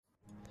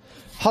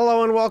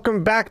Hello and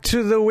welcome back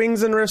to the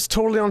Wings and Riffs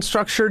Totally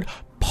Unstructured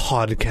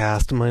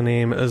podcast. My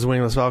name is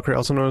Wingless Valkyrie,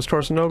 also known as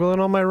Torsten Nogel,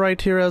 and on my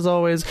right here, as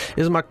always,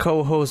 is my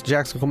co-host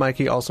Jackson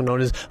Komike, also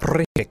known as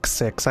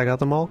Rick6. I got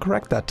them all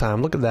correct that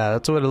time. Look at that.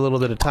 That's what a little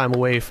bit of time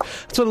away.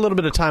 That's what a little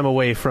bit of time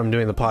away from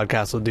doing the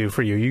podcast will do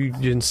for you. You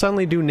can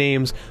suddenly do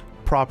names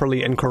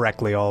properly and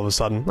correctly all of a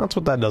sudden. That's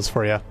what that does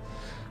for you.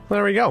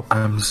 There we go.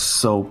 I'm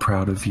so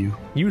proud of you.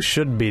 You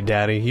should be,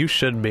 Daddy. You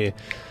should be.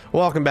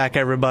 Welcome back,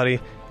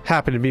 everybody.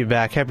 Happy to be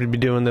back. Happy to be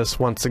doing this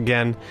once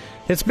again.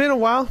 It's been a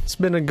while. It's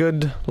been a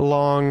good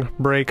long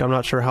break. I'm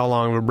not sure how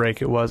long of a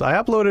break it was.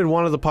 I uploaded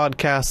one of the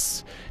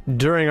podcasts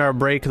during our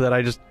break that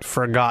I just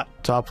forgot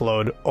to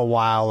upload a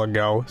while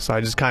ago. So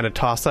I just kind of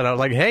tossed that out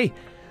like, hey,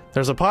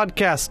 there's a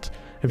podcast.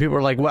 And people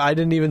were like, well, I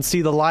didn't even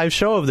see the live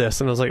show of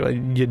this. And I was like, well,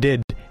 you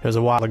did. It was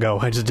a while ago.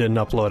 I just didn't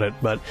upload it.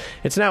 But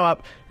it's now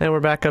up, and we're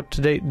back up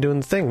to date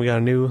doing the thing. We got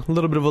a new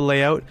little bit of a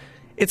layout.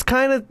 It's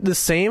kind of the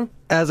same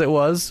as it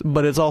was,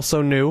 but it's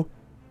also new.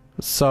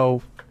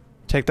 So,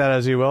 take that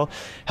as you will.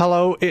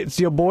 Hello, it's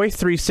your boy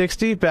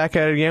 360 back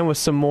at it again with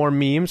some more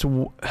memes.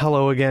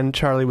 Hello again,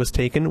 Charlie was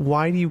taken.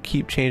 Why do you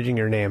keep changing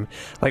your name?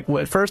 Like,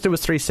 at first it was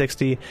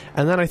 360,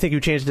 and then I think you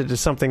changed it to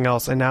something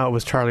else, and now it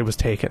was Charlie was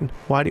taken.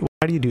 Why do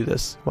you do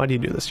this? Why do you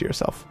do this to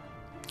yourself?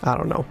 I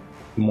don't know.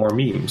 More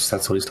memes,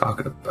 that's what he's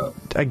talking about.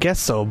 I guess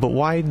so, but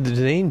why the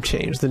name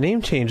change? The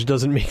name change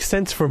doesn't make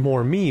sense for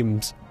more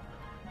memes.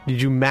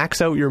 Did you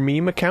max out your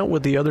meme account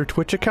with the other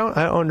Twitch account?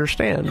 I don't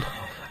understand.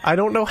 I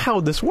don't know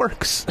how this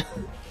works.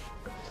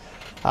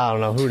 I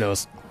don't know. Who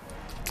knows?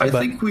 I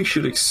think we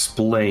should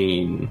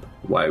explain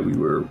why we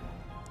were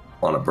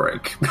on a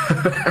break.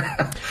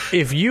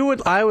 If you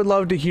would, I would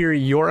love to hear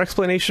your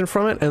explanation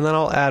from it, and then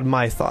I'll add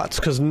my thoughts.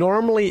 Because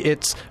normally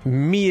it's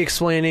me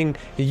explaining,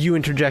 you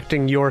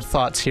interjecting your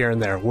thoughts here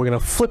and there. We're going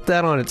to flip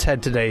that on its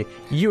head today.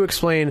 You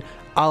explain,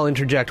 I'll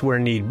interject where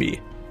need be.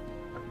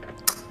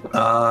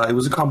 It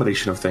was a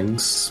combination of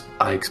things,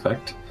 I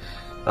expect.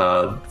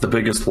 The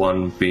biggest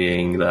one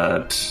being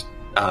that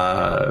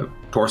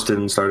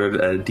Torsten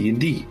started a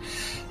D&D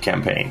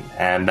campaign,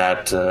 and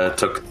that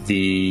took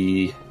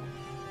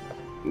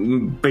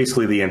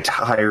basically the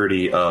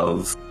entirety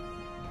of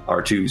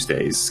our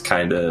Tuesdays.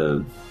 It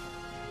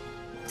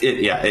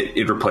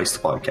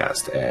replaced the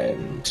podcast,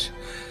 and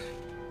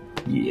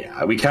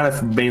we kind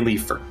of mainly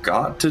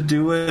forgot to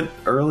do it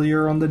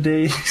earlier on the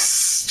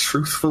days,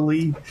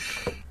 truthfully.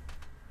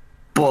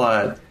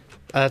 But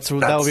that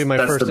will be my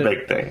first. That's the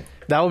big thing.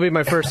 That will be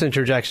my first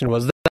interjection.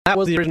 That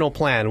was the original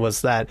plan?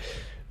 Was that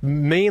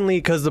mainly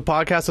because the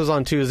podcast was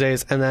on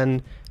Tuesdays, and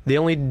then the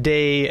only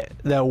day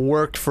that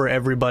worked for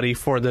everybody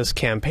for this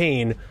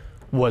campaign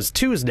was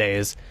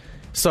Tuesdays.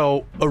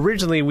 So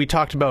originally we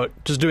talked about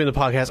just doing the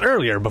podcast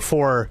earlier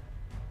before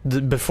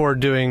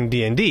doing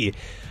D&D.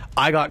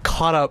 I got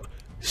caught up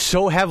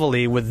so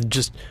heavily with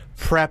just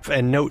prep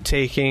and note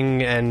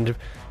taking and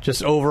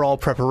just overall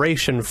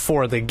preparation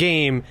for the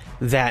game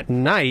that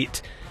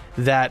night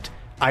that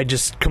I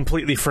just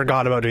completely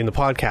forgot about doing the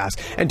podcast.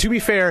 And to be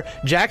fair,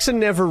 Jackson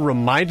never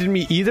reminded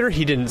me either.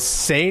 He didn't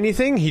say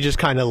anything. He just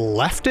kind of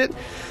left it.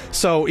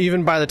 So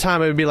even by the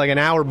time it would be like an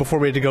hour before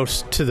we had to go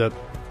to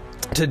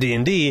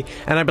D&D,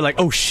 and I'd be like,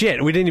 oh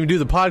shit, we didn't even do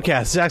the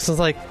podcast. Jackson's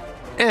like,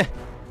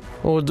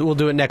 we'll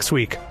do it next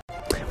week.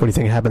 What do you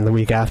think happened the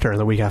week after, and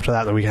the week after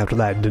that, and the week after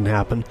that? It didn't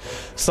happen.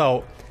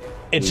 So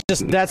it's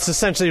just, that's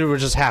essentially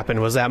what just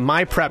happened, was that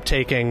my prep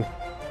taking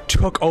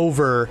took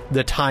over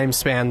the time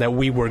span that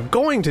we were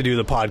going to do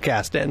the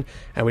podcast in,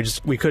 and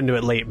we couldn't do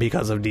it late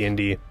because of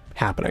D&D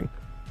happening.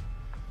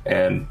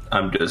 And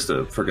I'm just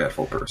a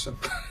forgetful person.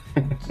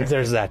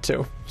 There's that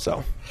too.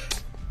 So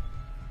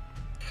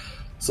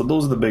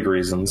those are the big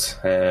reasons,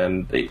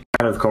 and they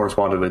kind of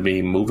corresponded with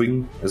me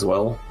moving as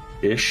well,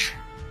 ish.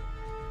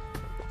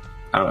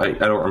 I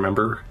don't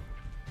remember.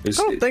 I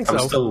don't think so.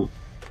 I'm still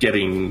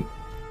getting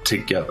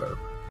together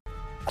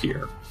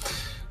here.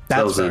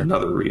 That was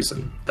another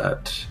reason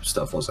that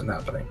stuff wasn't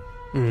happening.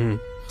 Mm-hmm.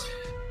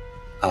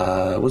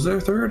 Was there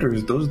a third, or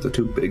those are the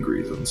two big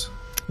reasons?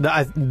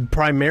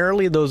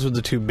 Primarily, those were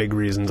the two big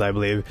reasons, I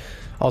believe.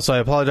 Also, I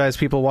apologize,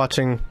 people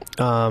watching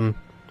live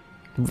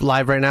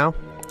right now.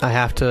 I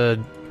have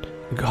to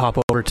hop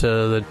over to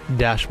the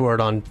dashboard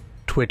on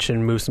Twitch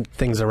and move some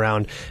things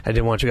around. I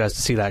didn't want you guys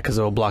to see that because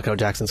it will block out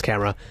Jackson's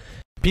camera.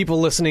 People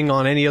listening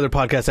on any other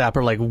podcast app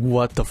are like,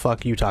 what the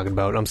fuck are you talking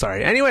about? I'm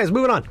sorry. Anyways,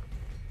 moving on.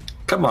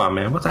 Come on,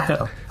 man. What the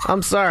hell?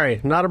 I'm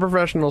sorry. Not a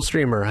professional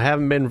streamer. I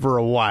haven't been for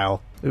a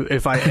while.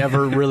 If I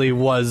ever really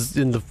was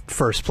in the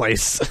first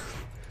place.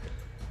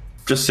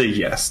 Just say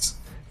yes.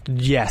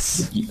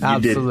 Yes.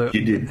 Absolutely.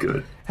 You did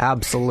good.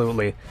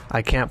 Absolutely.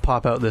 I can't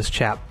pop out this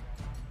chat.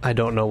 I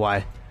don't know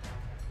why.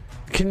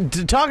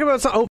 To talk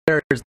about some... Oh,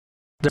 there's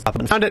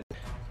found it.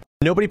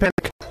 Nobody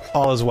panic.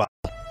 All is well.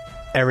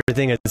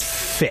 Everything is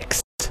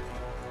fixed.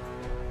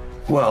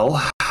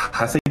 Well,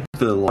 I think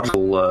the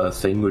logical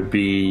thing would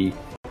be...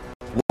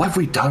 What have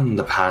we done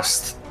the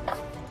past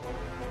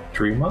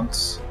 3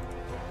 months?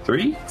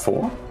 3?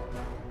 4?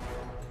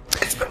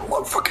 It's been a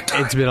long fucking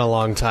time. It's been a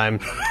long time.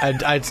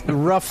 It's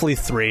roughly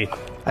 3.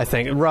 I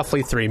think.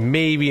 Roughly 3,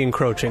 maybe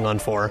encroaching on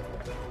 4.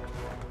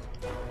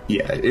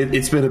 Yeah,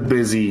 it's been a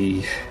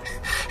busy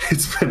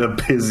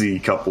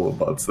couple of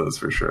months, that's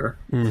for sure.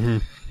 Mm-hmm.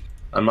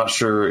 I'm not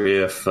sure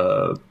if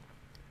I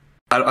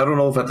don't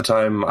know if at the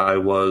time I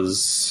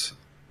was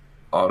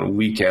on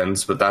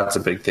weekends, but that's a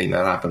big thing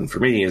that happened for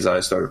me is I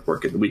started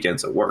working the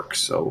weekends at work.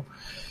 So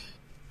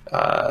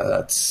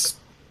it's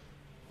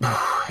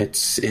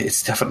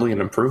definitely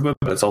an improvement,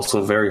 but it's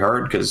also very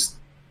hard because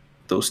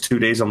those 2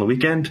 days on the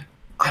weekend,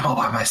 I'm all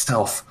by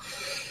myself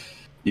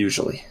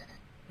usually.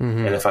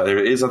 Mm-hmm. And if there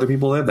is other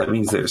people there, that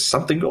means there's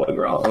something going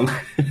wrong,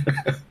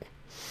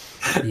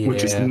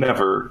 which is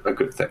never a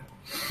good thing.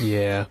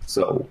 Yeah.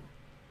 So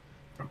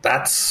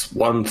that's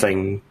one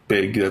thing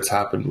big that's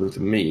happened with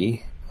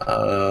me.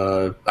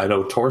 I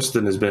know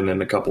Torsten has been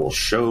in a couple of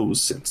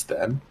shows since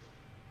then.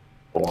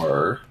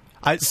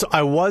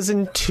 I was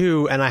in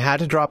 2, and I had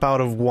to drop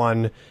out of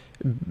 1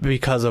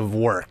 because of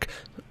work.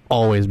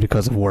 Always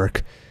because of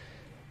work.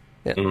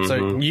 Yeah.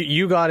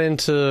 Mm-hmm.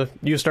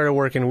 So you started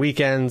working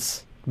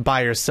weekends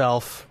by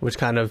yourself, which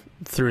kind of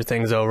threw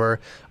things over.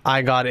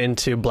 I got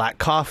into Black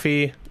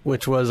Coffee,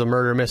 which was a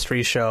murder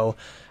mystery show,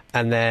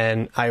 and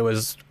then I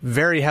was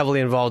very heavily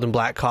involved in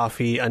Black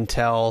Coffee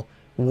until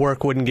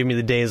work wouldn't give me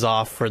the days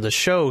off for the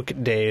show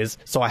days,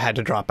 so I had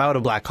to drop out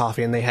of Black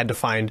Coffee, and they had to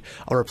find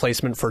a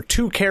replacement for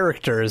 2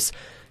 characters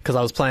because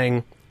I was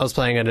playing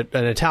an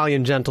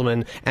Italian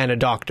gentleman and a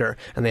doctor,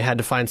 and they had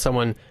to find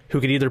someone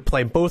who could either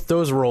play both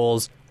those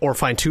roles or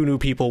find 2 new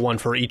people, one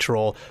for each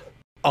role,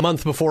 a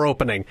month before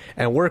opening.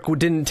 And work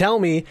didn't tell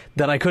me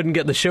that I couldn't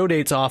get the show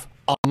dates off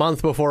a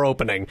month before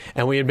opening,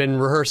 and we had been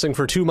rehearsing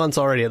for 2 months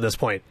already at this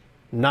point.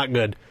 Not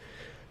good.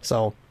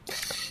 So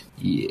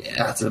yeah,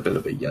 that's a bit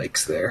of a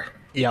yikes there.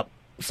 Yep.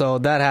 So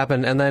that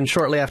happened, and then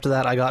shortly after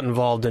that I got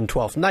involved in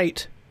 12th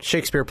Night,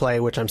 Shakespeare play,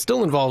 which I'm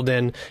still involved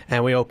in,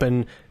 and we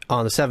open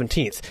on the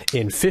 17th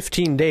in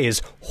 15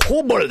 days.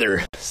 Oh,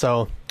 brother!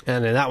 So,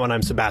 and in that one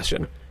I'm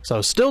Sebastian.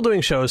 So still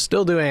doing shows,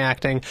 still doing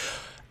acting,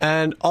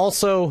 and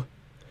also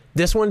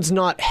this one's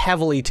not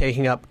heavily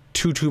taking up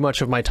too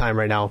much of my time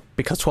right now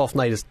because 12th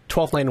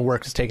Night and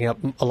work is taking up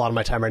a lot of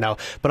my time right now.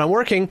 But I'm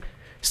working.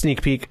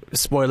 Sneak peek,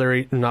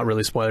 not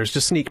really spoilers,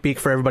 just sneak peek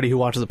for everybody who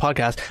watches the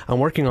podcast. I'm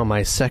working on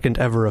my second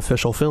ever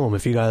official film.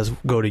 If you guys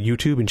go to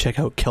YouTube and check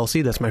out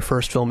Kelsey, that's my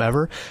first film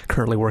ever.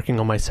 Currently working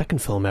on my second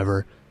film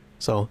ever.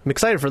 So I'm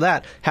excited for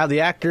that. Have the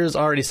actors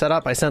already set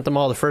up. I sent them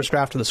all the first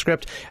draft of the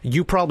script.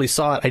 You probably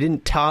saw it. I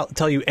didn't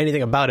tell you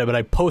anything about it, but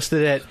I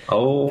posted it.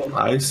 Oh,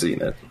 I've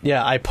seen it.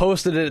 Yeah, I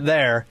posted it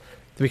there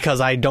because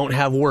I don't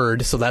have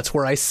Word, so that's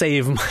where I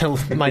save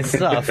my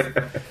stuff.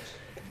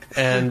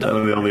 And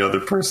I'm the only other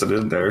person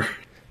in there.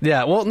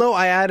 Yeah, well, no,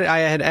 I had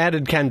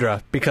added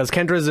Kendra because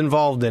Kendra's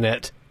involved in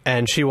it,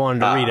 and she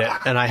wanted to read it,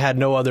 and I had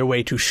no other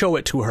way to show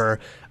it to her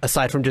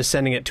aside from just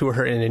sending it to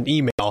her in an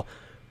email,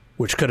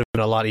 which could have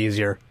been a lot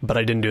easier, but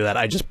I didn't do that.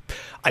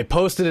 I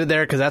posted it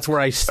there because that's where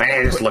I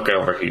just look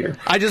over here.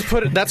 I just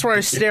put it. That's where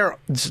I stare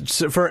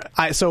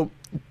So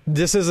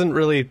this isn't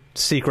really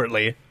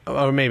secretly,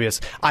 or maybe it's.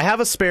 I have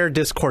a spare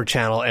Discord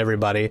channel,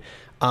 everybody.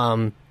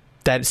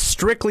 That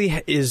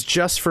strictly is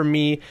just for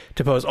me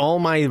to post all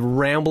my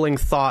rambling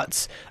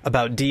thoughts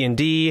about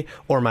D&D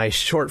or my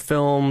short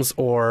films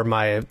or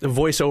my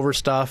voiceover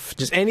stuff,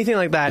 just anything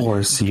like that.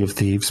 Or Sea of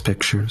Thieves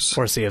pictures.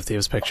 Or Sea of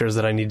Thieves pictures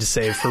that I need to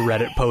save for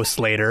Reddit posts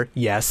later.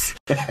 Yes.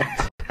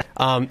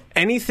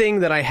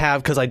 Anything that I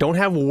have, because I don't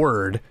have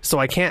Word, so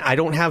I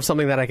don't have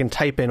something that I can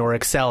type in or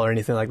Excel or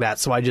anything like that.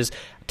 So I just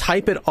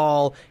type it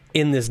all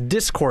in this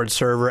Discord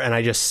server, and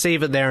I just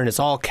save it there, and it's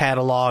all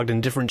cataloged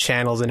and different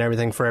channels and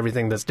everything for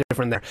everything that's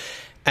different there.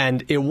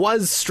 And it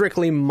was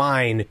strictly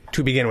mine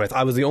to begin with.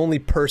 I was the only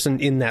person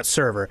in that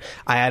server.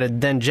 I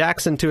added then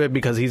Jackson to it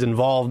because he's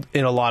involved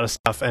in a lot of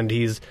stuff, and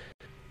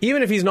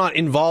even if he's not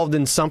involved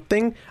in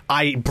something,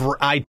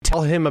 I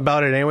tell him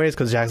about it anyways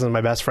because Jackson's my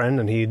best friend,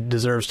 and he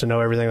deserves to know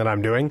everything that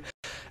I'm doing.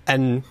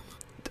 And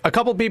a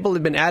couple people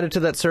have been added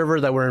to that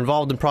server that were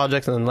involved in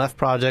projects and then left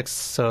projects,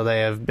 so they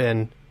have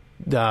been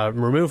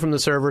removed from the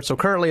server. So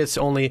currently it's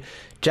only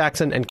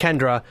Jackson and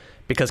Kendra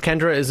because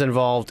Kendra is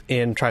involved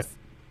in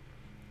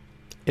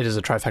it is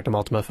a Trifecta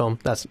Ultima film,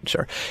 that's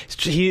sure.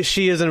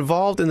 She is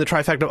involved in the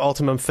Trifecta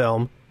Ultima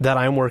film that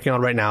I'm working on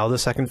right now, the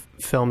second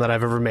film that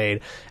I've ever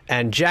made.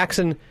 And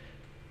Jackson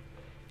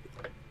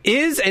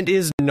is and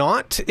is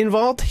not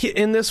involved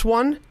in this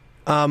one.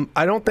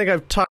 I don't think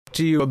I've talked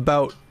to you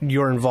about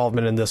your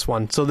involvement in this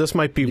one, so this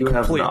might be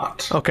complete. Have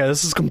not. Okay,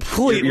 this is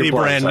completely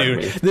brand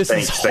new. This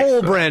is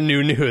whole brand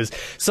new news.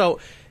 So,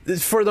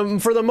 for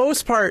the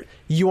most part,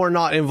 you are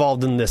not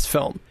involved in this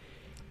film.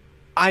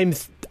 I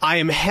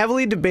am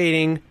heavily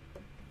debating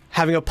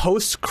having a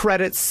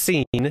post-credits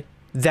scene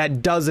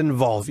that does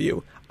involve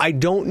you. I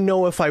don't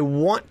know if I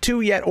want to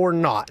yet or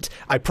not.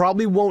 I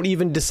probably won't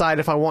even decide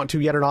if I want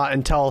to yet or not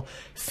until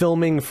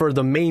filming for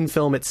the main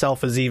film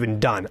itself is even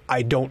done.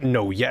 I don't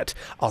know yet.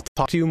 I'll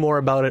talk to you more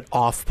about it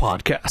off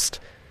podcast.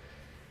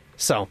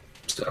 So.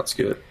 Sounds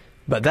good.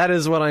 But that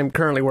is what I'm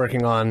currently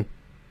working on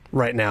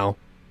right now.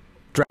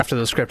 draft of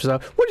the script is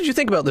out. What did you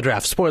think about the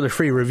draft?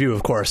 Spoiler-free review,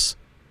 of course.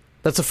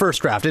 That's the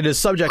first draft. It is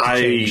subject to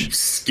change. I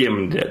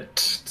skimmed it,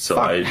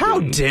 so How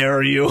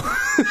dare you?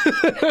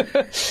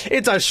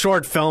 It's a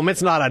short film.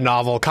 It's not a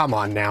novel. Come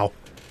on now.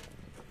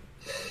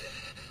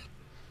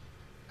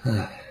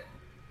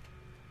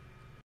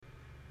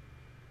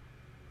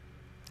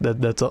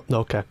 That's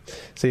okay.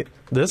 See,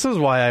 this is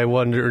why I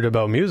wondered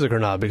about music or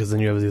not, because then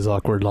you have these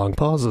awkward long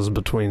pauses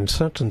between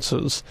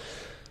sentences.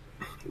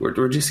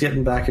 We're just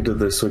getting back into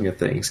the swing of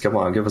things. Come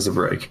on, give us a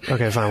break.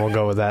 Okay, fine, we'll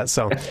go with that.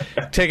 So,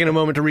 taking a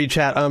moment to read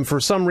chat. For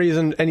some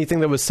reason, anything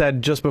that was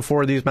said just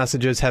before these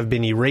messages have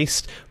been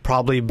erased,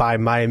 probably by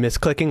my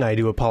misclicking. I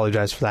do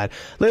apologize for that.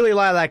 Lily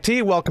Lilac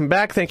T, welcome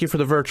back. Thank you for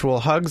the virtual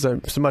hugs.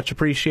 It's much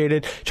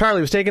appreciated.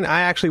 Charlie was taken.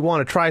 I actually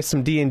want to try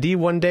some D&D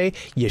one day.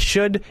 You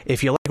should,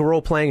 if you like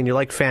role-playing and you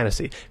like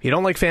fantasy. If you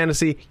don't like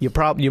fantasy, you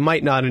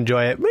might not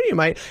enjoy it, but you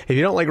might. If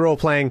you don't like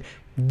role-playing,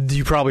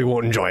 you probably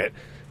won't enjoy it.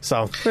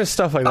 So, there's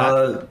stuff like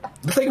that.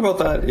 The thing about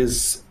that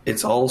is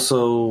it's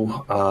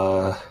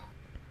also...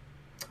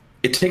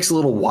 it takes a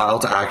little while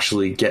to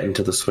actually get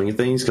into the swing of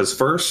things, because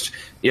first,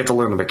 you have to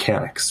learn the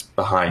mechanics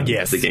behind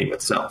the game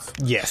itself.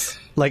 Yes.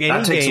 Like any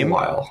that takes game, a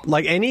while.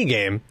 Like any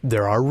game,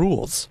 there are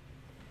rules.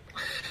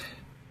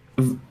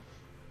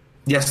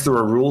 Yes, there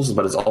are rules,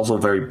 but it's also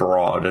very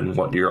broad in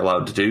what you're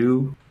allowed to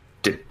do,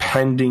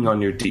 depending on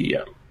your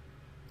DM.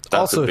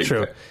 That's also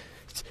true. Thing.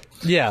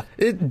 Yeah,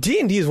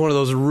 D&D is one of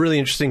those really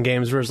interesting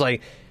games where it's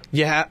like,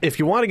 yeah, if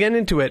you want to get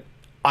into it,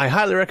 I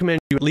highly recommend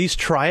you at least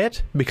try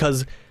it,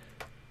 because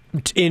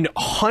in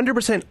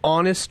 100%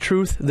 honest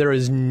truth, there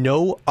is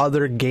no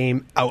other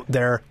game out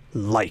there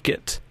like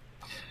it.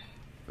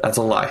 That's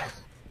a lie.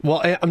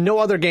 Well, no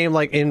other game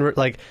like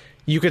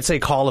you could say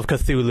Call of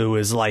Cthulhu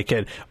is like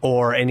it,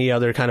 or any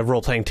other kind of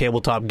role-playing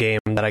tabletop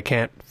game that I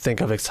can't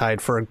think of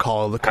aside for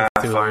Call of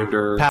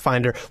Cthulhu.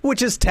 Pathfinder,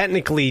 which is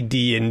technically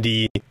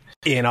D&D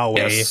in a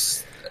way.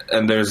 Yes,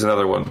 and there's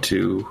another one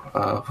too.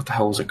 What the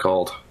hell was it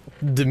called?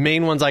 The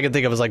main ones I can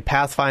think of is like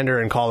Pathfinder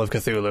and Call of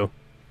Cthulhu.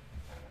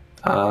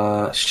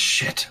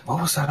 Shit.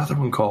 What was that other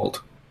one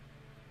called?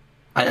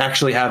 I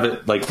actually have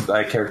it, like,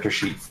 a character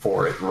sheet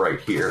for it right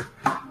here.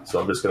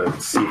 So I'm just going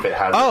to see if it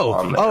has it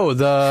on there. Oh,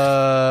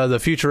 the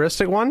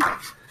futuristic one?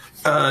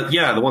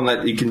 Yeah, the one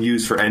that you can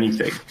use for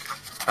anything.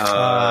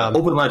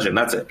 Open Legend,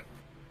 that's it.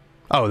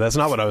 Oh, that's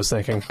not what I was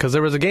thinking. Because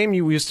there was a game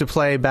you used to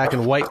play back in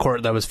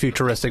Whitecourt that was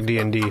futuristic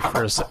D&D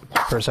per se.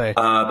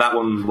 That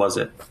one was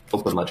it.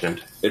 Open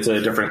Legend. It's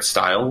a different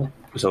style,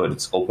 so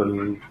it's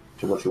open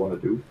to what you want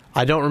to do.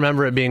 I don't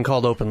remember it being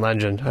called Open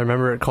Legend. I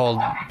remember it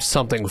called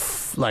something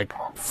like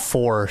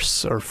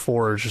Force or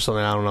Forge or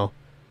something. I don't know.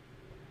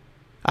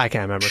 I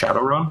can't remember.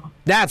 Shadowrun?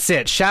 That's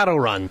it.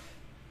 Shadowrun.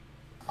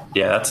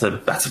 Yeah, that's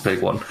a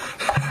big one.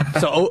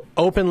 So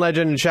Open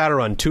Legend and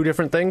Shadowrun, two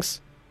different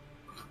things?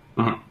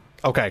 Mm-hmm.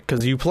 Okay,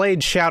 because you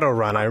played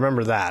Shadowrun. I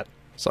remember that.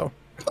 So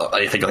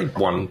I think like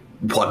one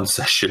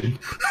session.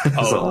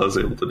 That's all I was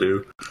able to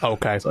do.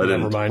 Okay, so I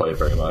didn't play it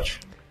very much.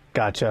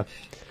 Gotcha.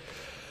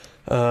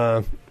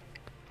 But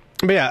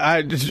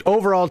yeah,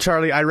 overall,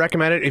 Charlie, I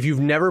recommend it. If you've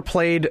never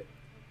played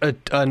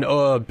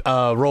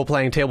a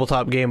role-playing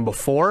tabletop game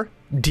before,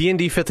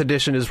 D&D 5th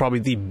edition is probably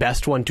the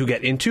best one to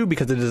get into,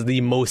 because it is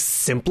the most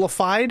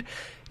simplified.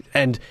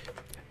 And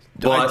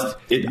but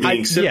it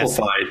being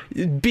simplified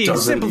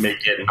doesn't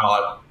make it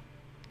not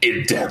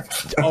in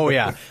depth. Oh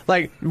yeah,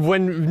 like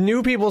when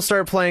new people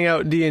start playing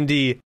out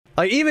D&D,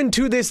 like even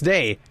to this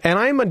day, and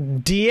I'm a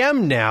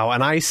DM now,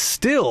 and I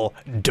still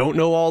don't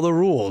know all the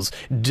rules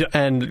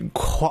and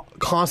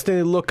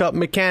constantly look up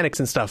mechanics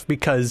and stuff,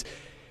 because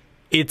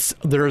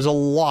there's a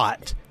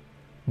lot.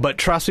 But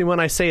trust me when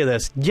I say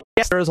this,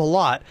 yes, there's a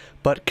lot,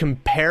 but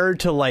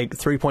compared to like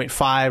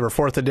 3.5 or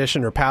 4th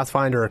edition or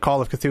Pathfinder or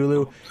Call of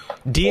Cthulhu,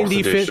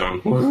 D&D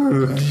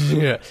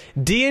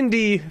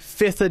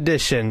 5th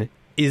edition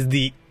is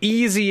the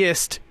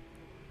easiest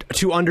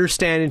to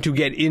understand and to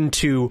get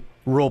into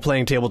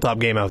role-playing tabletop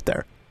game out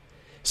there.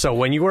 So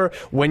when you are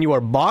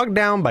bogged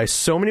down by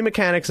so many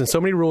mechanics and so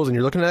many rules, and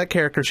you're looking at that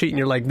character sheet and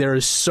you're like, there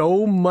is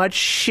so much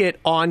shit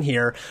on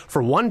here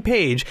for one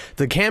page.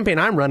 The campaign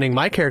I'm running,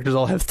 my characters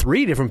all have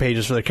 3 different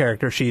pages for their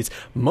character sheets.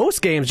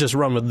 Most games just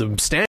run with the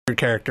standard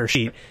character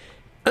sheet.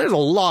 There's a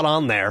lot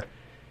on there.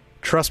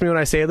 Trust me when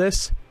I say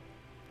this,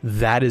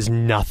 that is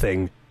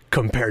nothing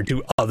compared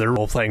to other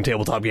role-playing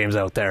tabletop games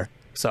out there.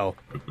 So,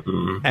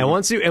 and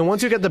once you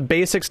get the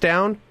basics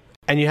down,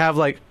 and you have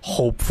like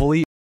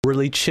hopefully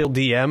really chill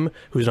DM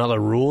who's not a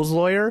rules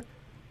lawyer,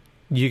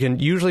 you can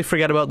usually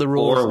forget about the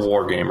rules. Or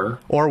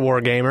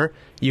wargamer.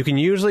 You can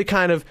usually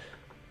kind of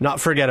not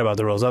forget about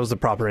the rules. That was the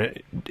proper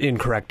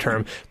incorrect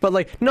term. But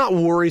like not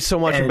worry so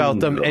much about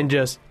them and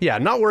just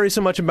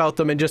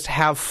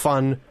have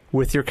fun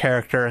with your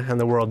character and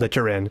the world that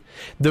you're in.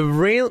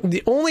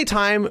 The only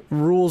time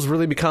rules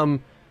really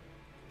become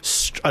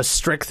a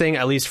strict thing,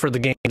 at least for the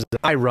games that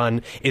I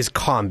run, is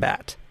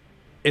combat.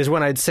 Is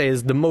when I'd say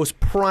is the most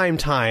prime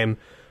time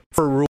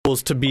for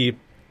rules to be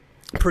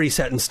pretty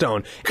set in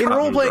stone. In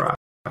roleplay,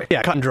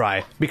 cut and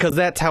dry, because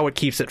that's how it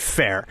keeps it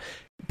fair.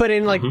 But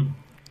in like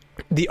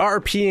the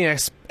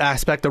RPing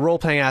aspect, the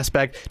role-playing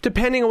aspect,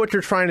 depending on what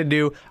you're trying to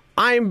do,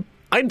 I'd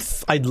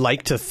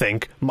like to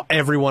think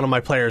every one of my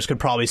players could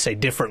probably say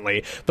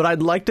differently, but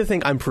I'd like to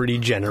think I'm pretty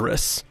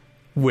generous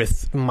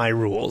with my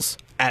rules.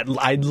 I'd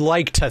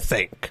like to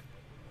think.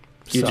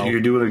 You're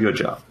doing a good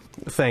job.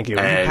 Thank you.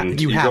 And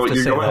you're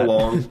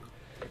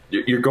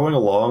going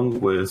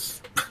along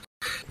with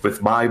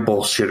my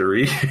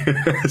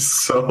bullshittery,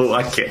 so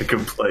I can't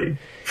complain.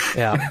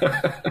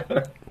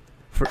 Yeah.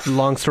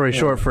 Long story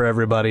short for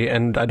everybody,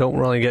 and I don't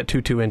really get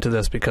too into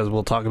this because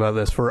we'll talk about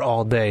this for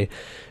all day.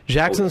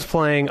 Jackson's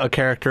playing a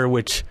character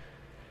which,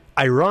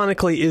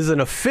 ironically, is an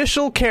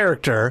official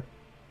character.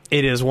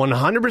 It is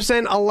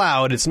 100%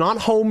 allowed. It's not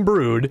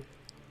homebrewed.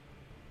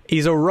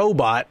 He's a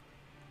robot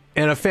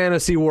in a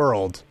fantasy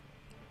world.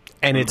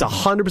 And it's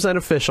 100%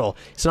 official.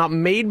 It's not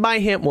made by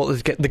him. Well,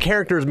 the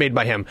character is made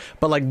by him.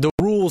 But, like, the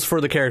rules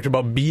for the character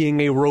about being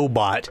a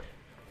robot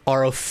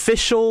are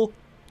official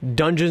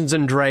Dungeons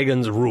and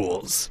Dragons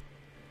rules.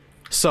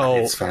 So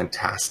it's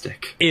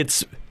fantastic.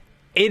 It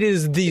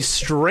is the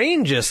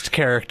strangest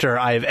character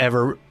I've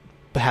ever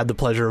had the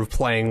pleasure of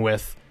playing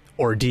with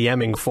or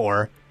DMing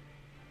for.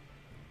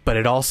 But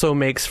it also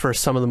makes for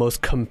some of the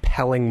most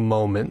compelling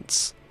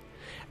moments.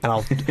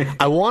 And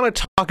I want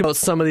to talk about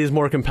some of these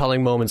more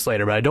compelling moments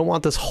later, but I don't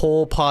want this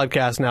whole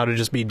podcast now to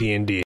just be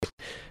D&D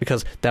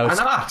because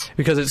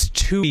because it's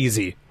too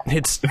easy.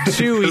 It's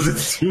too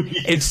easy.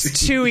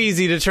 It's too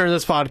easy to turn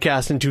this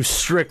podcast into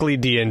strictly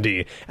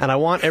D&D. And I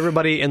want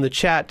everybody in the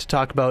chat to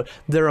talk about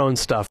their own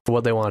stuff,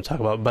 what they want to talk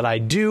about. But I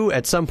do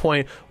at some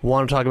point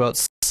want to talk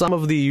about some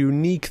of the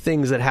unique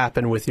things that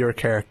happen with your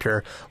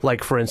character,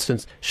 like for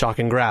instance,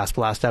 Shocking Grasp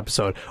last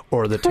episode,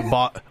 or the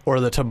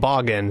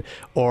toboggan,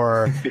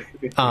 or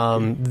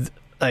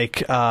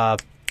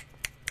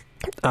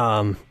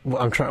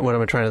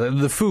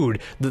the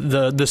food,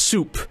 the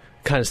soup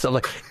kind of stuff,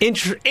 like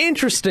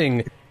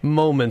interesting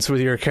moments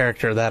with your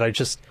character that I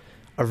just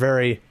are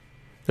they're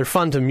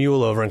fun to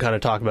mule over and kind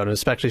of talk about, and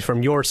especially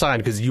from your side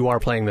because you are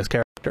playing this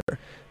character.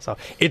 So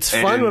it's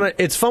fun when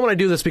I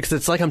do this because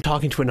it's like I'm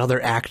talking to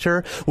another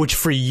actor, which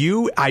for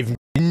you I've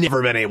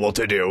never been able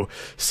to do.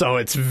 So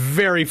it's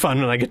very fun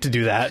when I get to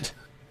do that.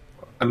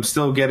 I'm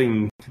still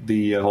getting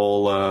the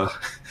whole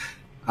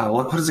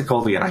what is it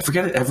called again? I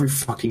forget it every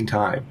fucking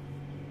time.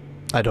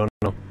 I don't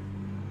know.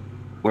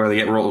 Where they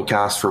get roll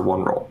cast for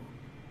one roll.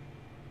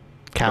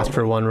 Cast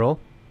for one roll?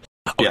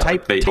 Oh, yeah,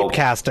 type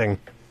casting.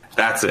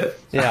 That's it.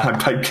 Yeah. I'm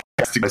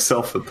typecasting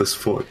myself at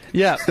this point.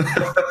 Yeah.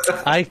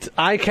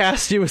 I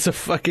cast you as a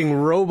fucking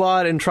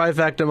robot in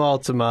Trifectum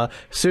Ultima.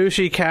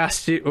 Sushi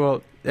cast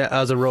you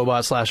as a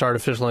robot /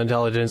 artificial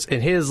intelligence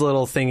in his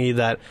little thingy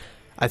that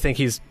I think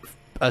he's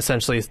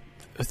essentially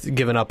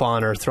given up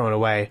on or thrown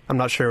away. I'm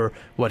not sure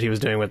what he was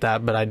doing with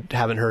that, but I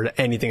haven't heard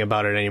anything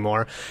about it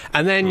anymore.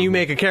 And then you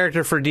make a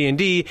character for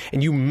D&D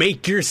and you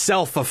make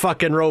yourself a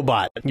fucking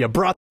robot. You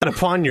brought that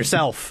upon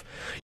yourself.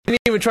 You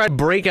didn't even try to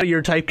break out of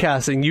your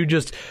typecasting. You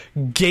just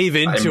gave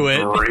into it.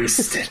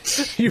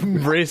 You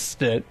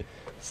embraced it.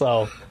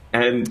 So,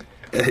 and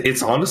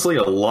it's honestly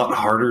a lot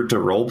harder to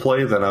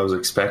roleplay than I was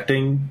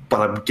expecting, but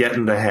I'm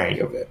getting the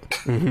hang of it.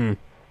 Mm-hmm.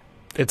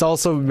 It's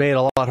also made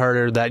a lot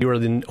harder that you are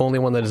the only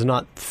one that is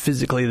not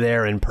physically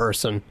there in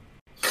person.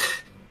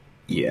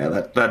 Yeah,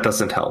 that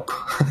doesn't help.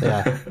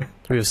 Yeah.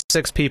 We have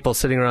 6 people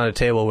sitting around a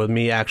table with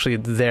me actually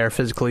there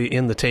physically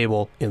at the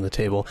table.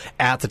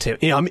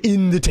 Yeah, I'm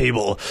in the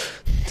table.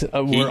 I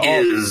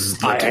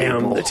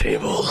am the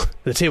table.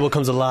 The table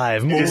comes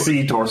alive. You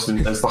see,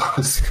 Torsten, as long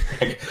as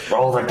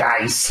roll the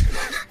dice.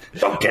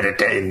 Don't get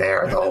it in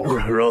there, though.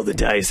 Roll the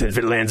dice, and if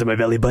it lands on my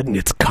belly button,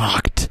 it's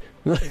cocked.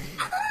 I'm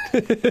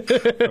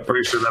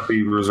pretty sure that'd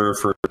be reserved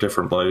for a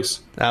different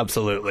place.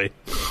 Absolutely.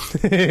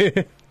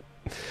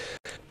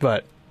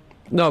 But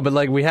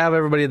like we have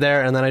everybody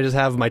there, and then I just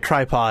have my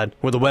tripod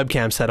with a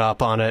webcam set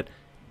up on it,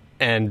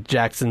 and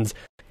Jackson's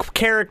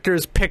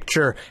character's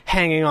picture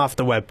hanging off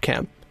the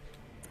webcam.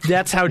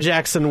 That's how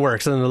Jackson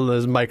works, and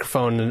there's a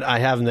microphone, and I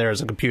have him there as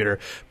a computer.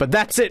 But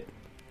that's it.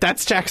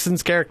 That's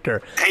Jackson's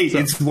character. Hey, so,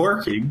 it's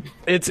working.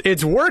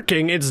 It's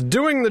working. It's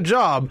doing the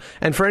job.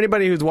 And for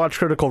anybody who's watched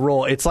Critical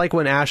Role, it's like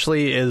when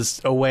Ashley is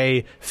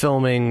away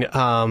filming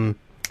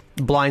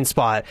Blind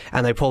Spot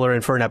and they pull her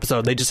in for an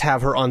episode. They just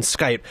have her on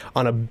Skype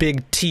on a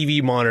big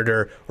TV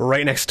monitor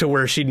right next to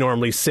where she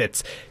normally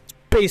sits. It's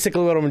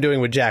basically what I'm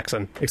doing with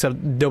Jackson, except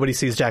nobody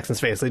sees Jackson's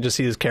face. They just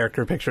see his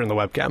character picture in the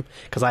webcam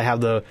because I have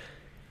the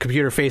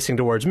computer facing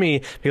towards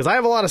me because I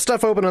have a lot of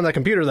stuff open on that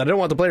computer that I don't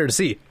want the player to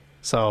see.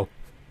 So,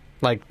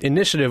 like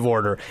initiative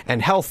order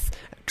and health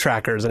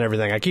trackers and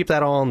everything, I keep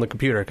that all on the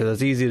computer because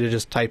it's easy to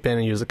just type in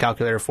and use the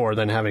calculator for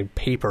than having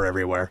paper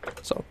everywhere.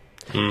 So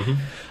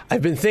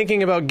I've been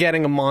thinking about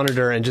getting a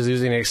monitor and just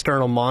using an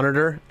external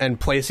monitor and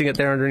placing it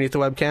there underneath the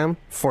webcam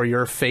for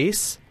your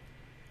face,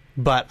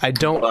 but I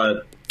don't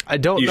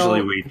usually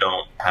know. We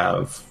don't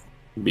have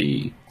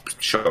me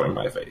showing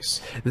my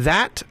face.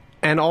 That,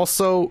 and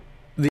also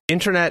the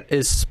internet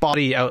is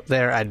spotty out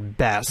there at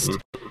best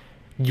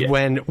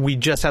when we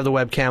just have the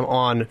webcam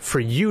on for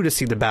you to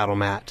see the battle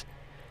mat.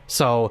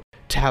 So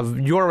to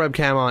have your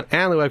webcam on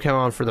and the webcam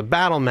on for the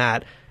battle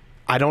mat,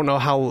 I don't know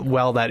how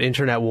well that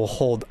internet will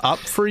hold up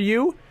for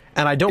you,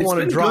 and I don't want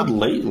to drop. Good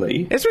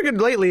lately. It's been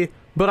good lately,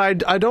 but I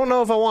don't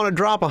know if I want to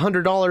drop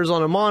 $100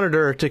 on a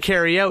monitor to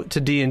carry out to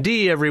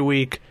D&D every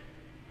week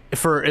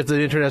if the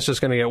internet's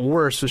just going to get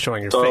worse with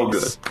showing your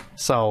face. Good.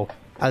 So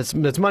that's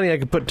money I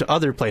could put to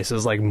other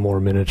places like more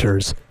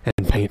miniatures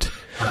and paint.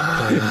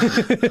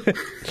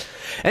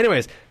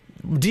 Anyways,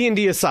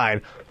 D&D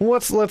aside,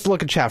 let's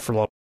look at chat for a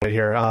little bit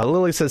here.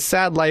 Lily says,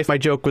 "Sad life. My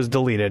joke was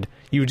deleted."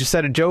 You just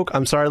said a joke.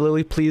 I'm sorry,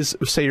 Lily. Please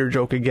say your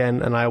joke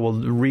again, and I will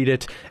read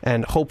it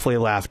and hopefully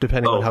laugh,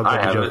 depending on how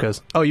good the joke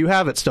is. Oh, you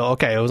have it still.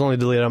 Okay, it was only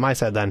deleted on my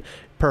side then.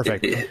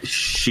 Perfect.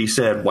 She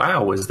said,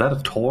 "Wow, is that a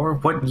Tor?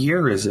 What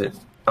year is it?"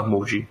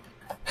 Emoji.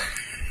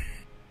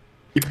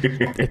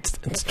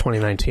 It's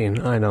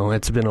 2019. I know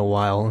it's been a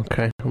while.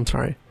 Okay, I'm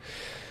sorry.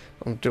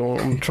 I'm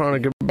trying to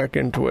get back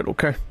into it.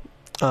 Okay.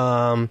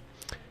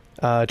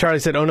 Charlie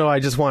said, "Oh no, I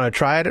just want to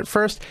try it at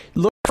first."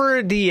 Look for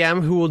a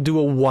DM who will do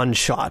a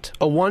one-shot.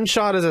 A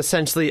one-shot is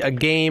essentially a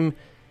game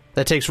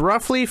that takes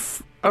roughly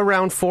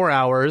around 4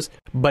 hours,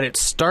 but it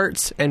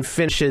starts and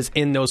finishes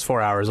in those 4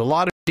 hours. A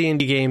lot of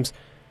D&D games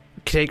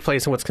take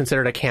place in what's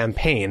considered a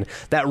campaign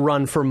that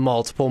run for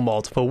multiple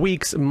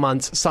weeks,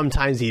 months,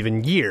 sometimes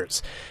even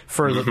years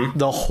for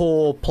the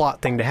whole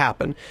plot thing to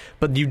happen.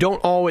 But you don't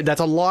always, that's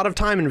a lot of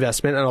time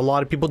investment, and a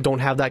lot of people don't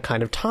have that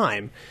kind of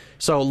time.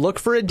 So look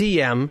for a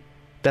DM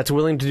that's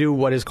willing to do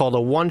what is called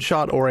a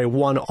one-shot or a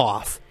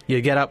one-off. You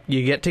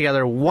get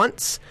together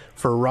once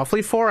for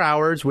roughly 4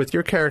 hours with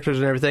your characters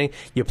and everything.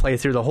 You play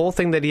through the whole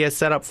thing that he has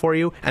set up for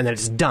you, and then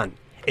it's done.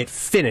 It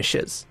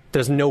finishes.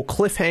 There's no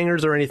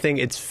cliffhangers or anything.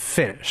 It's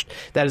finished.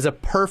 That is a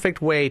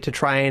perfect way to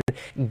try and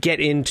get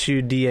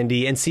into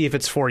D&D and see if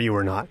it's for you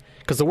or not.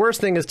 Because the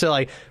worst thing is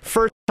to,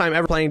 first time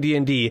ever playing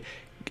D&D,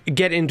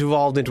 get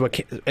involved into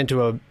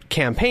a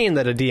campaign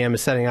that a DM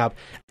is setting up,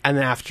 and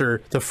then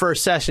after the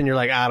first session, you're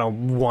like, I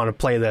don't want to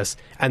play this,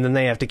 and then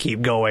they have to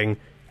keep going,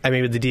 and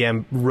maybe the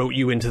DM wrote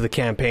you into the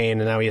campaign,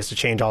 and now he has to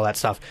change all that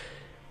stuff.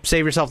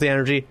 Save yourself the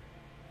energy.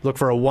 Look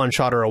for a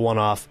one-shot or a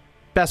one-off.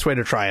 Best way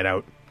to try it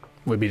out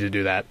would be to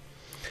do that.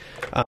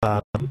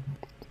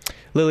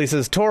 Lily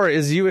says, "Tor,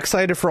 is you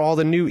excited for all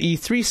the new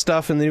E3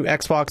 stuff and the new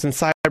Xbox and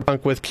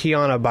Cyberpunk with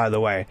Kiana, by the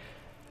way?"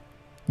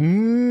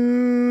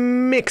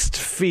 Mixed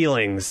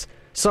feelings.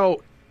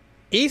 So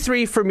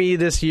E3 for me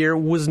this year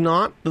was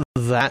not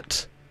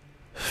that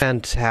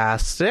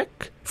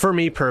fantastic for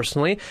me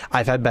personally.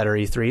 I've had better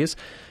E3s.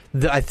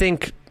 I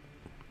think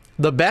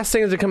the best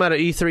thing to come out of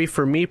E3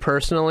 for me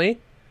personally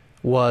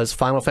was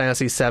Final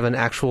Fantasy VII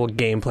actual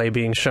gameplay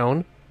being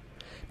shown.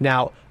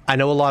 Now, I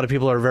know a lot of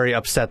people are very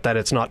upset that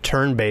it's not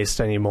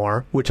turn-based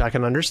anymore, which I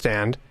can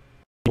understand.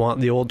 You want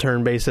the old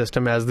turn-based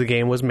system as the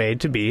game was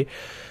made to be.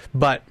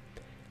 But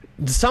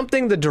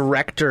something the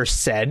director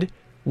said,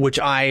 which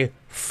I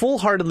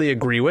full-heartedly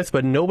agree with,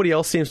 but nobody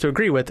else seems to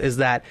agree with, is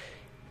that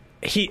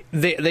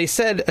they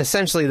said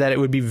essentially that it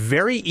would be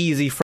very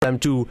easy for them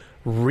to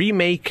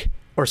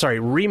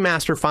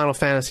remaster Final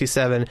Fantasy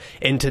VII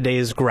in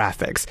today's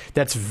graphics.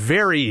 That's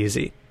very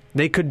easy.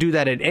 They could do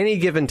that at any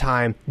given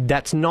time.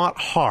 That's not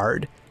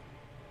hard.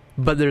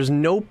 But there's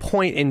no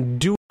point in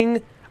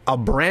doing a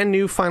brand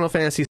new Final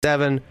Fantasy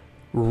VII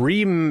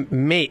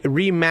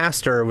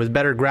remaster with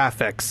better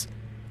graphics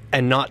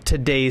and not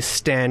today's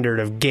standard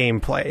of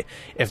gameplay.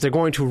 If they're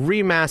going to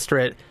remaster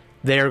it,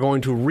 they are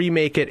going to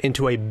remake it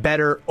into a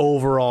better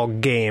overall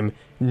game,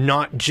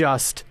 not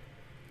just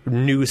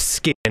new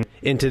skin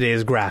in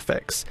today's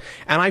graphics.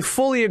 And I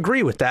fully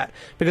agree with that,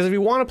 because if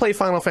you want to play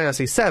Final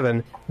Fantasy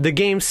VII, the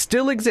game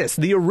still exists.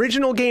 The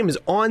original game is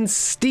on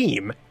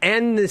Steam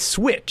and the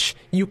Switch.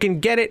 You can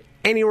get it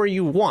anywhere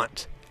you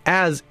want,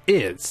 as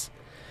is.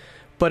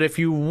 But if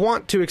you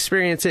want to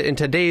experience it in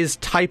today's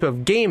type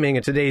of gaming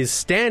and today's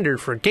standard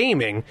for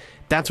gaming,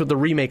 that's what the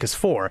remake is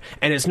for.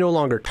 And it's no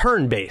longer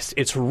turn-based.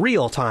 It's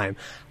real-time.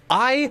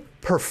 I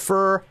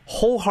prefer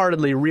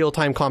wholeheartedly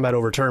real-time combat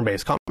over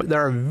turn-based combat.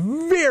 There are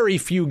very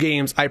few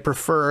games I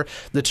prefer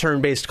the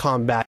turn-based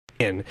combat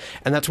in,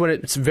 and that's when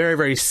it's very,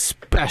 very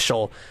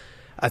special.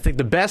 I think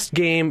the best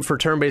game for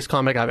turn-based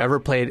combat I've ever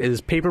played is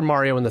Paper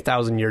Mario and the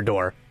Thousand-Year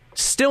Door.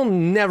 Still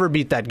never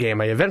beat that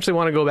game. I eventually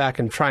want to go back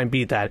and try and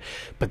beat that,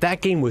 but that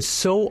game was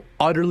so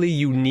utterly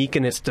unique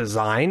in its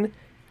design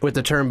with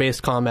the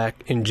turn-based combat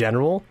in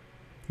general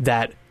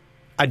that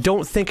I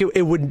don't think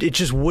it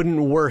just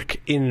wouldn't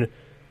work in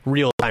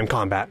real-time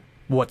combat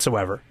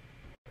whatsoever.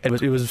 It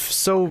was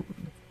so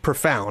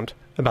profound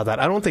about that.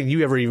 I don't think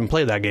you ever even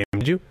played that game,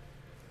 did you?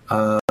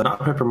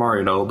 Not Paper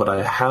Mario, no, but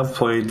I have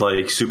played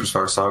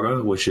Superstar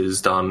Saga, which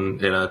is done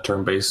in a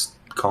turn-based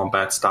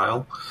combat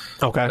style.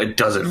 Okay. It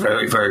does it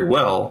very, very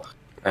well.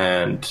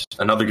 And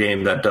another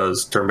game that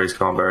does turn-based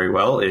combat very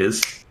well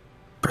is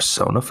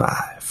Persona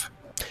 5.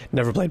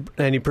 Never played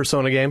any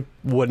Persona game.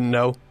 Wouldn't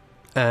know.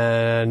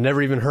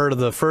 Never even heard of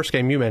the first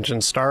game you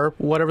mentioned,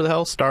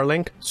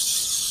 Starlink?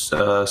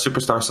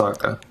 Superstar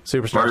Saga.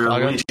 Superstar Mario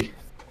Saga? Luigi.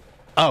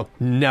 Oh,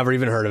 never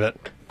even heard of it.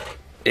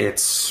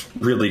 It's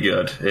really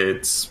good.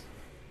 It's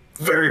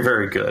very,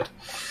 very good.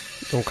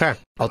 Okay,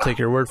 I'll take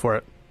your word for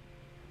it.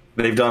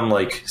 They've done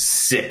like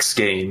 6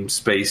 games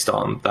based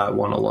on that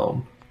one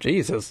alone.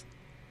 Jesus.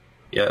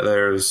 Yeah,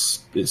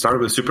 it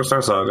started with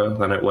Superstar Saga,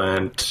 then it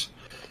went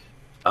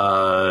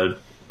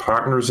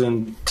Partners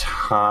in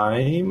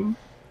Time,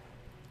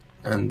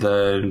 and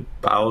then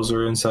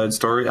Bowser Inside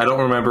Story. I don't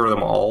remember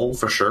them all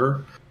for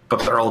sure, but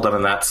they're all done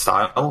in that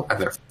style,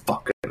 and they're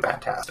fucking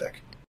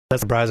fantastic.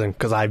 That's surprising,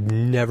 because I've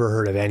never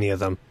heard of any of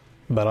them.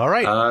 But all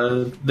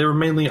right. They were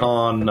mainly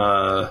on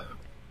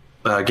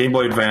Game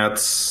Boy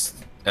Advance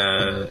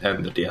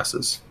and the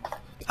DSs.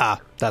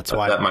 That's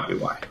why. That might be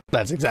why.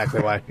 That's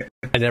exactly why.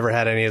 I never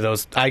had any of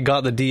those. I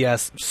got the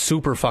DS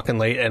super fucking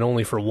late and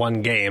only for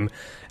one game.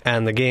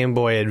 And the Game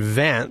Boy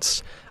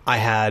Advance, I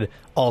had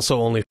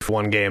also only for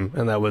one game,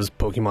 and that was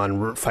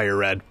Pokemon Fire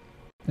Red.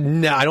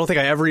 No, I don't think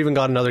I ever even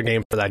got another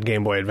game for that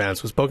Game Boy Advance.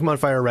 It was Pokemon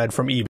Fire Red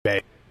from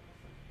eBay.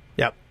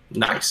 Yep.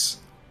 Nice.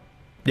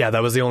 Yeah,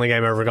 that was the only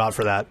game I ever got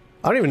for that.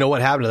 I don't even know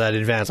what happened to that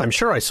Advance. I'm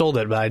sure I sold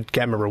it, but I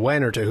can't remember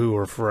when or to who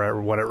or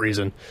for whatever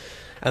reason.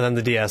 And then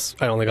the DS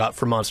I only got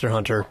for Monster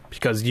Hunter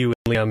because you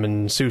and Liam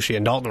and Sushi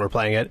and Dalton were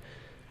playing it.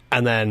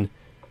 And then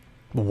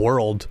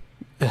World.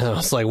 And I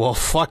was like, well,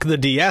 fuck the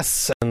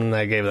DS. And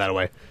I gave that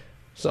away.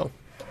 So,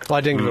 well,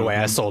 I didn't give it away.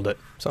 I sold it.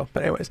 So,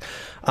 but anyways.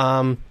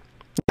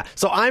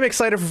 So I'm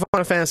excited for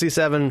Final Fantasy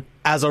VII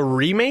as a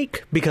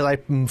remake because I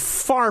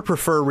far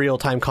prefer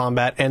real-time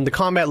combat, and the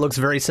combat looks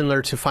very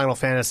similar to Final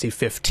Fantasy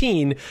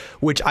 15,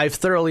 which I've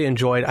thoroughly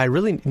enjoyed. I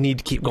really need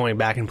to keep going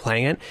back and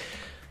playing it.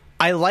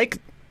 I like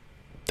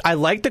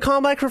the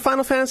combat for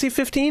Final Fantasy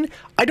 15.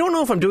 I don't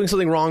know if I'm doing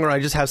something wrong or I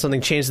just have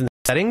something changed in the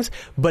settings,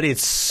 but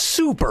it's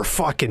super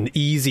fucking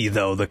easy,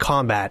 though, the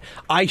combat.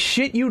 I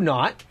shit you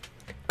not.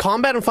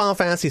 Combat in Final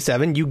Fantasy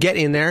VII, you get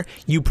in there,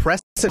 you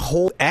press and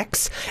hold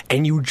X,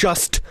 and you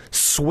just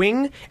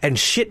swing, and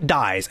shit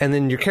dies. And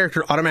then your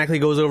character automatically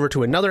goes over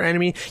to another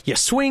enemy, you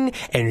swing,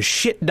 and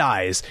shit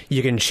dies.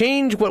 You can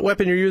change what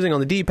weapon you're using on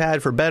the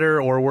D-pad for better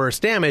or worse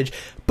damage,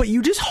 but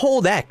you just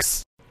hold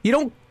X. You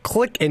don't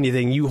click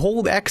anything, you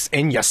hold X,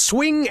 and you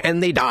swing,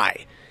 and they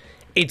die.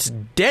 It's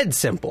dead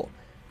simple.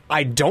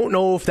 I don't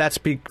know if that's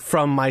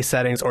from my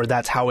settings or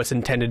that's how it's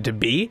intended to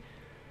be,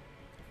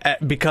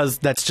 because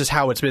that's just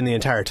how it's been the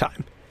entire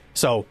time.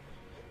 So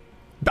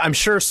I'm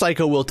sure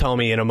Psycho will tell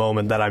me in a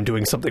moment that I'm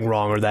doing something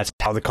wrong or that's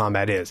how the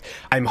combat is.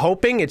 I'm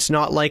hoping it's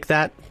not like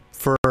that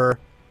for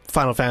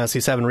Final Fantasy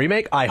VII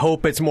Remake. I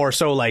hope it's more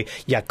so like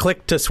you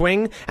click to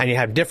swing and you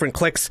have different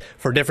clicks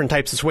for different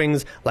types of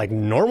swings like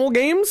normal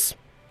games.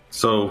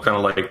 So kind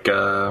of like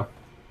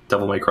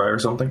Devil May Cry or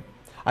something?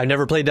 I've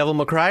never played Devil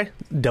May Cry.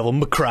 Devil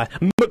May Cry.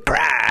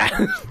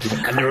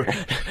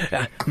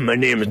 My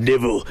name is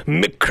Devil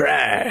May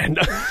Cry.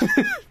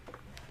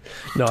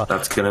 No,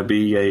 that's gonna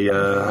be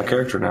a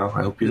character now.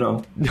 I hope you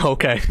know.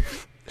 Okay.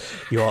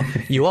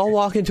 You all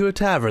walk into a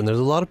tavern. There's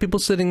a lot of people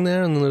sitting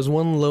there, and then there's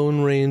one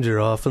lone ranger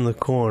off in the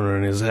corner,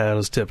 and his hat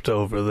is tipped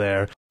over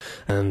there,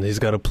 and he's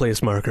got a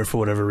place marker for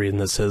whatever reason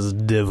that says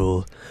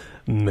Devil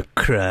May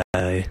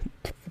Cry.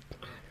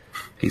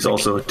 He's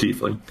also a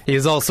tiefling.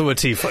 He's also a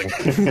tiefling.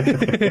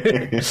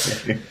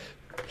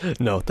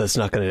 No, that's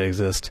not going to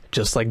exist.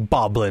 Just like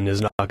Boblin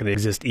is not going to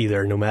exist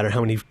either, no matter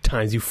how many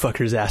times you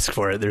fuckers ask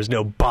for it. There's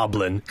no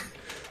Boblin.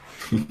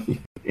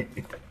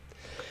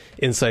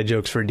 Inside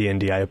jokes for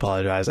D&D, I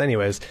apologize.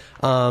 Anyways,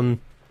 yeah,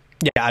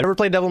 I've never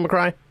played Devil May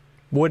Cry.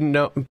 Wouldn't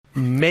know.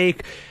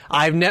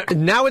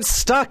 Now it's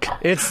stuck.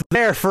 It's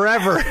there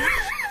forever.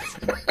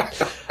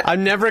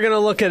 I'm never going to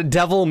look at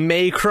Devil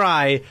May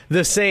Cry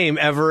the same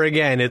ever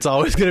again. It's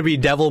always going to be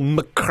Devil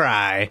May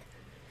Cry.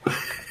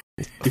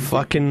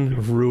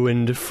 Fucking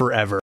ruined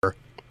forever.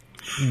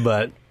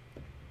 But,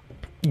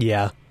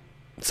 yeah.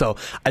 So,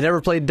 I never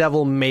played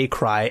Devil May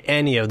Cry,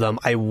 any of them.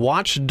 I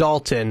watched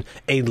Dalton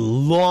a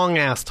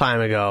long-ass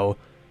time ago,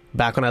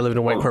 back when I lived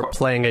in Whitecourt,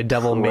 playing a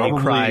Devil May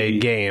Cry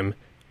game.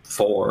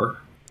 4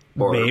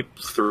 or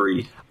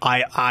 3.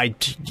 I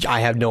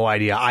have no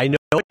idea. I know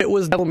it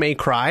was Devil May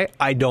Cry.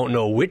 I don't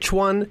know which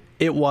one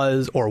it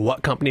was or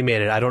what company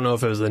made it. I don't know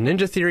if it was a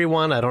Ninja Theory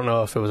one. I don't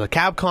know if it was a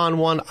Capcom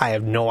one. I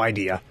have no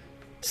idea.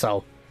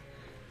 So,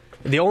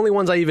 the only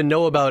ones I even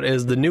know about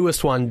is the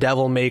newest one,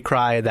 Devil May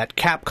Cry, that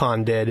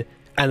Capcom did,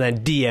 and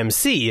then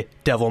DMC,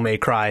 Devil May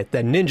Cry,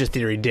 that Ninja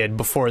Theory did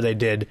before they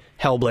did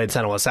Hellblade: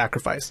 Senua's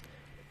Sacrifice.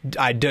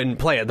 I didn't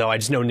play it, though. I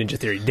just know Ninja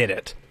Theory did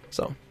it.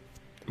 So.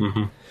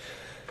 Mm-hmm.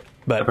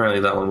 But apparently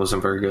that one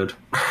wasn't very good.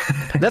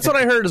 That's what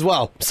I heard as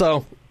well.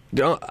 So,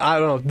 I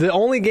don't know. The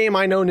only game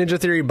I know Ninja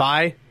Theory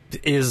by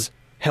is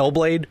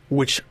Hellblade,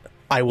 which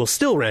I will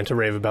still rant and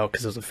rave about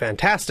because it's a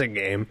fantastic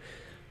game.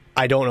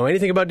 I don't know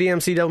anything about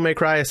DMC Devil May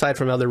Cry aside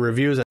from other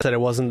reviews that said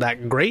it wasn't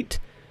that great.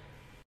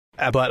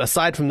 But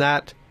aside from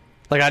that,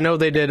 like I know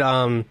they did,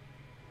 I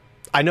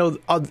know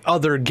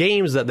other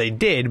games that they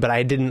did, but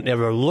I didn't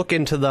ever look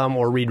into them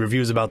or read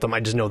reviews about them. I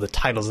just know the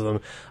titles of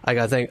them. Like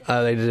I think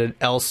they did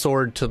El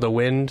Sword to the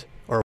Wind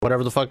or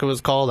whatever the fuck it was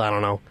called. I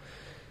don't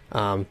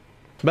know.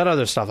 But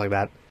other stuff like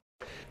that.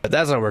 But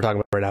that's not what we're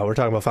talking about right now. We're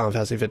talking about Final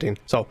Fantasy 15.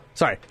 So,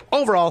 sorry.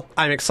 Overall,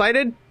 I'm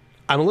excited.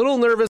 I'm a little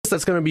nervous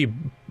that's going to be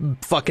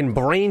fucking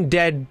brain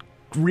dead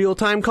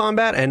real-time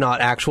combat and not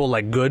actual,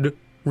 like, good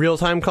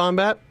real-time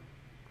combat.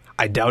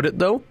 I doubt it,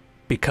 though,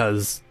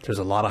 because there's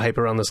a lot of hype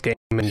around this game,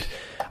 and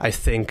I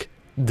think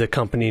the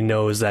company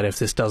knows that if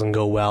this doesn't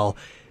go well,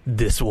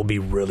 this will be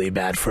really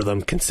bad for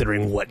them,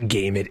 considering what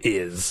game it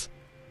is.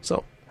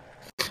 So,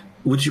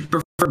 would you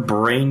prefer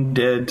brain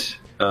dead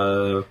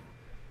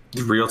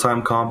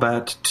real-time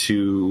combat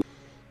to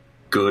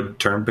good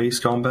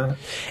turn-based combat?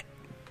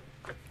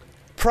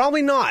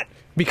 Probably not,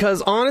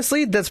 because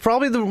honestly, that's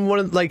probably the one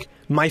of, like,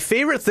 my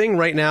favorite thing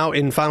right now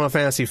in Final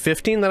Fantasy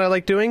 15 that I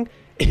like doing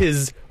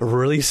is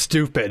really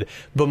stupid,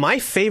 but my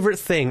favorite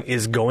thing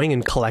is going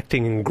and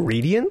collecting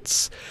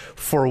ingredients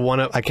for one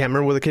of, I can't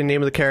remember the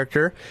name of the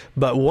character,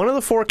 but one of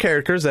the 4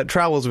 characters that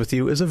travels with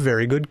you is a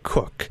very good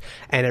cook,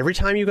 and every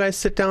time you guys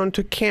sit down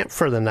to camp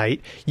for the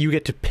night, you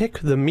get to pick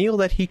the meal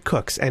that he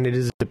cooks, and it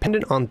is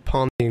dependent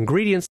upon the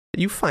ingredients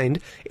that you find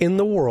in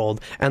the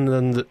world, and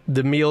then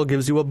the meal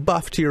gives you a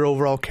buff to your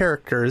overall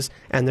characters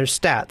and their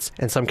stats,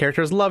 and some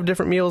characters love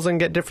different meals and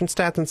get different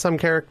stats, and some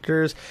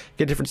characters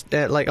get different,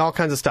 like, all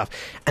kinds of stuff.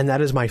 And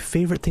that is my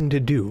favorite thing to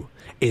do,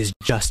 is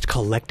just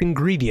collect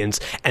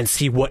ingredients and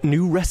see what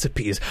new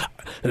recipes.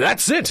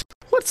 That's it!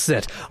 What's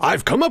it?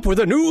 I've come up with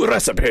a new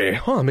recipe!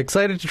 Oh, I'm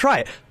excited to try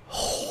it.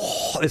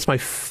 Oh, it's my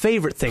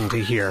favorite thing to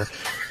hear.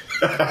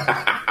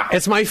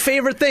 It's my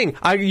favorite thing.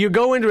 You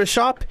go into a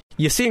shop,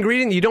 you see an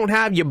ingredient you don't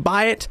have, you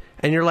buy it,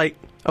 and you're like,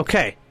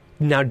 okay,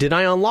 now did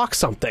I unlock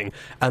something?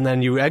 And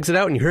then you exit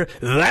out and you hear,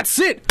 that's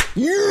it!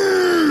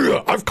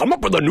 Yeah! I've come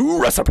up with a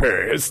new recipe!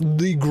 It's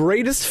the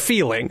greatest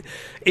feeling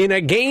in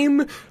a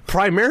game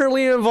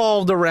primarily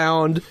involved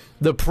around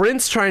the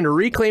prince trying to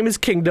reclaim his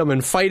kingdom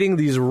and fighting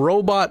these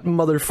robot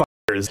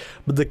motherfuckers.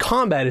 But the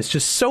combat is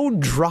just so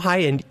dry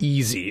and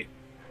easy.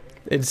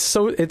 It's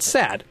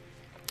sad.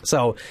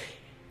 So,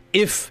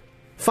 if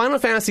Final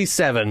Fantasy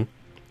VII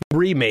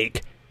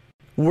Remake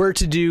were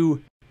to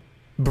do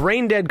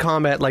brain dead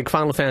combat like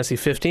Final Fantasy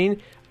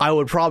 15, I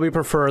would probably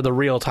prefer the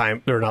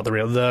real-time, or not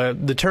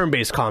the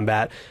turn-based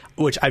combat,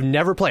 which I've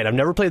never played. I've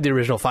never played the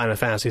original Final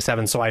Fantasy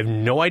 7, so I have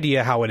no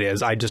idea how it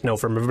is. I just know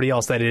from everybody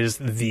else that it is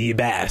the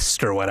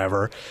best, or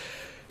whatever.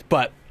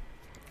 But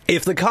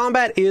if the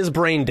combat is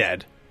brain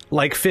dead,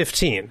 like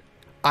 15,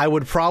 I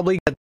would probably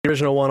get the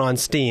original one on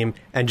Steam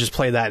and just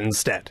play that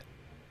instead,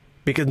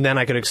 because then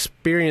I could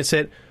experience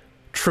it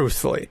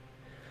truthfully.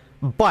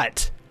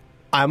 But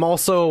I'm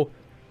also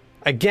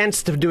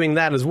against doing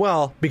that as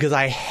well, because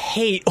I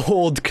hate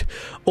old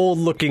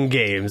looking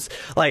games.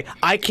 Like,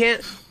 I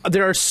can't,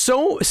 there are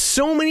so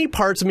many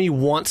parts of me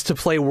wants to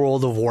play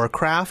World of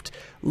Warcraft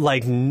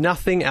like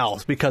nothing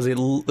else, because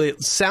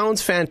it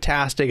sounds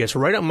fantastic. It's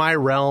right up my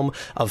realm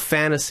of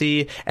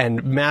fantasy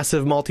and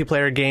massive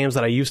multiplayer games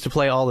that I used to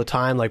play all the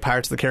time, like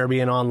Pirates of the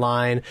Caribbean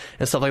Online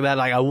and stuff like that.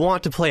 Like, I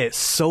want to play it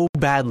so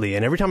badly,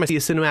 and every time I see a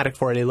cinematic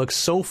for it, it looks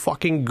so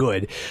fucking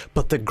good,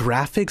 but the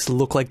graphics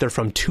look like they're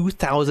from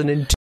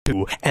 2002,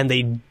 and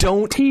they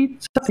don't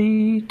eat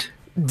feet.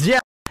 Yeah,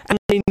 and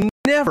they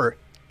never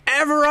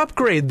ever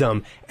upgrade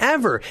them,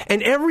 ever.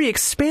 And every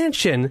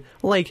expansion,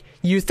 like,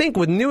 you think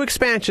with new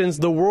expansions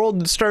the world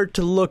would start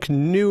to look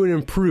new and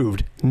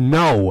improved.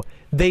 No,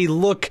 they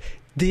look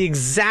the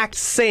exact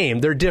same.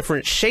 They're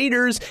different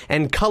shaders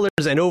and colors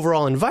and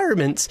overall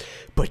environments,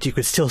 but you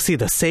could still see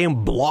the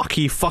same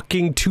blocky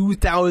fucking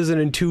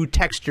 2002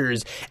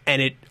 textures,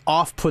 and it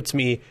off-puts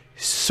me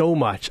so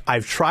much.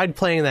 I've tried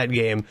playing that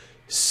game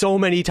so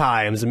many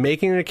times,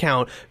 making an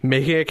account,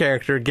 making a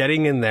character,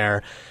 getting in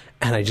there,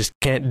 and I just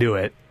can't do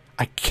it.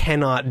 I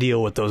cannot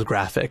deal with those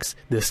graphics.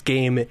 This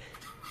game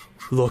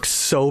looks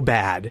so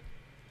bad,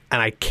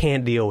 and I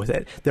can't deal with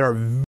it. There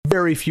are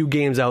very few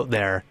games out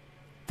there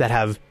that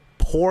have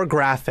poor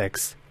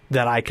graphics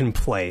that I can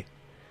play.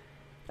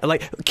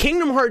 Like,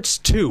 Kingdom Hearts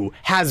 2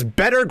 has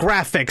better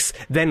graphics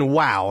than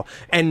WoW,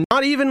 and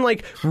not even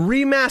like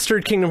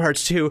remastered Kingdom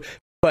Hearts 2,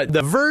 but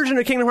the version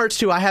of Kingdom Hearts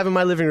 2 I have in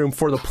my living room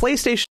for the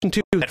PlayStation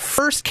 2 that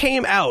first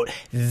came out,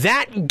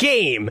 that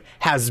game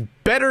has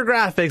better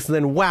graphics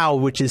than WoW,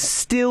 which is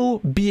still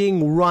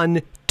being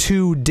run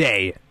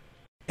today.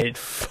 It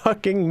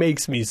fucking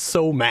makes me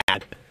so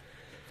mad.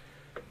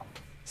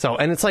 So,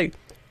 and it's like,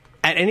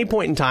 at any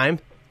point in time,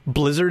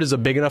 Blizzard is a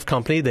big enough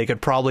company, they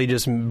could probably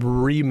just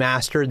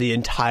remaster the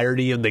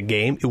entirety of the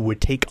game. It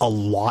would take a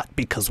lot,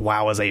 because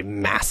WoW is a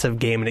massive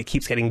game and it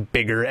keeps getting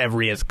bigger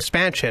every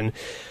expansion.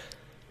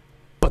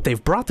 But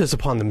they've brought this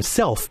upon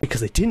themselves because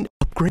they didn't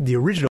upgrade the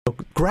original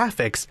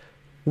graphics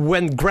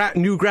when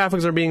new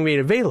graphics are being made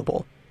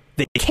available.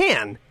 They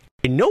can.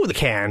 They know they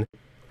can.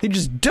 They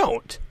just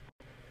don't.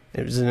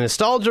 There's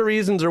nostalgia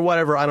reasons or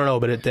whatever, I don't know,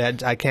 but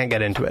I can't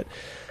get into it.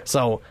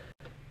 So,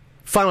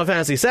 Final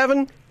Fantasy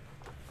VII,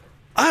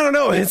 I don't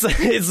know, it's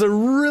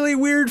really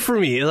weird for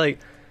me. Like,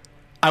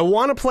 I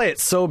want to play it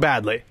so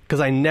badly, because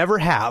I never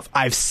have.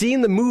 I've seen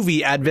the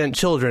movie Advent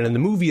Children, and the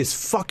movie is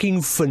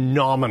fucking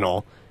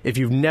phenomenal. If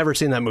you've never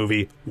seen that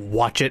movie,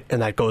 watch it,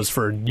 and that goes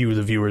for you,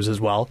 the viewers, as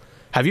well.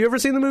 Have you ever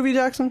seen the movie,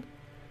 Jackson?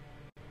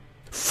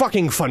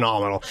 Fucking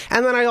phenomenal.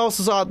 And then I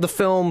also saw the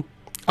film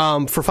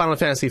for Final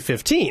Fantasy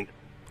 15,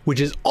 which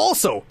is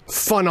also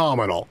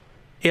phenomenal.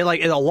 A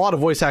lot of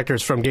voice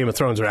actors from Game of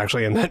Thrones are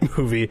actually in that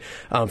movie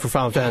for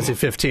Final Fantasy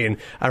 15.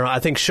 I don't know. I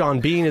think Sean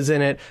Bean is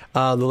in it.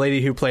 The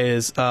lady who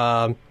plays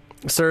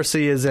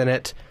Cersei is in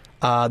it.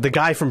 The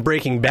guy from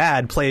Breaking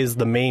Bad plays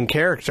the main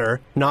character,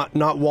 not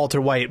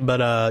Walter White,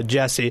 but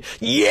Jesse.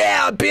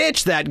 Yeah,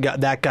 bitch!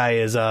 That guy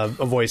is a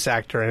voice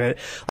actor in it.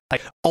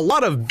 Like, a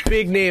lot of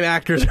big name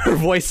actors are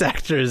voice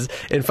actors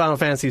in Final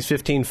Fantasy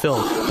 15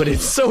 film, but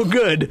it's so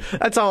good.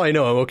 That's how I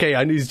know him. Okay,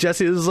 I knew he's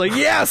Jesse. This is like,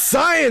 yeah,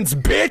 science,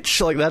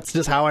 bitch! Like, that's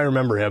just how I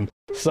remember him.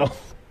 So,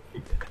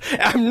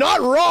 I'm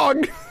not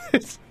wrong.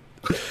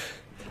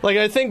 Like,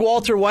 I think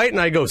Walter White, and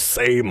I go,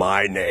 say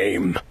my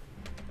name.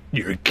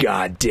 You're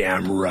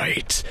goddamn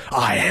right.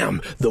 I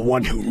am the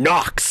one who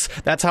knocks.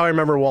 That's how I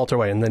remember Walter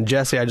White. And then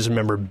Jesse, I just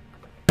remember,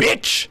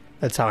 bitch.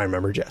 That's how I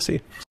remember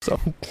Jesse. So,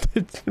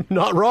 it's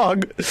not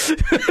wrong.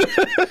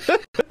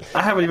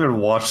 I haven't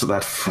even watched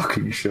that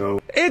fucking show.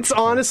 It's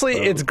honestly,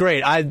 it's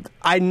great.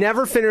 I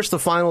never finished the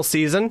final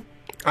season.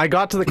 I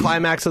got to the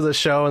climax of the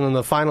show, and then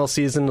the final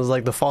season was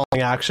like the falling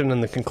action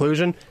and the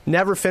conclusion.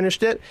 Never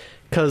finished it,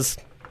 because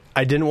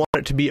I didn't want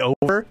it to be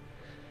over.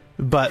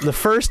 But the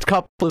first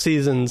couple of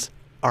seasons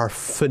are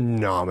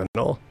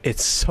phenomenal.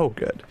 It's so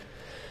good.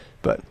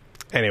 But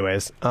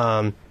anyways,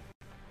 so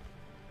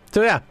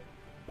yeah,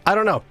 I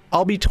don't know.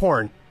 I'll be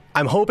torn.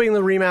 I'm hoping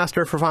the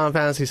remaster for Final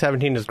Fantasy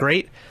 17 is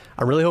great.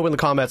 I'm really hoping the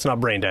combat's not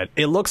brain dead.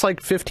 It looks like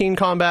 15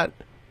 combat.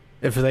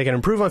 If they can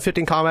improve on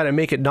 15 combat and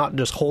make it not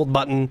just hold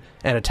button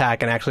and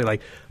attack and actually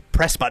like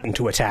press button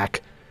to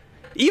attack.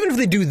 Even if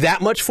they do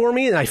that much for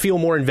me and I feel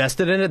more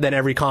invested in it than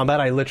every combat,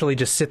 I literally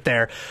just sit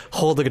there,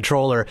 hold the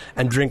controller,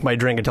 and drink my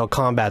drink until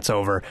combat's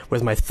over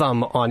with my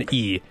thumb on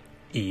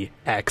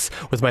X,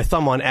 with my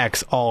thumb on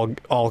X all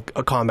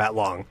combat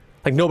long.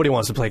 Like, nobody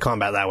wants to play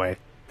combat that way.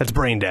 That's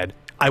brain dead.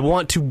 I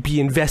want to be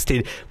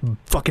invested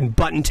fucking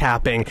button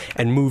tapping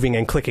and moving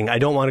and clicking. I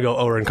don't want to go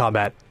over in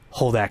combat,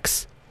 hold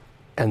X,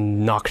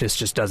 and Noctis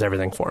just does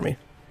everything for me.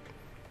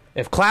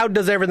 If Cloud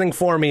does everything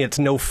for me, it's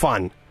no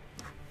fun.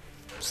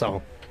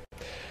 So...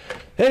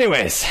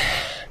 anyways,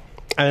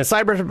 and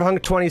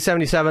Cyberpunk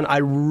 2077,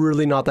 I'm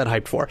really not that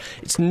hyped for.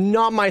 It's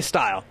not my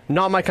style,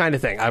 not my kind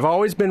of thing. I've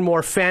always been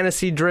more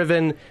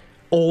fantasy-driven,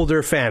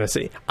 older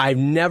fantasy. I've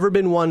never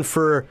been one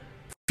for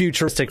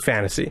futuristic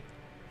fantasy.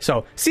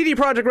 So, CD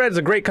Projekt Red is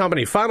a great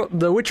company.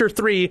 The Witcher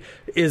 3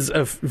 is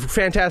a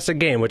fantastic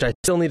game, which I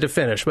still need to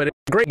finish, but it's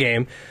a great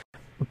game.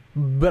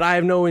 But I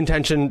have no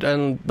intention,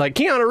 and like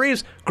Keanu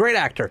Reeves, great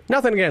actor.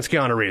 Nothing against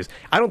Keanu Reeves.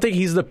 I don't think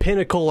he's the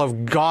pinnacle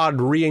of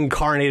God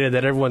reincarnated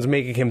that everyone's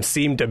making him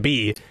seem to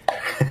be.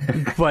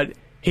 But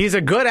he's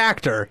a good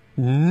actor.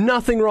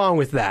 Nothing wrong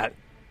with that.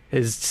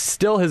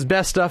 Still his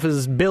best stuff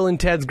is Bill and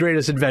Ted's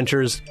Greatest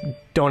Adventures.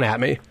 Don't at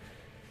me.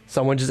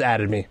 Someone just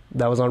added me.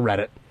 That was on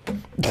Reddit.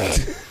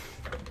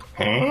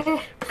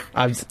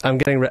 I'm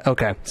getting...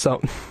 okay,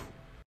 so...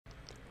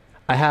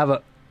 I have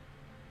a...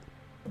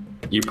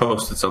 You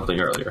posted something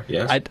earlier,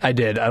 yes? I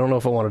did. I don't know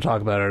if I want to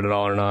talk about it at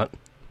all or not.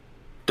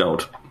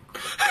 Don't.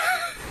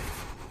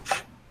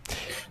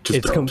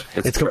 Don't.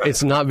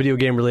 It's not video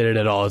game related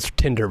at all. It's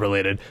Tinder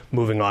related.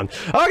 Moving on.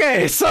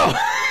 Okay, so...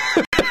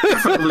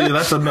 definitely,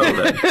 that's a no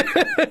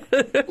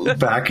then.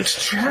 Back to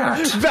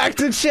chat. Back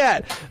to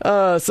chat.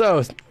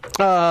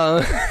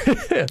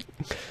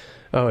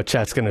 Oh,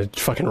 chat's gonna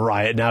fucking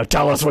riot now.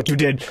 Tell us what you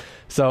did.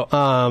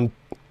 So,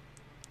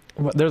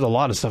 there's a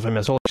lot of stuff I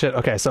missed. Holy shit.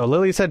 Okay, so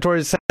Lily said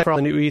towards for all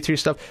the new E3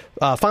 stuff.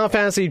 Final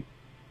Fantasy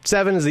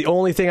 7 is the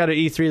only thing out of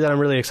E3 that I'm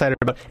really excited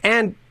about.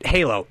 And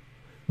Halo.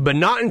 But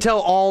not until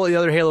all the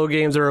other Halo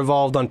games are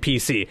evolved on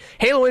PC.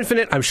 Halo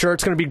Infinite, I'm sure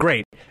it's going to be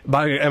great.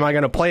 But am I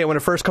going to play it when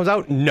it first comes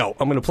out? No.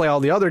 I'm going to play all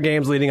the other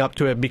games leading up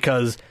to it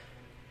because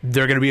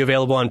they're going to be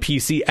available on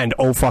PC, and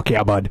oh fuck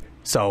yeah, bud.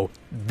 So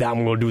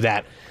I'm going to do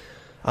that.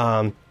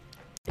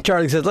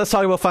 Charlie says, let's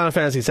talk about Final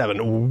Fantasy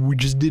 7. We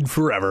just did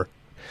forever.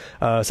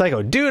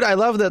 Psycho, dude, I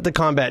love that the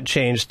combat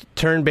changed.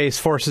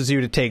 Turn-based forces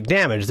you to take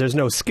damage. There's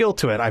no skill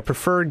to it. I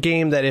prefer a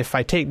game that if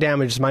I take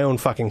damage, it's my own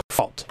fucking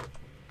fault.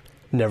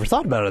 Never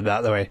thought about it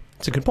that way.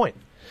 It's a good point.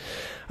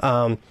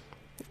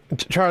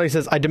 Charlie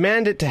says, I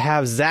demand it to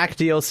have Zack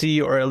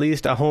DLC or at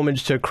least a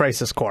homage to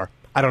Crisis Core.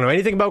 I don't know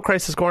anything about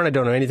Crisis Core, and I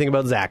don't know anything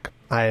about Zack.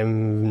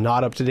 I'm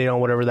not up to date on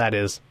whatever that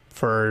is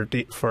for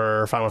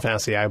Final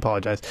Fantasy. I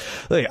apologize.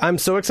 Look, I'm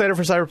so excited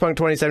for Cyberpunk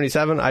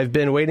 2077. I've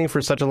been waiting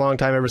for such a long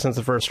time ever since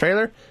the first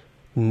trailer.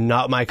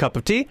 Not my cup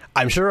of tea.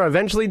 I'm sure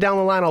eventually down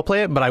the line I'll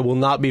play it, but I will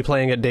not be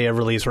playing it day of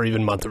release or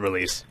even month of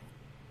release.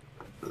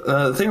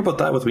 The thing about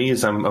that with me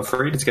is I'm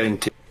afraid it's getting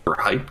too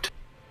hyped.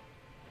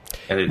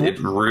 And it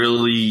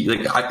really...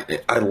 like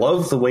I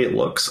love the way it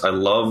looks. I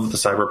love the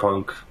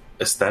cyberpunk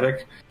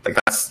aesthetic. Like,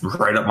 that's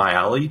right up my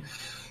alley.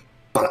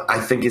 But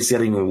I think it's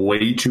getting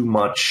way too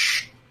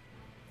much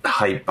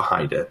hype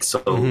behind it.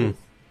 So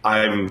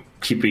I'm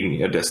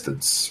keeping a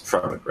distance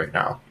from it right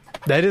now.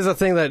 That is a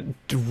thing that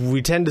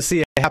we tend to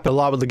see happen a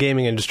lot with the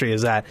gaming industry,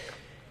 is that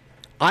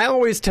I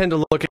always tend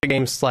to look at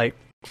games like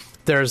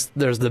there's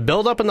the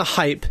build up and the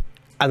hype,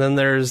 and then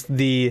there's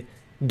the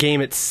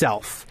game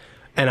itself.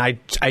 And I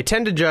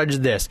tend to judge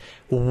this.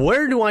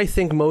 Where do I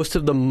think most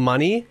of the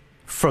money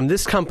from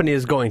this company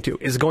is going to?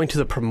 Is it going to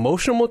the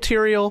promotional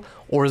material,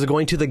 or is it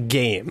going to the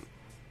game?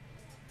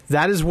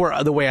 That is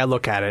the way I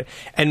look at it.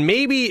 And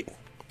maybe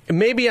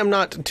I'm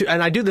not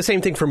and I do the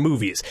same thing for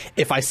movies.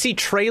 If I see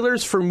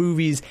trailers for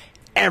movies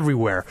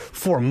everywhere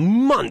for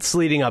months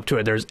leading up to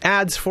it, there's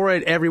ads for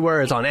it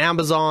everywhere. It's on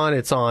Amazon,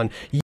 it's on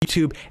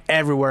YouTube,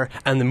 everywhere,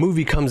 and the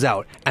movie comes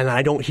out and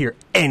I don't hear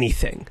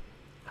anything.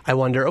 I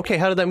wonder, okay,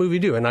 how did that movie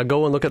do? And I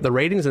go and look at the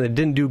ratings and it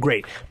didn't do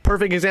great.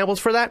 Perfect examples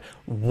for that,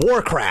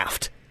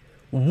 Warcraft.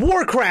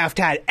 Warcraft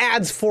had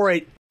ads for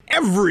it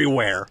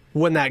everywhere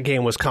when that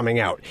game was coming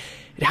out.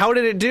 How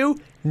did it do?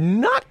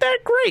 Not that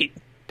great.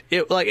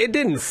 It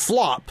didn't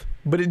flop,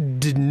 but it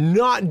did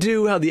not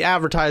do how the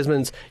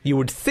advertisements you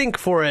would think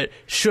for it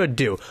should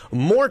do.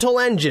 Mortal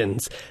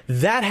Engines,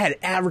 that had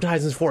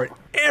advertisements for it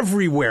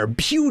everywhere.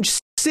 Huge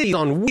cities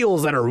on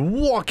wheels that are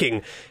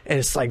walking. And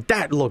it's like,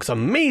 that looks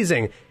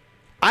amazing.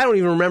 I don't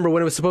even remember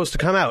when it was supposed to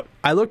come out.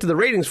 I looked at the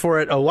ratings for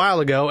it a while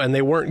ago, and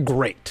they weren't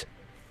great.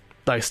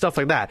 Like, stuff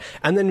like that.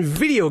 And then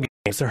video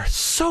games. There are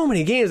so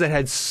many games that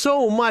had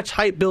so much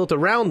hype built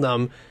around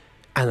them,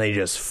 and they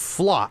just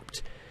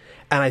flopped.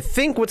 And I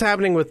think what's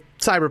happening with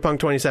Cyberpunk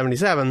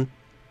 2077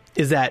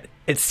 is that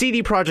it's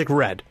CD Projekt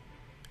Red.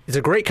 It's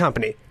a great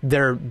company.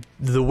 The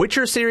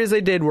Witcher series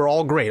they did were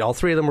all great. All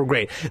three of them were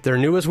great. Their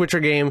newest Witcher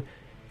game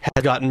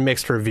has gotten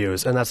mixed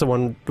reviews, and that's the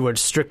one which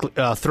strictly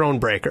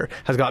Thronebreaker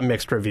has gotten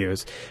mixed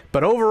reviews.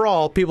 But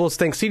overall, people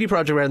think CD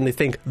Projekt Red and they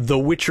think The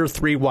Witcher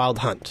 3 Wild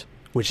Hunt,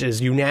 which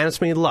is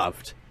unanimously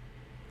loved.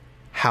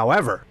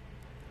 However,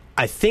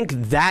 I think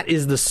that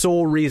is the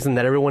sole reason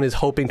that everyone is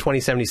hoping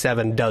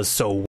 2077 does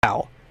so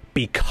well,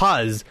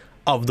 because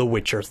of The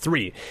Witcher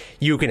 3.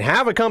 You can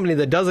have a company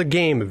that does a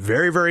game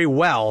very, very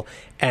well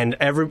and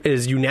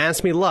is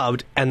unanimously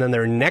loved, and then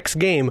their next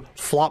game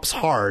flops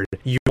hard.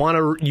 You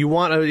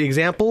want an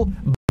example?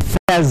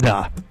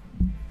 Bethesda.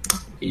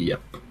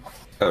 Yep.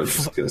 I was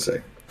just going to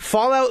say.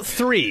 Fallout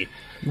 3.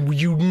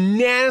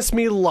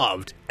 Unanimously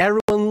loved.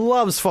 Everyone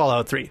loves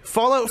Fallout 3.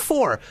 Fallout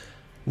 4.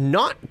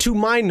 Not, to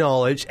my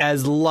knowledge,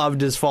 as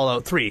loved as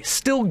Fallout 3.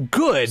 Still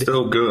good.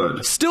 Still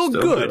good. Still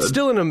good.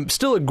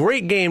 Still a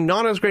great game.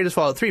 Not as great as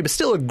Fallout 3, but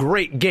still a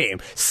great game.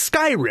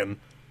 Skyrim.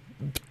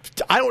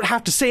 I don't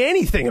have to say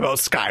anything about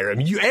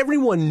Skyrim.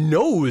 Everyone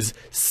knows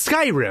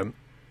Skyrim.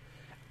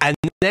 And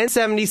then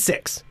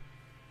 76.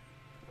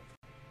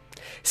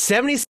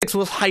 76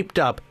 was hyped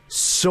up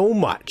so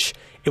much.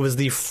 It was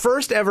the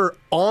first ever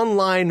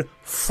online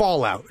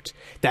Fallout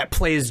that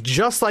plays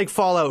just like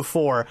Fallout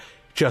 4,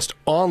 just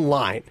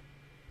online.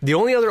 The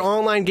only other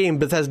online game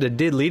Bethesda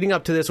did leading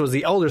up to this was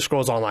the Elder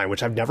Scrolls Online,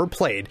 which I've never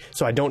played,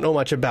 so I don't know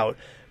much about.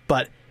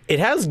 But it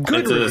has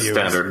good reviews. It's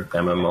a standard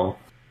MMO.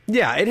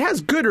 Yeah, it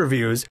has good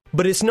reviews,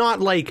 but it's not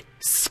like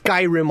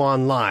Skyrim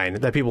Online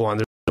that people want.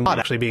 There's a mod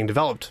actually being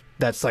developed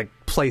that's like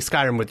play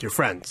Skyrim with your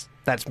friends.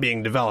 That's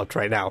being developed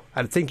right now.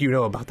 I think you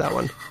know about that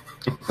one.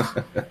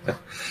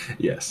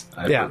 Yes,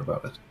 I've heard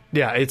about it.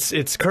 Yeah,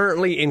 it's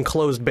currently in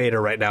closed beta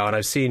right now, and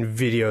I've seen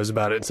videos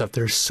about it and stuff.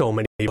 There's so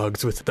many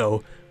bugs with it,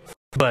 though.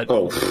 But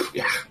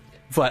yeah.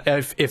 But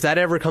if that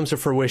ever comes to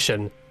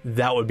fruition,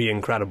 that would be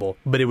incredible.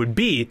 But it would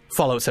be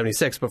Fallout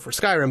 76, but for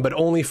Skyrim, but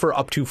only for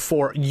up to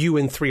 4, you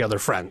and 3 other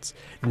friends.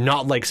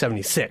 Not like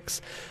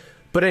 76.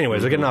 But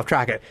anyways, we're getting off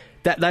track.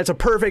 That's a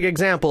perfect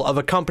example of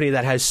a company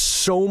that has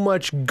so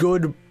much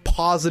good,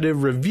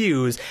 positive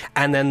reviews,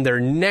 and then their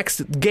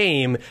next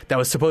game that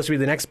was supposed to be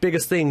the next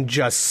biggest thing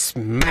just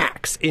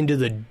smacks into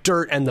the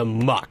dirt and the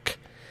muck.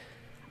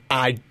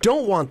 I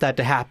don't want that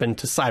to happen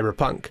to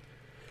Cyberpunk,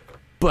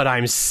 but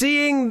I'm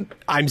seeing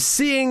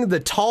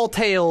the tall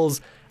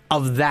tales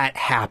of that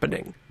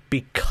happening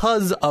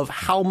because of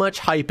how much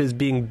hype is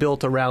being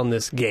built around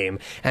this game,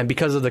 and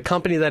because of the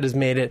company that has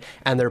made it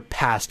and their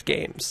past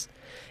games.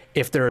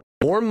 If there's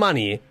more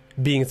money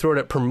being thrown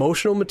at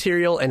promotional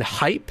material and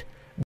hype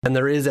than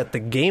there is at the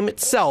game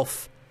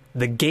itself,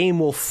 the game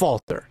will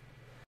falter.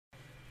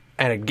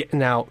 And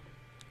now,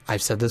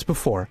 I've said this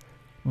before,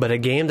 but a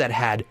game that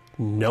had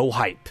no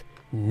hype,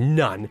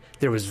 none,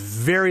 there was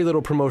very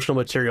little promotional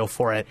material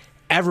for it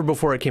ever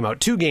before it came out.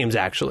 2 games,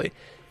 actually.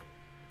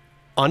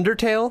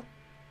 Undertale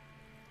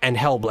and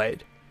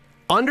Hellblade.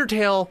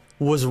 Undertale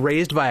was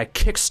raised by a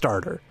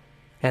Kickstarter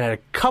and had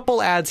a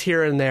couple ads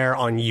here and there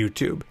on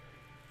YouTube.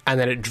 And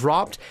then it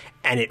dropped,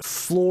 and it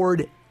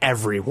floored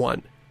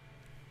everyone.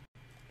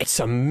 It's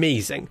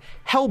amazing.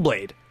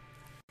 Hellblade.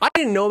 I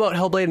didn't know about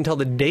Hellblade until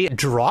the day it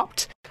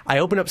dropped. I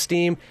opened up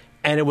Steam,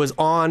 and it was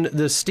on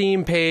the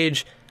Steam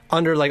page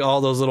under like all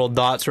those little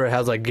dots where it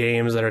has like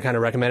games that are kind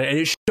of recommended, and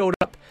it showed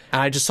up,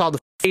 and I just saw the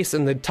face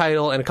and the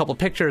title and a couple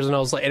pictures, and I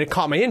was like, and it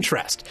caught my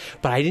interest.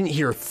 But I didn't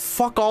hear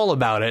fuck all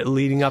about it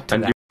leading up to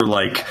that.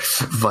 Like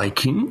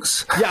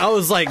Vikings? Yeah, I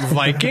was like,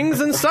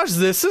 Vikings and such,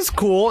 this is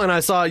cool. And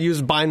I saw it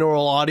use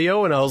binaural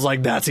audio, and I was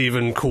like, that's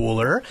even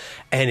cooler.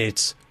 And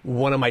it's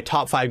one of my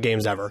top 5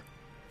 games ever.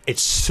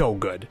 It's so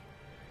good.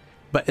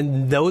 But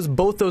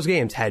both those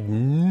games had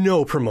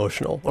no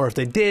promotional, or if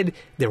they did,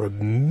 they were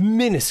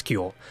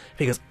minuscule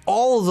because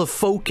all the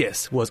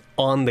focus was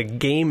on the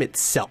game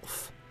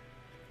itself.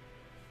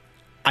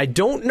 I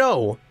don't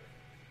know.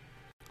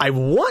 I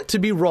want to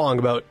be wrong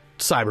about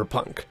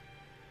Cyberpunk,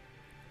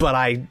 but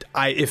I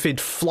if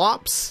it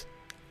flops,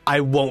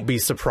 I won't be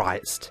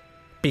surprised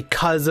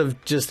because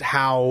of just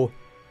how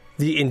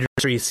the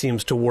industry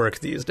seems to work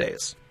these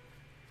days.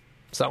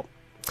 So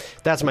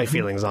that's my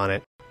feelings on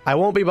it. I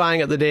won't be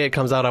buying it the day it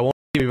comes out. I won't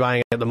be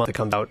buying it the month it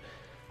comes out.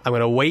 I'm going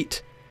to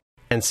wait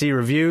and see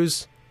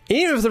reviews.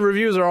 Even if the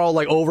reviews are all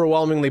like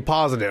overwhelmingly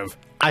positive,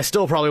 I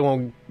still probably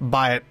won't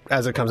buy it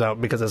as it comes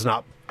out because it's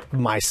not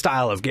my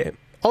style of game.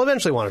 I'll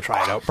eventually want to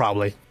try it out,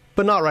 probably,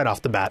 but not right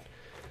off the bat.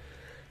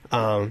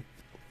 The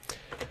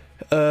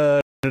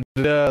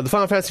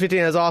Final Fantasy 15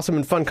 has awesome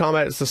and fun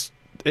combat.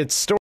 Its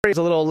story is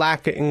a little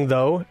lacking,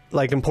 though,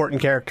 like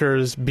important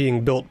characters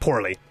being built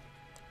poorly.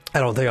 I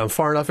don't think I'm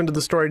far enough into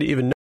the story to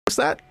even notice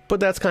that, but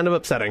that's kind of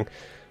upsetting.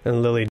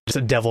 And Lily, just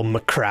a devil may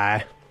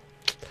cry.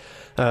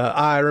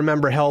 I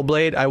remember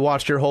Hellblade. I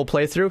watched your whole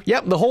playthrough.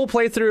 Yep, the whole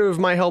playthrough of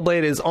my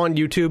Hellblade is on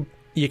YouTube.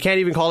 You can't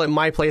even call it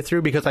my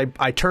playthrough because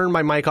I turned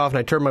my mic off and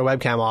I turned my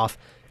webcam off,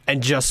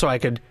 and just so I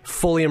could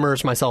fully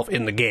immerse myself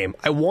in the game.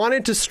 I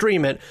wanted to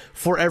stream it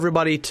for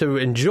everybody to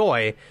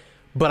enjoy,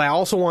 but I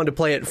also wanted to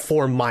play it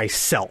for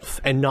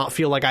myself and not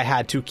feel like I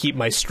had to keep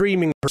my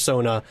streaming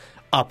persona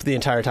up the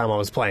entire time I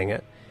was playing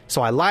it.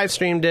 So I live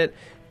streamed it,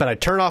 but I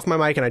turned off my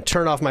mic and I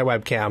turned off my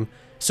webcam,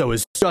 so it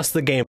was just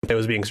the game that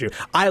was being streamed.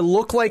 I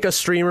look like a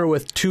streamer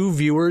with 2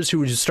 viewers who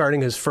was just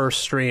starting his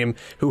first stream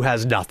who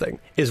has nothing,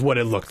 is what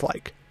it looked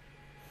like.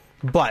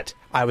 But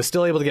I was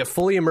still able to get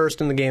fully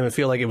immersed in the game and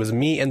feel like it was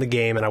me and the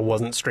game and I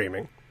wasn't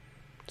streaming.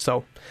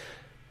 So,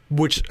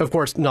 which, of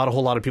course, not a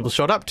whole lot of people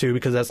showed up to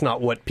because that's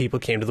not what people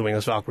came to the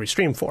Wingless Valkyrie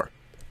stream for.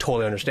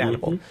 Totally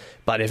understandable. Mm-hmm.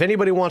 But if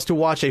anybody wants to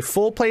watch a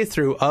full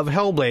playthrough of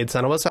Hellblade,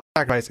 Senua's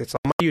Sacrifice, it's on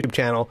my YouTube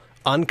channel,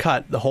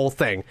 uncut, the whole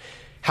thing.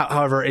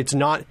 However, it's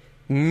not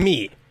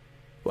me.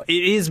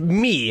 It is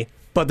me,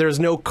 but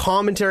there's no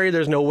commentary,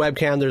 there's no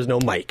webcam, there's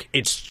no mic.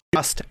 It's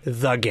just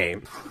the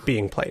game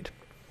being played.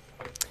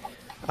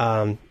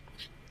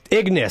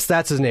 Ignis,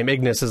 that's his name.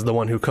 Ignis is the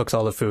one who cooks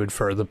all the food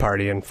for the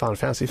party in Final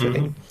Fantasy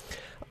 15.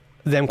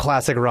 Mm-hmm. Them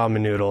classic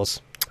ramen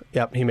noodles.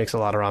 Yep, he makes a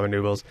lot of ramen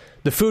noodles.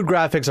 The food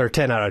graphics are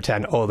 10 out of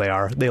 10. Oh, they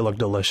are. They look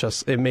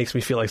delicious. It makes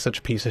me feel like such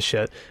a piece of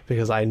shit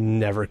because I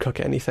never cook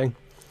anything.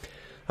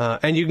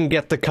 And you can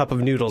get the Cup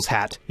of Noodles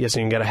hat. Yes,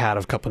 you can get a hat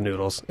of Cup of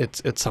Noodles.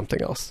 It's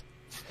something else.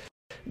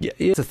 Yeah,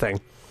 it's a thing.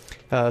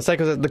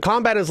 Psycho says, the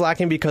combat is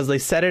lacking because they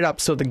set it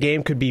up so the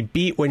game could be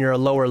beat when you're a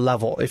lower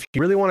level. If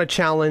you really want to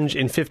challenge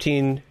in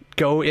 15,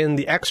 go in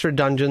the extra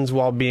dungeons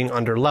while being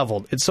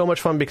under-leveled. It's so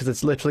much fun because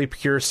it's literally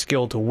pure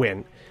skill to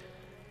win.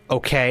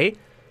 Okay,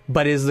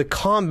 but is the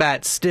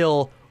combat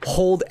still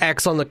hold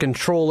X on the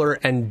controller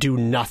and do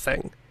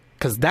nothing?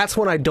 Because that's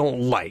what I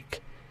don't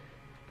like.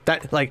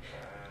 That, like,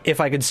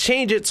 if I could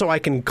change it so I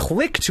can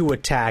click to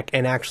attack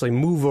and actually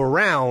move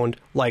around,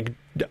 like,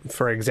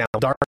 for example,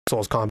 Dark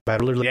Souls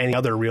combat, or literally any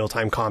other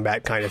real-time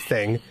combat kind of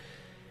thing,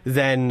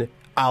 then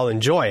I'll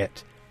enjoy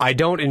it. I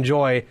don't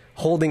enjoy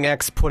holding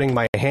X, putting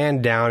my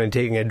hand down, and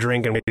taking a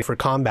drink and waiting for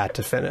combat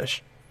to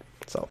finish.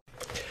 So,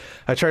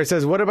 Charlie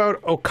says, what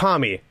about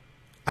Okami?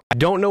 I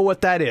don't know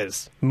what that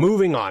is.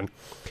 Moving on.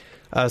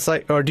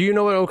 Or do you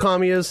know what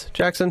Okami is,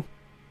 Jackson?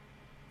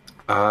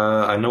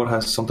 I know it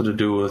has something to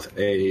do with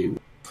a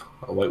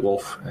white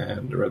wolf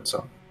and a red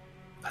sun.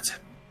 That's it.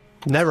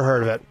 Never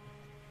heard of it.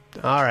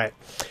 All right.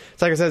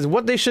 Like I says,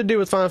 what they should do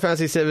with Final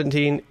Fantasy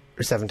 7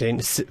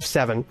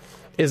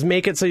 is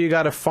make it so you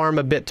got to farm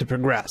a bit to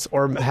progress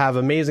or have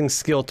amazing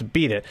skill to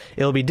beat it.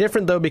 It'll be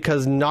different though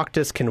because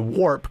Noctis can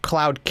warp,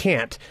 Cloud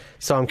can't.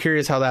 So I'm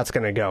curious how that's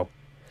going to go.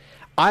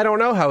 I don't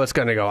know how it's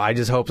going to go. I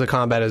just hope the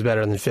combat is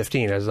better than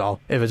 15 is all.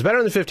 If it's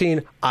better than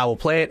 15, I will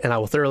play it and I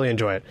will thoroughly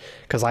enjoy it.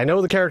 Because I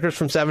know the characters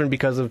from 7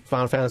 because of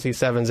Final Fantasy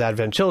 7's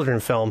Advent Children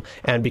film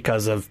and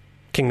because of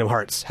Kingdom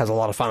Hearts has a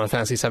lot of Final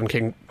Fantasy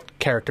 7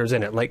 characters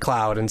in it, like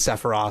Cloud and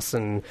Sephiroth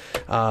and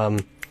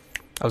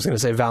I was going to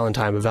say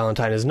Valentine, but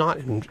Valentine is not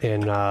in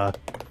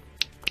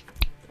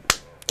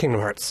Kingdom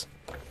Hearts.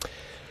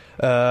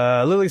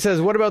 Lily says,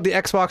 what about the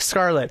Xbox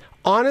Scarlet?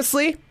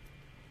 Honestly,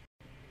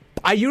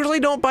 I usually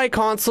don't buy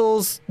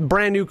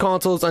brand new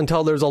consoles,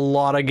 until there's a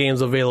lot of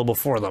games available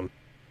for them.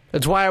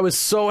 That's why I was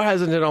so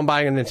hesitant on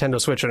buying a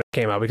Nintendo Switch when it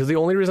came out, because the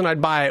only reason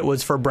I'd buy it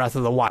was for Breath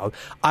of the Wild.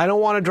 I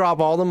don't want to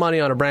drop all the money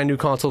on a brand new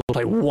console to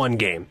play one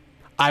game.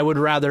 I would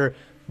rather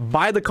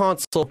buy the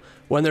console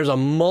when there's a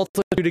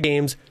multitude of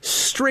games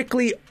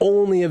strictly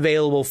only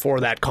available for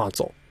that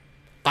console.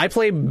 I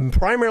play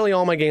primarily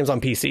all my games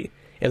on PC.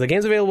 If the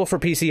game's available for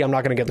PC, I'm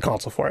not going to get the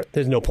console for it.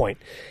 There's no point.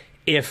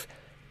 If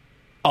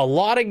a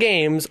lot of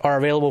games are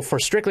available for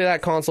strictly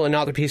that console and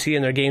not the PC,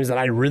 and they're games that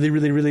I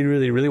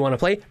really want to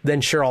play,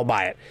 then sure, I'll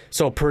buy it.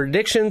 So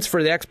predictions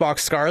for the Xbox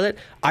Scarlet,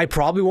 I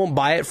probably won't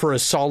buy it for a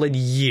solid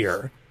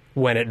year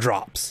when it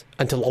drops,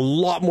 until a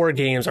lot more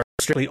games are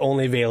strictly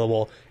only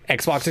available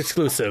Xbox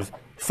exclusive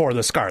for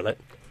the Scarlet.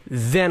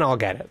 then I'll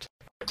get it.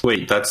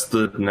 Wait, that's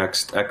the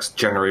next X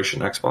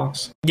generation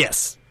Xbox?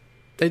 Yes.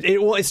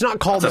 Well, it's not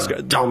called That's a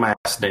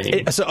dumbass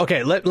name.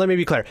 Okay, let me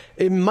be clear.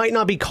 It might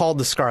not be called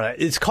the Scarlet.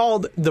 It's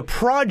called, the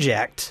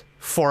project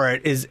for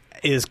it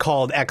is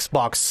called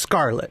Xbox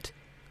Scarlet.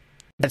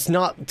 That's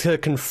not the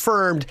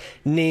confirmed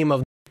name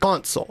of the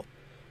console.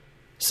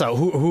 So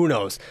who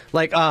knows?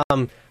 Like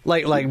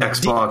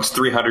Xbox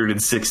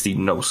 360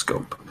 no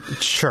scope.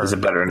 Sure. Is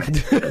it better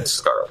than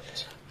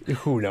Scarlet?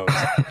 Who knows?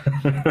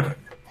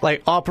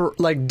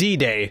 like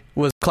D-Day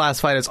was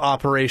classified as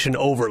Operation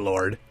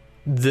Overlord.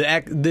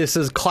 This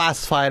is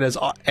classified as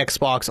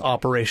Xbox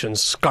Operation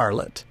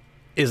Scarlet.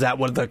 Is that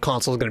what the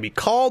console is going to be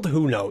called?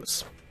 Who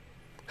knows?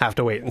 Have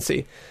to wait and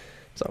see.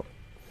 So,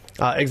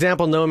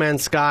 example: No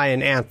Man's Sky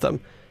and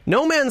Anthem.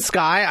 No Man's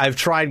Sky, I've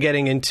tried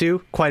getting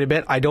into quite a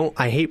bit.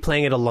 I hate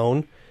playing it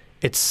alone.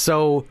 It's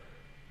so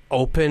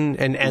open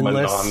and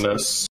endless.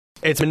 Monotonous.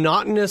 It's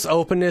monotonous,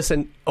 open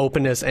and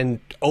endless,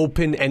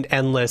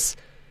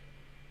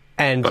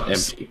 and but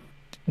empty.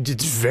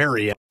 It's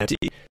very empty.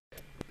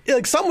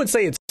 Like, some would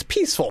say it's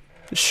peaceful,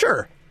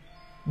 sure,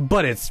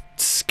 but it's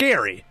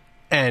scary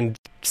and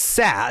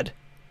sad.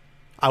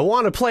 I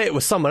want to play it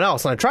with someone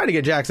else, and I tried to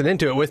get Jackson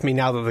into it with me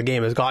now that the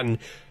game has gotten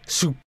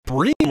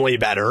supremely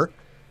better.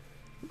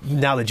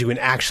 Now that you can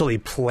actually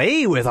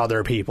play with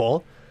other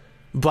people,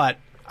 but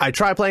I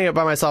tried playing it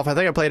by myself. I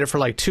think I played it for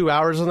like 2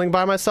 hours or something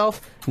by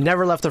myself.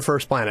 Never left the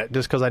first planet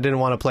just because I didn't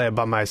want to play it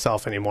by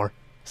myself anymore.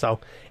 So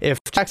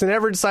if Jackson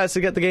ever decides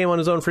to get the game on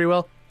his own free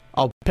will,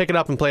 I'll pick it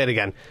up and play it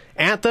again.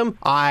 Anthem,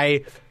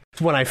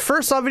 when I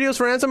first saw videos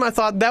for Anthem, I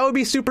thought that would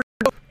be super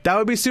dope. That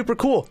would be super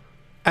cool.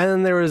 And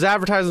then there was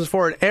advertisements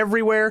for it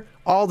everywhere,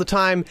 all the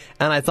time,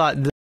 and I thought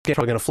this game's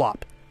probably going to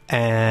flop.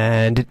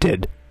 And it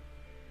did.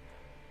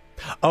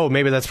 Oh,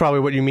 maybe that's probably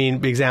what you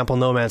mean, example,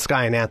 No Man's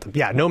Sky and Anthem.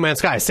 Yeah, No Man's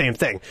Sky, same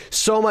thing.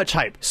 So much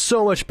hype,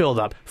 so much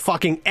build-up.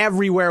 Fucking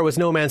everywhere was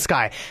No Man's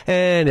Sky,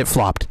 and it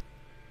flopped.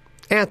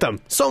 Anthem,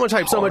 so much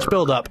hype, so much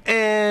build-up,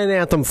 and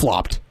Anthem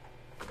flopped.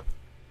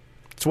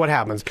 It's what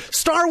happens.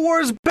 Star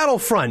Wars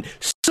Battlefront,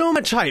 so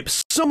much hype,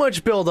 so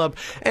much build-up,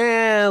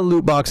 and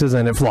loot boxes,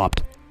 and it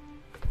flopped.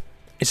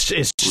 It's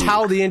just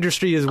how the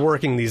industry is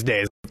working these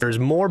days. There's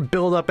more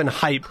build-up and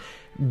hype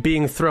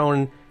being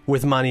thrown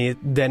with money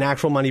than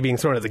actual money being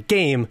thrown at the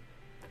game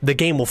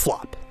will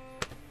flop.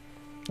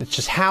 It's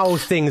just how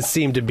things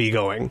seem to be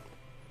going.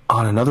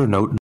 On another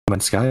note, No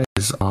Man's Sky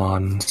is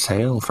on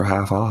sale for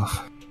half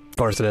off. Of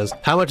course it is.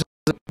 How much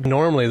is it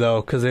normally,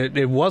 though? Because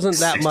it wasn't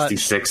that much.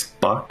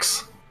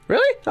 $66.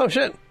 Really? Oh,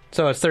 shit.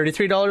 So it's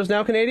 $33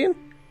 now Canadian?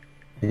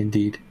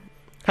 Indeed.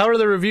 How are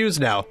the reviews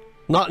now?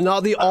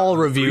 Not the all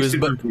reviews,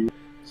 but...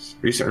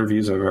 Recent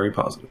reviews are very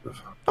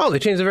positive. Oh, they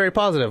changed it very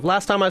positive.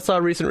 Last time I saw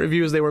recent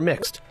reviews, they were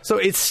mixed. So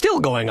it's still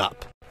going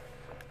up.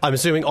 I'm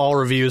assuming all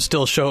reviews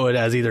still show it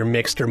as either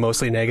mixed or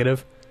mostly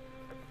negative.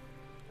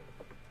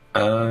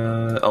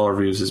 All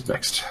reviews is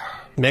mixed.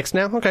 Mixed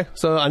now? Okay.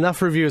 So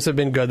enough reviews have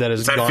been good that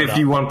it's gone up.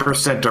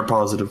 51% are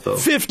positive, though.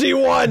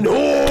 51!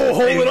 Oh,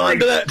 holding on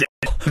to that.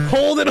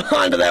 Holding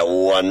on to that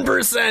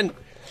 1%.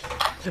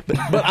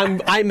 But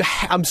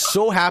I'm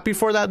so happy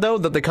for that, though,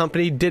 that the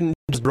company didn't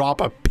just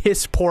drop a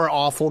piss poor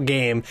awful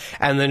game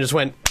and then just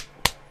went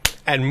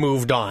and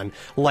moved on,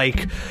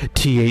 like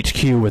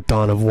THQ with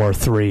Dawn of War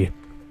 3.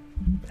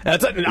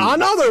 That's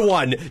another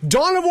one.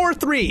 Dawn of War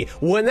 3.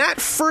 When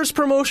that first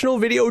promotional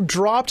video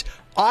dropped,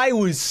 I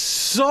was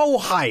so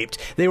hyped.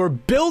 They were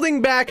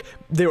building back.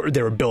 They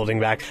were building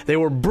back. They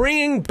were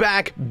bringing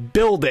back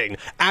building,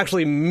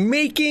 actually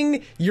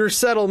making your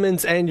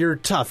settlements and your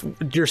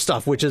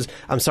stuff. Which is,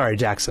 I'm sorry,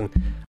 Jackson,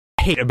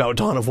 I hate about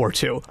Dawn of War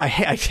 2.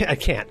 I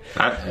can't.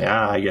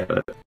 I get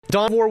it.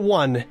 Dawn of War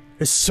 1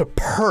 is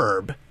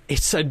superb.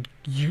 It's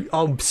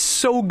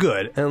so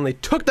good. And then they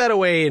took that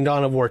away in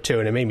Dawn of War 2,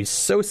 and it made me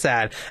so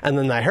sad. And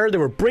then I heard they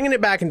were bringing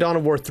it back in Dawn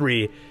of War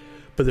 3,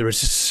 but there was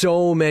just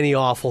so many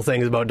awful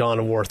things about Dawn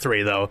of War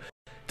 3, though,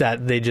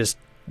 that they just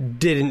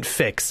didn't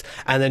fix.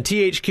 And then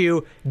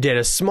THQ did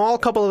a small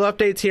couple of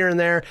updates here and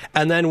there,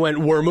 and then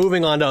we're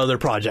moving on to other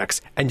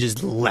projects, and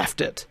just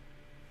left it.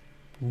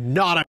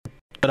 Not a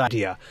good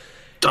idea.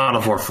 Dawn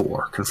of War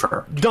 4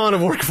 confirmed. Dawn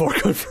of War 4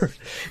 confirmed.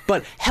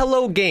 But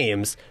Hello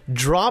Games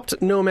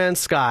dropped No Man's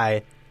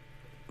Sky,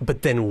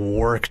 but then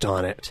worked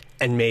on it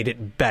and made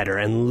it better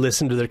and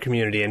listened to their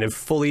community and have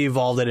fully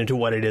evolved it into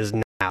what it is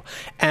now.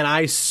 And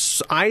I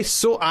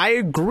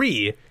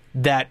agree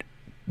that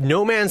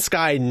No Man's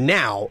Sky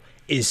now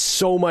is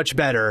so much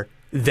better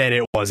than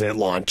it was at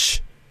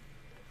launch.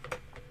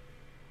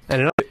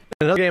 And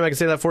another game I can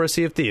say that for is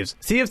Sea of Thieves.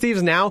 Sea of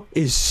Thieves now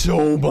is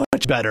so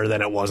much better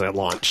than it was at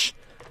launch.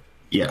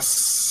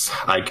 Yes,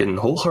 I can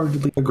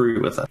wholeheartedly agree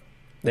with that.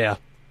 Yeah,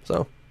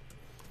 so.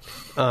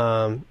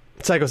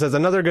 Psycho says,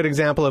 another good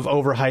example of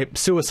overhyped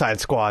Suicide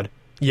Squad.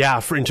 Yeah,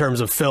 in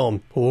terms of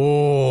film.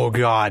 Oh,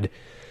 God.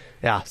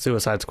 Yeah,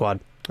 Suicide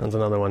Squad. That's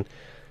another one.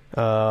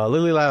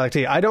 Lily Lilac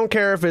T. I don't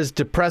care if it's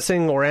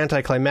depressing or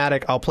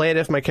anticlimactic. I'll play it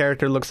if my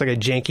character looks like a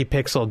janky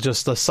pixel.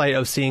 Just the sight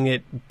of seeing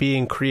it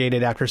being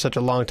created after such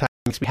a long time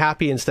makes me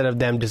happy instead of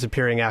them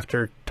disappearing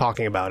after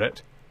talking about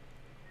it.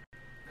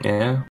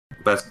 Yeah,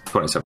 that's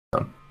 27.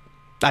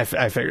 I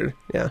figured,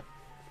 yeah.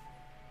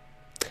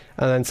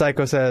 And then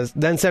Psycho says,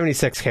 then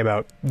 76 came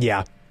out.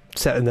 Yeah,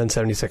 and then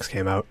 76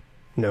 came out.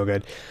 No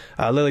good.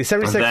 Lily,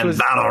 76 and then was...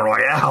 Battle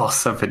Royale,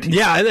 76.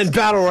 Yeah, and then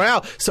Battle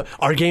Royale. So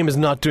our game is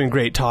not doing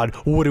great, Todd.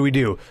 What do we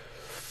do?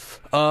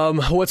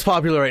 What's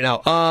popular right now?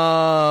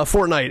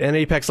 Fortnite and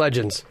Apex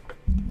Legends.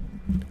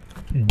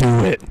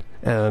 Do it.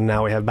 And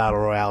now we have Battle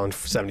Royale in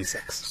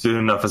 76. Soon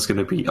enough, it's going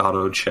to be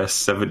Auto Chess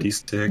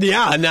 76.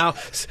 Yeah, now,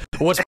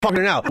 what's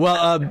popular now?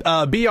 Well,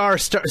 BR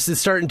is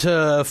starting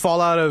to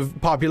fall out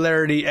of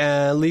popularity,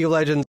 and League of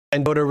Legends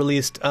and Dota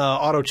released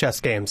auto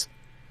chess games.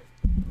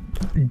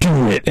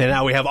 Do it. And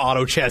now we have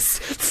auto chess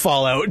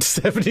Fallout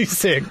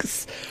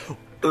 76.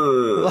 It's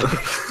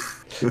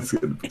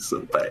going to be so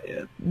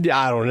bad. Yeah,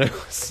 I don't know.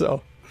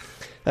 So,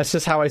 that's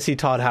just how I see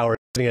Todd Howard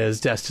sitting at his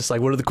desk, just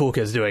like, what are the cool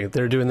kids doing?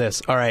 They're doing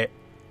this. All right.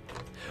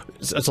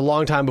 It's a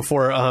long time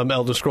before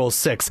Elder Scrolls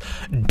 6.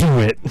 Do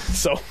it.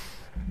 So,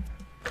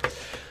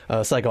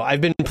 Psycho.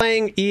 I've been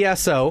playing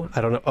ESO.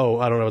 I don't know. Oh,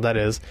 I don't know what that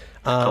is.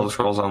 Elder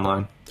Scrolls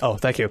Online. Oh,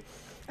 thank you.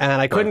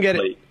 And I couldn't get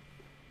it.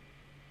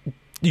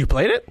 You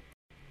played it?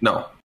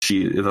 No,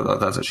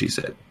 that's what she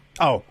said.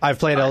 Oh, I've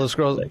played Elder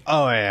Scrolls.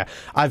 Oh, yeah.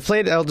 I've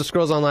played Elder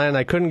Scrolls Online, and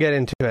I couldn't get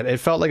into it.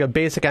 It felt like a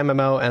basic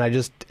MMO, and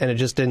it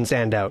just didn't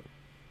stand out.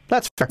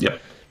 That's fair.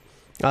 Yep.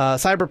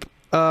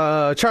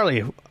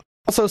 Charlie.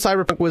 Also,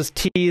 Cyberpunk was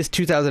teased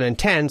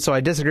 2010, so I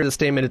disagree with the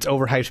statement it's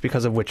overhyped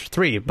because of Witcher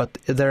 3, but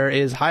there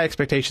is high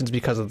expectations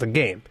because of the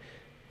game.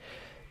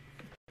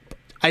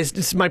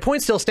 My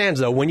point still stands,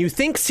 though. When you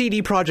think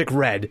CD Projekt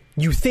Red,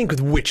 you think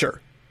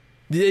Witcher.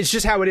 It's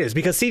just how it is,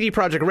 because CD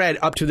Projekt Red,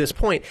 up to this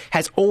point,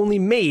 has only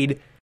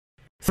made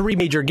 3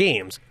 major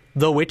games.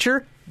 The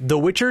Witcher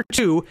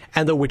 2,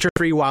 and The Witcher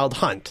 3 Wild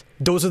Hunt.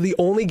 Those are the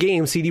only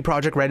games CD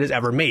Projekt Red has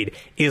ever made,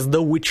 is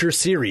the Witcher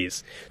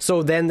series.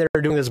 So then they're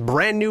doing this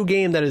brand new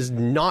game that is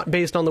not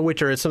based on The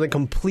Witcher. It's something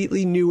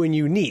completely new and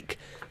unique.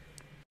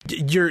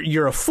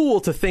 You're a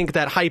fool to think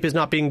that hype is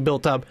not being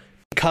built up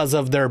because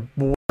of their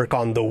work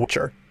on The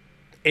Witcher.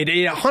 It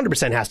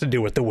 100% has to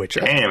do with The Witcher.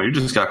 Damn, you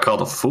just got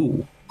called a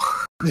fool.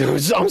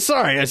 I'm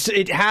sorry.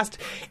 It has to,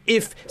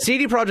 if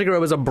CD Projekt Red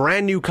was a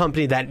brand new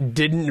company that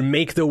didn't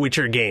make The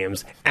Witcher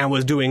games and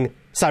was doing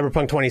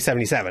Cyberpunk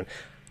 2077,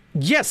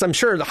 yes, I'm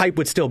sure the hype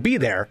would still be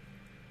there,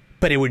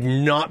 but it would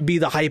not be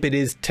the hype it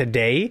is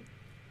today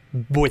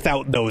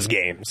without those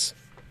games.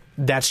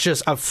 That's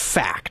just a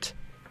fact.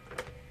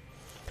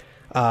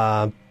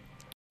 Like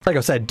I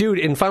said, dude,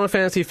 in Final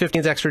Fantasy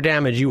 15's Extra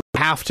Damage, you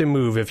have to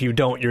move. If you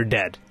don't, you're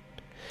dead.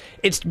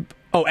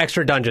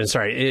 Extra Dungeons,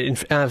 sorry. In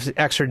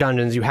Extra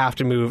Dungeons, you have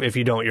to move. If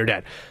you don't, you're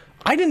dead.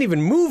 I didn't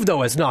even move,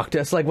 though, as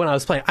Noctis, like when I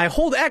was playing. I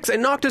hold X,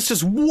 and Noctis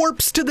just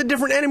warps to the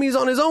different enemies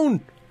on his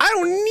own. I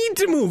don't need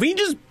to move. He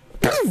just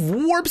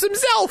warps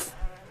himself.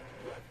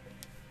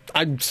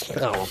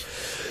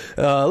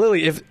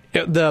 Lily, if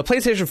the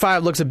PlayStation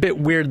 5 looks a bit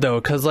weird,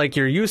 though, because, like,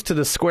 you're used to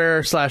the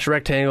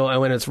square/rectangle, and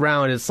when it's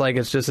round, it's like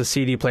it's just a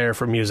CD player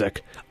for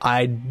music.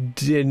 I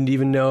didn't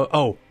even know.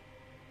 Oh.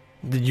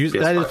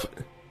 That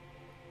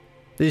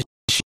is...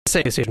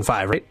 Say PlayStation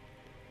 5, right?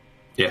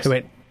 Yes.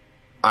 Wait.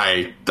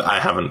 I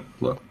haven't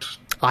looked.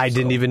 I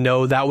didn't even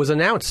know that was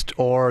announced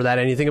or that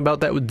anything about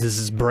that. This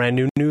is brand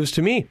new news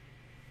to me.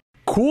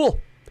 Cool.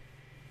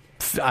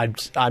 I'm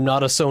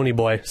not a Sony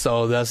boy,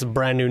 so that's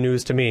brand new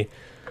news to me.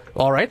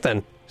 All right,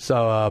 then. So,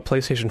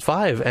 PlayStation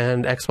 5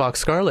 and Xbox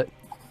Scarlet.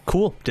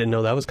 Cool. Didn't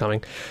know that was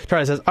coming.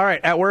 Charlie says, all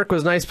right, at work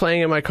was nice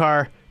playing in my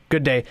car.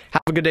 Good day.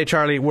 Have a good day,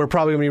 Charlie. We're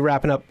probably going to be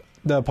wrapping up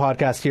the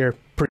podcast here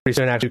pretty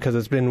soon, actually, because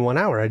it's been 1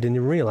 hour. I didn't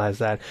even realize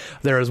that.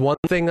 There is one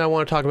thing I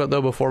want to talk about,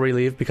 though, before we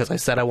leave, because I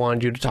said I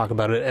wanted you to talk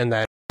about it, and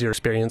that is your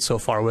experience so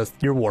far with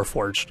your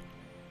Warforged.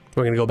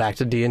 We're going to go back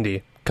to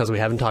D&D, because we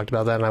haven't talked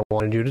about that, and I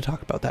wanted you to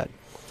talk about that.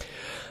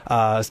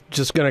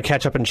 Just going to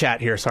catch up in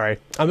chat here, sorry.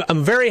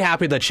 I'm very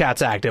happy that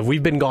chat's active.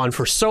 We've been gone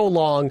for so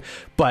long,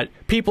 but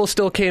people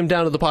still came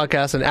down to the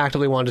podcast and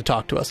actively wanted to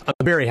talk to us. I'm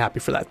very happy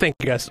for that. Thank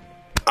you, guys.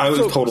 I was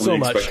totally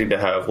expecting to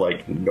have,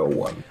 like, no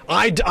one.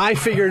 I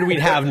figured we'd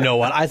have no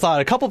one. I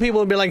thought a couple people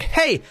would be like,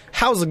 hey,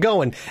 how's it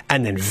going?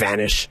 And then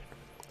vanish.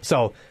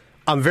 So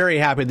I'm very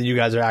happy that you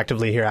guys are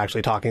actively here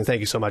actually talking.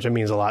 Thank you so much. It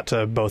means a lot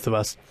to both of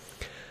us.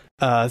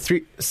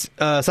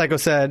 Psycho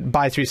said,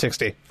 buy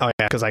 360. Oh,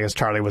 yeah, because I guess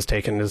Charlie was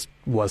taken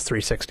was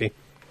 360.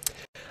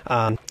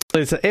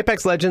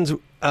 Apex Legends,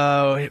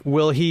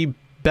 will he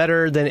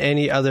better than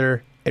any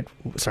other...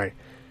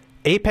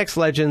 Apex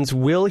Legends,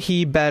 will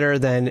he better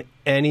than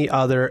any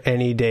other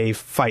any day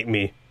fight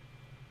me?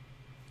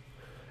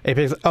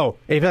 Apex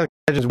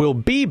Legends will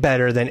be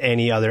better than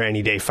any other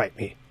any day fight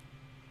me.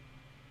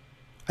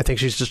 I think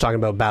she's just talking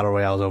about Battle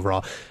Royales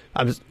overall.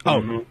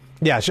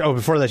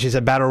 Before that she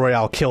said Battle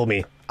Royale kill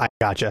me. I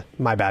gotcha.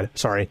 My bad.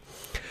 Sorry.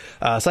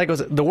 Psycho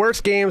says, the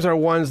worst games are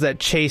ones that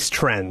chase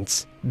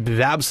trends.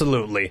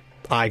 Absolutely.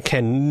 I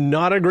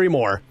cannot agree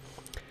more.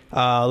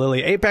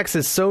 Lily, Apex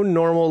is so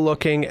normal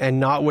looking and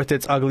not with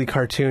its ugly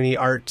cartoony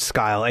art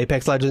style.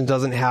 Apex Legends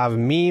doesn't have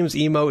memes,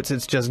 emotes,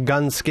 it's just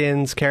gun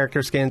skins,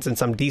 character skins, and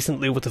some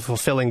decently with a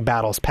fulfilling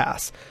battles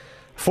pass.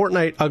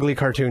 Fortnite ugly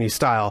cartoony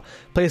style.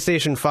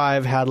 PlayStation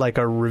 5 had like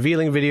a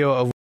revealing video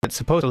of what it's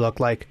supposed to look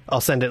like.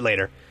 I'll send it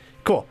later.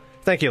 Cool.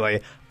 Thank you,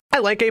 Lily. I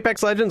like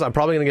Apex Legends. I'm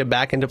probably going to get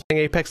back into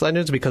playing Apex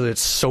Legends because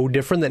it's so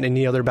different than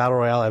any other Battle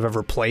Royale I've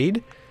ever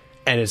played.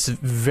 And it's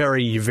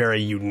very,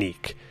 very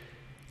unique.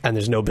 And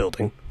there's no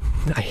building.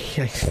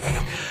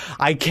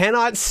 I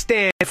cannot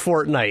stand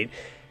Fortnite.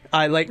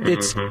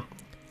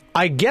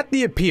 I get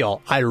the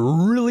appeal. I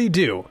really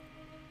do.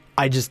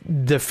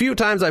 The few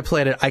times I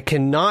played it, I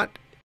cannot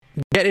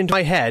get into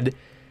my head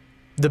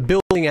the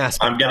building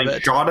aspect of it. I'm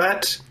getting shot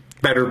at.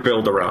 Better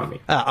build around me.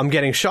 I'm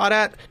getting shot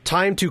at.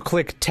 Time to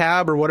click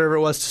tab or whatever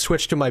it was to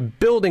switch to my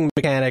building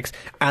mechanics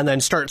and then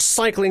start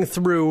cycling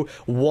through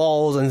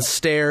walls and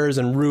stairs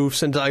and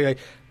roofs. And I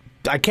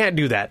can't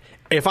do that.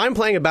 If I'm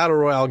playing a battle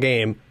royale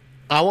game,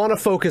 I want to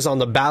focus on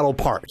the battle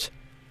part,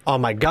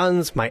 on my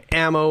guns, my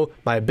ammo,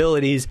 my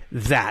abilities,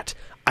 that.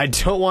 I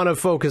don't want to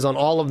focus on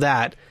all of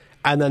that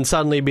and then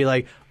suddenly be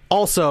like,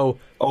 also...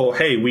 Oh,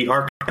 hey, we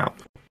are now.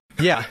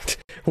 Yeah,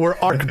 we're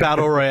Ark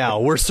Battle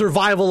Royale. We're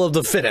survival of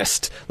the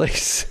fittest. Like,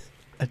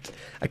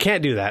 I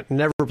can't do that.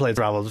 Never played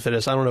survival of the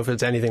fittest. I don't know if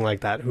it's anything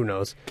like that. Who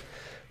knows?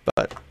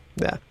 But,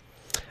 yeah.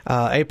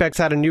 Apex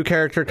had a new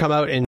character come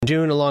out in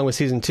June along with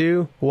Season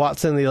 2,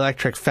 Wattson the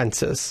Electric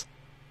Fences.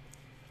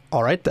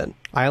 All right, then.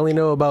 I only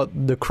know about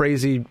the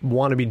crazy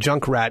wannabe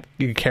Junkrat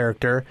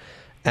character,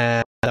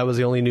 and that was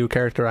the only new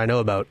character I know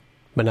about.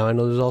 But now I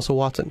know there's also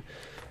Wattson.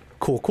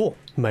 Cool.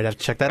 Might have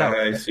to check that out.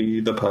 I see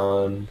the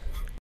pun.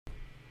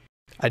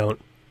 I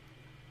don't.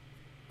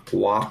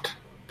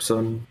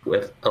 Wattson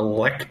with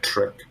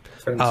electric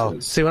fences. Oh,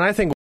 see, when I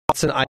think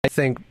Watson, I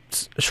think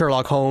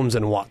Sherlock Holmes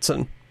and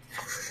Watson.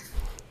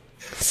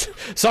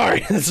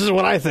 Sorry, this is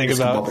what I think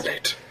about.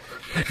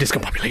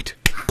 Discombobulate.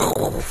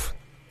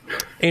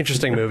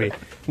 Interesting movie.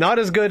 Not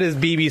as good as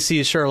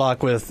BBC's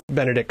Sherlock with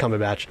Benedict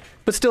Cumberbatch,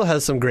 but still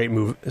has some great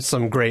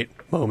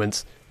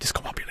moments.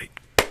 Discombobulate.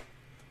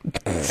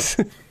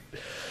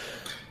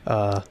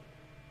 I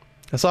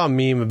saw a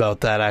meme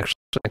about that actually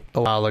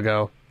a while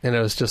ago, and it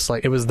was just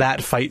like, it was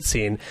that fight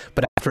scene,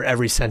 but after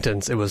every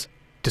sentence it was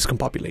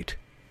discombobulate.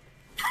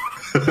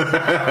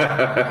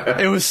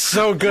 It was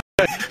so good.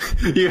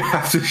 You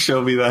have to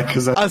show me that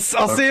because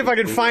I'll see if I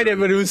can find it,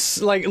 but it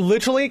was like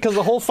literally, because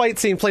the whole fight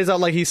scene plays out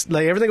like he's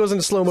like everything goes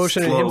into slow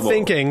motion and him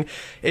thinking.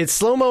 It's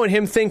slow mo and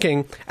him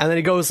thinking, and then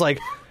he goes like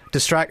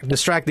distract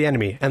the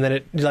enemy, and then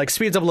it like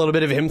speeds up a little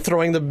bit of him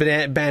throwing the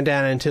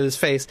bandana into his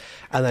face,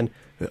 and then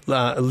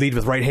lead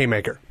with right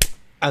haymaker,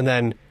 and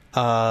then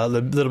a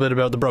little bit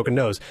about the broken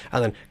nose,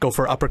 and then go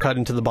for uppercut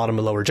into the bottom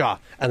of lower jaw,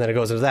 and then it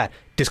goes into that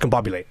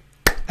discombobulate.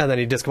 And then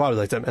he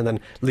discombobulates him, and then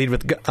lead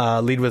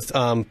with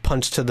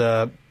punch to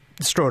the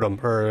scrotum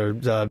or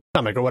the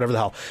stomach or whatever the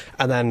hell,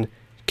 and then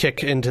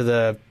kick into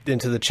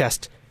the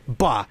chest,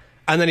 bah,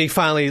 and then he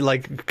finally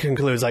like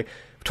concludes like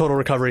total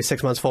recovery,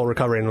 6 months full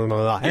recovery, and blah,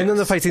 blah, blah. And then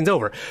the fight scene's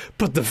over.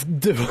 But the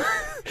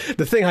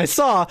thing I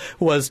saw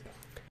was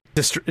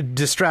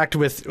distract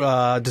with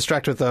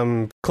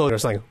clothing or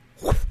something,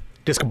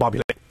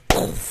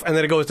 discombobulate, and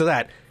then it goes to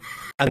that,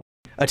 and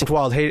a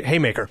wild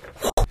haymaker,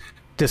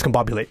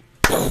 discombobulate.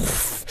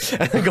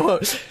 And then go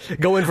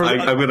in for.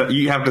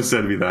 You have to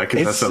send me that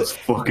because that sounds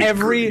fucking.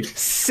 Every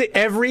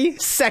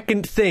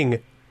second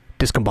thing,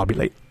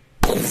 discombobulate.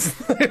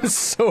 It's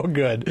so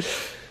good.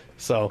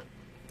 So,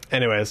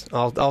 anyways,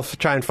 I'll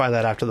try and find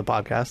that after the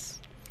podcast.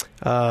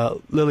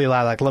 Lily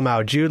Lilac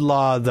Lamau, Jude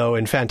Law though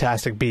in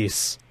Fantastic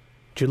Beasts.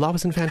 Jude Law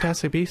was in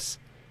Fantastic Beasts.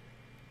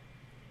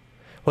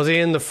 Was he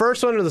in the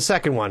first one or the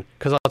second one?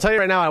 Because I'll tell you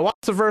right now, I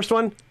watched the first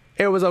one.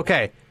 It was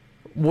okay.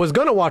 Was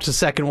going to watch the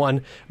second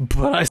one,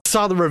 but I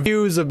saw the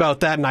reviews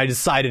about that and I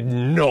decided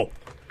no.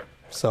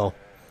 So,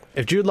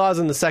 if Jude Law's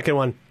in the second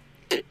one,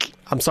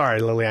 I'm sorry,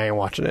 Lily, I ain't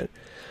watching it.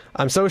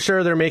 I'm so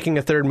sure they're making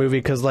a third movie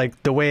because,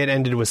 like, the way it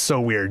ended was so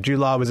weird. Jude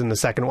Law was in the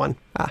second one.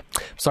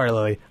 Sorry,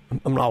 Lily,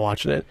 I'm not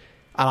watching it.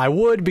 And I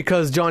would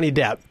because Johnny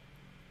Depp,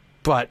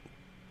 but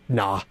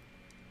nah.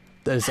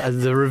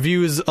 The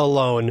reviews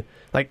alone,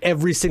 like,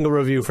 every single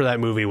review for that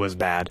movie was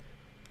bad.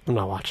 I'm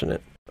not watching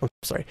it. I'm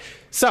sorry.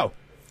 So,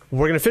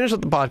 we're going to finish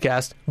up the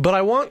podcast,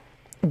 but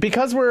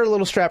because we're a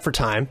little strapped for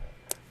time,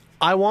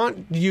 I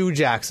want you,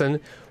 Jackson,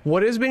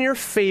 what has been your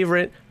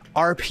favorite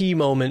RP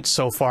moment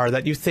so far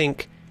that you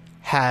think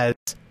has,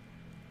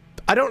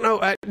 I don't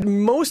know,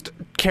 most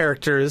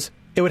characters,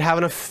 it would have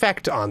an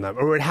effect on them,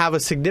 or would have a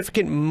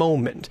significant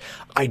moment.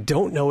 I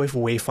don't know if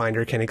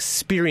Wayfinder can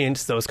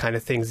experience those kind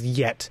of things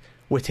yet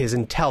with his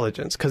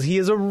intelligence, because he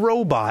is a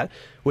robot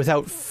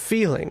without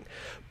feeling.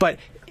 But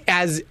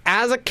as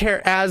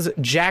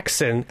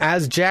Jackson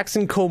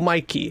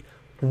Komikey,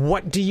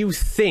 what do you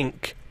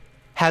think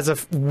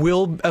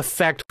will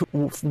affect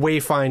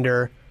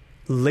Wayfinder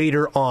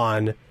later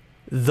on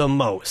the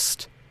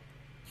most?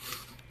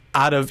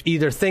 Out of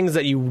either things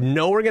that you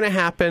know are going to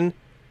happen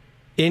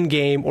in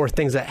game or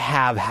things that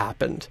have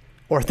happened,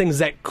 or things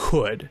that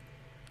could,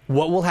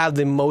 what will have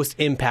the most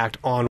impact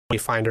on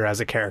Wayfinder as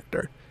a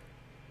character?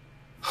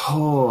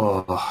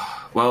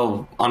 Oh,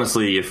 well,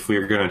 honestly, if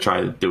we're going to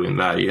try doing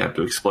that, you have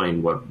to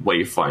explain what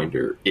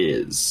Wayfinder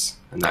is,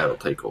 and that'll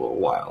take a little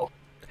while.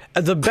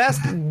 The best...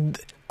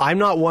 I'm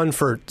not one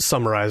for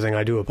summarizing,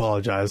 I do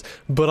apologize,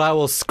 but I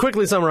will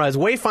quickly summarize.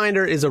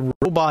 Wayfinder is a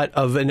robot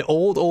of an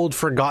old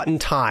forgotten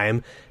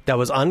time that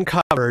was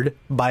uncovered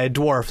by a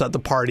dwarf that the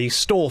party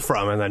stole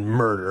from and then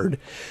murdered.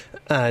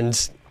 And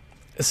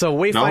so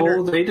Wayfinder...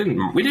 No, they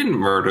didn't. We didn't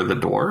murder the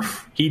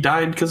dwarf. He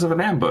died because of an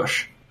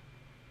ambush.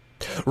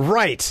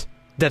 Right.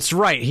 That's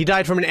right. He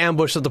died from an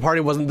ambush that the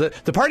party wasn't...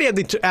 The party had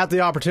the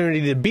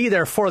opportunity to be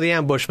there for the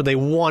ambush, but they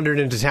wandered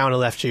into town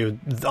and left you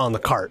on the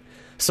cart.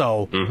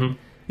 So... Mm-hmm.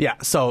 Yeah,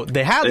 so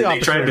they had the opportunity.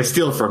 They tried to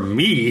steal from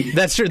me.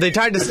 That's true. They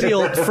tried to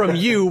steal from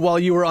you while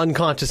you were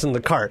unconscious in the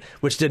cart,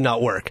 which did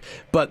not work.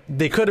 But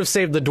they could have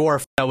saved the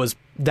dwarf that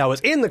was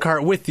in the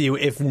cart with you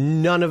if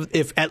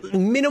at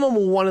minimum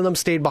one of them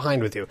stayed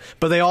behind with you.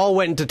 But they all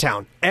went into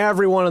town.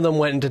 Every one of them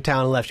went into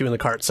town and left you in the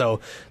cart. So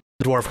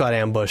the dwarf got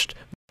ambushed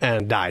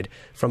and died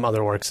from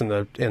other orcs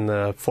in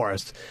the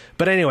forest.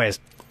 But anyways,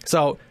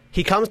 so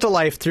he comes to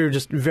life through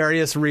just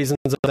various reasons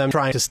of them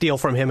trying to steal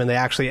from him, and they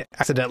actually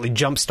accidentally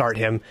jumpstart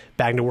him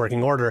back into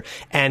working order.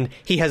 And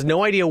he has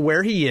no idea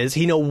where he is.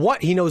 He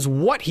knows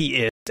what he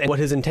is and what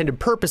his intended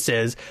purpose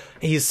is.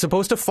 He's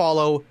supposed to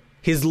follow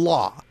his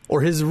law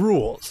or his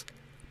rules,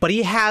 but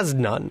he has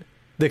none.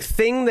 The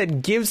thing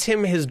that gives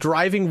him his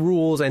driving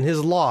rules and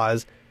his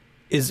laws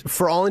is,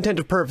 for all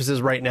intended purposes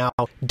right now,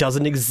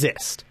 doesn't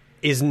exist.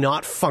 Is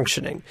not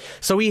functioning.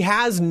 So he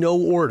has no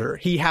order.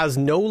 He has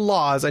no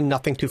laws and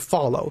nothing to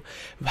follow.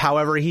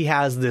 However, he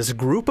has this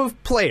group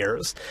of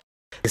players,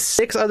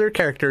 6 other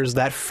characters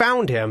that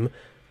found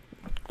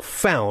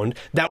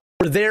that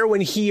were there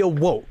when he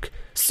awoke.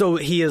 So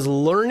he is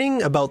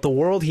learning about the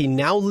world he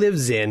now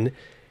lives in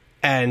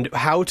and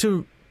how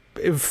to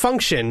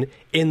function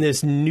in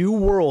this new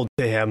world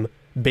to him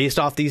based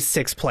off these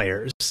 6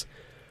 players,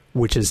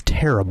 which is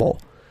terrible.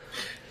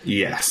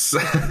 Yes.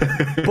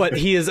 But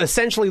he is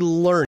essentially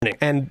learning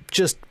and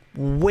just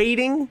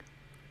waiting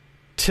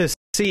to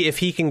see if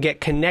he can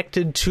get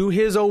connected to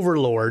his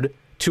overlord,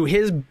 to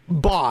his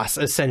boss,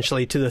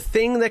 essentially, to the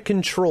thing that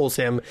controls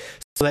him,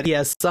 so that he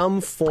has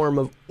some form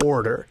of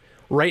order.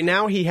 Right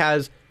now, he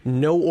has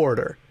no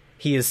order.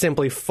 He is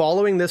simply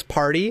following this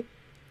party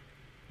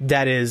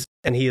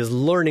and he is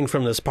learning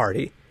from this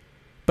party.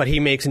 But he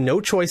makes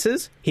no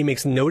choices. He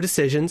makes no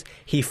decisions.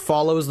 He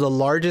follows the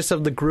largest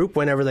of the group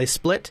whenever they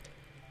split,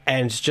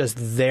 and it's just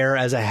there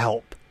as a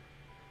help.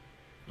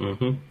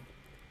 Mm-hmm.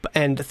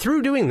 And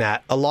through doing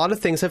that, a lot of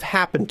things have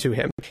happened to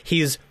him.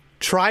 He's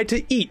tried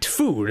to eat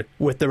food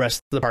with the rest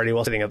of the party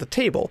while sitting at the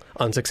table,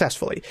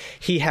 unsuccessfully.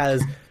 He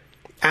has,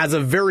 as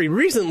of very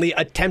recently,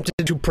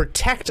 attempted to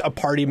protect a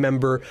party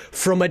member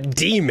from a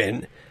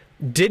demon.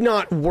 Did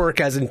not work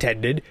as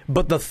intended,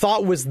 but the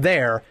thought was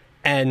there,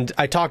 and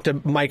I talked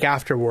to Mike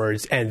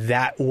afterwards, and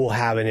that will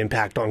have an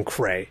impact on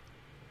Cray.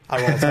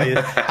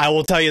 I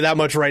will tell you that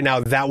much right now.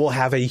 That will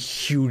have a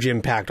huge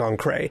impact on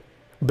Cray.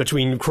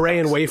 Between Cray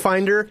and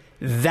Wayfinder,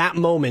 that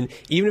moment,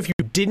 even if you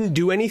didn't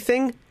do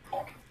anything,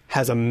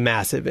 has a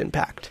massive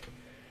impact.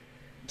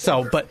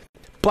 So, but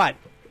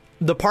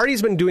the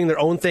party's been doing their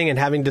own thing and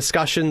having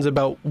discussions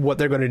about what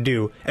they're going to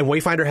do, and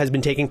Wayfinder has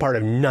been taking part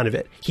of none of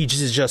it. He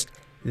is just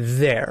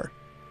there.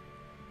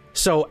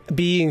 So,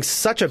 being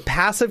such a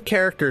passive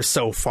character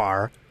so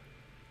far,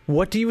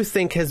 what do you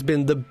think has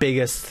been the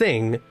biggest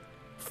thing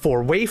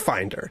for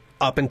Wayfinder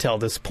up until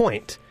this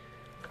point?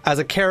 As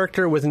a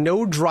character with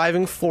no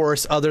driving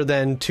force other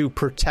than to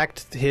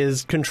protect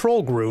his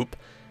control group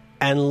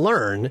and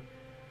learn,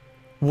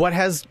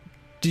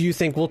 do you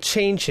think will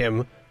change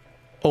him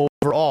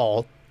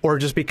overall, or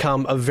just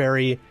become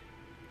a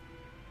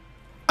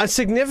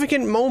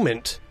significant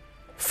moment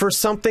for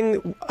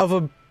something of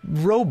a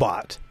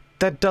robot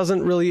that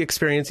doesn't really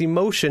experience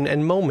emotion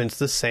and moments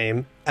the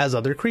same as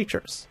other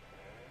creatures?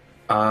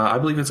 I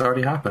believe it's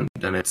already happened,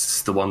 and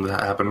it's the one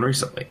that happened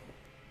recently,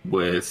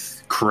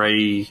 with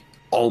Cray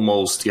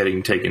almost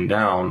getting taken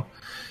down.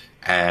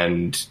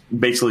 And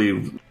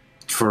basically,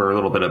 for a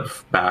little bit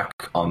of back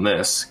on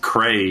this,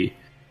 Cray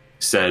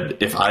said,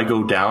 if I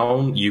go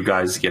down, you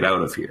guys get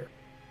out of here.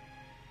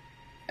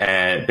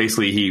 And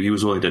basically, he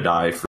was willing to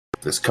die for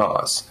this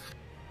cause.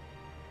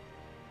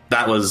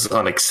 That was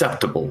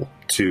unacceptable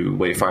to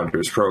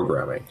Wayfinder's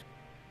programming.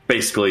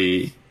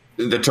 Basically,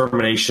 the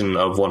termination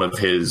of one of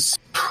his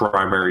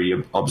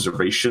primary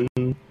observation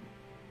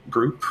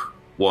group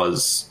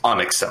was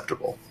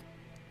unacceptable.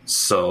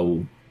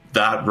 So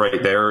that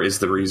right there is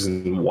the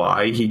reason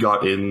why he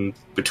got in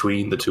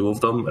between the two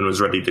of them and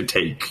was ready to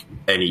take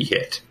any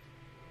hit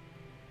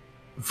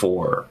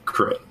for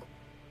Cray.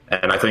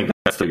 And I think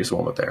that's the biggest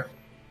moment there,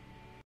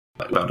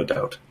 without a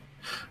doubt.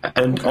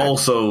 And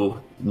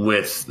also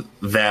with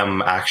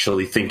them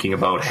actually thinking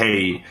about,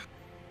 hey,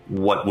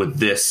 what would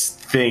this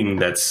thing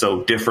that's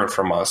so different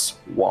from us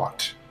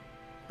want?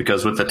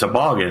 Because with the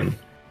toboggan,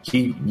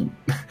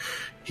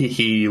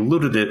 he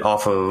looted it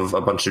off of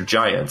a bunch of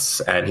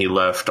giants, and he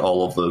left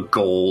all of the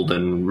gold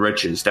and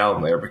riches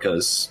down there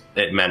because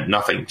it meant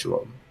nothing to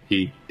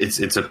him.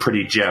 It's a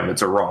pretty gem.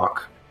 It's a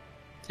rock.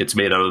 It's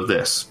made out of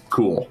this.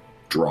 Cool.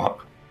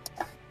 Drop.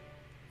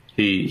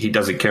 He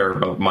doesn't care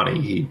about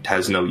money. He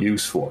has no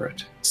use for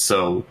it.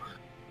 So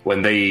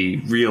when they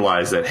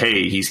realize that,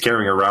 hey, he's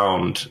carrying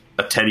around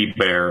a teddy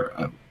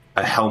bear,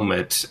 a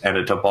helmet, and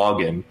a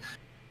toboggan,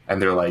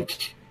 and they're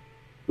like,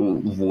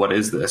 what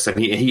is this? And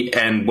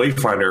and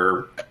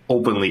Wayfinder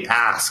openly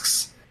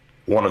asks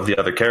one of the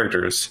other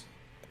characters,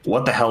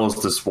 what the hell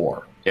is this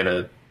for? In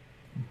a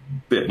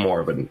bit more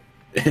of an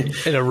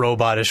in a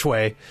robotish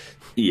way.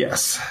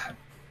 Yes.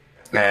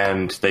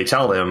 And they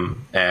tell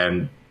him,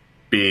 and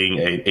being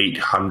an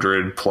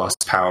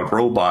 800+ pound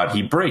robot,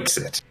 he breaks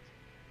it.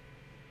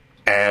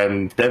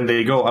 And then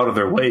they go out of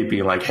their way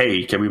being like,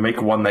 hey, can we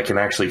make one that can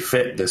actually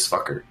fit this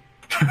fucker?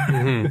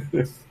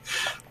 Mm-hmm.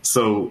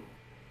 So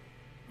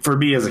for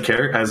me as a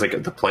character, as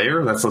like the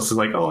player, that's just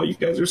like, oh, you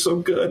guys are so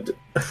good.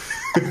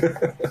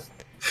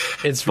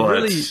 It's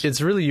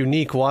really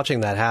unique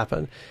watching that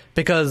happen,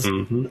 because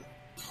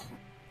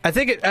I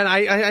think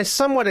I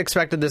somewhat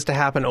expected this to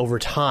happen over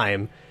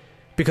time,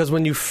 because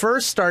when you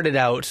first started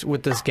out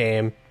with this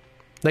game,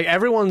 like,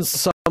 everyone's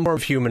some form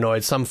of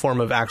humanoid, some form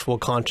of actual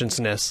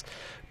consciousness,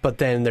 but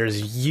then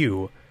there's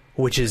you,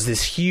 which is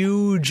this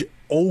huge,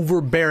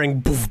 overbearing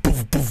boof,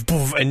 boof, boof,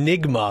 boof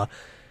enigma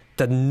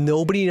that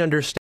nobody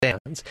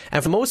understands.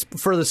 And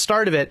for the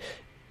start of it,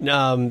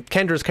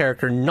 Kendra's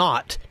character,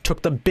 Not,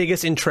 took the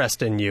biggest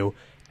interest in you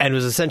and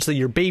was essentially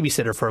your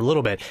babysitter for a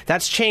little bit.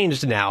 That's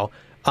changed now.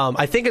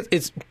 I think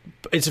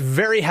it's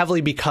very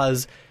heavily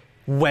because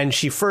when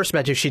she first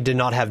met you, she did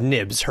not have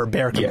Nibs, her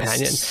bear companion.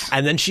 Yes.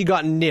 And then she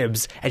got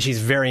Nibs, and she's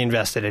very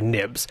invested in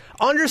Nibs.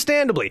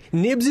 Understandably,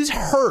 Nibs is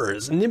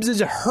hers. Nibs is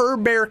her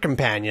bear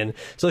companion,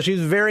 so she's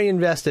very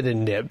invested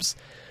in Nibs.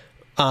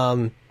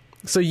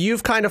 So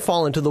you've kind of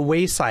fallen to the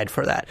wayside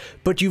for that.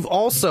 But you've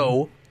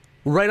also,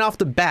 right off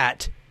the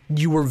bat,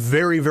 you were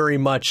very, very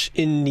much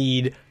in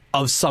need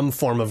of some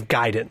form of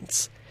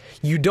guidance.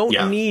 You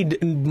don't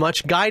need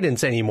much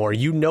guidance anymore.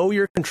 You know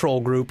your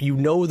control group, you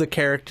know the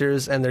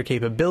characters and their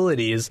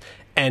capabilities,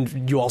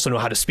 and you also know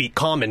how to speak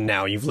common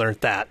now. You've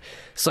learned that.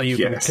 So you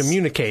can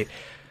communicate.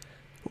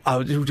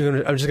 I'm just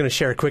going to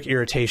share a quick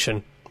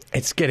irritation.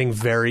 It's getting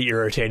very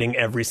irritating.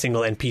 Every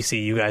single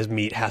NPC you guys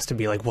meet has to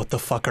be like, what the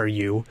fuck are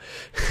you?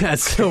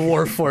 That's the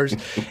Warforged.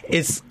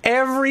 It's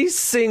every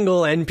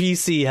single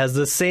NPC has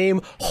the same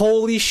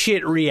holy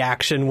shit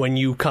reaction when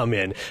you come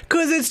in.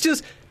 Because it's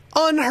just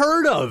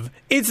unheard of.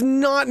 It's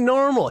not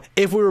normal.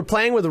 If we were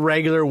playing with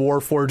regular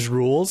Warforged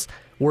rules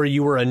where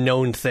you were a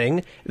known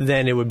thing,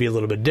 then it would be a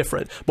little bit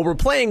different. But we're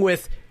playing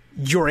with,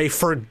 you're a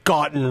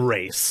forgotten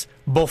race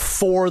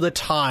before the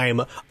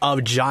time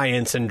of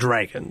giants and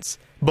dragons.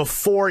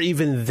 Before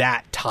even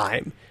that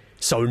time.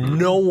 So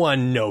no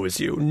one knows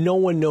you. No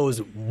one knows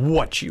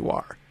what you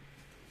are.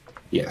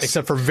 Yes.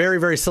 Except for very,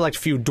 very select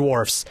few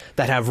dwarfs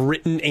that have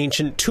written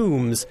ancient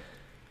tombs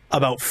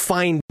about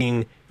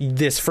finding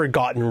this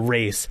forgotten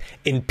race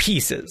in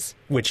pieces,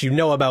 which you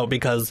know about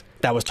because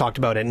that was talked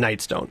about at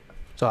Nightstone.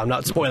 So I'm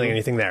not spoiling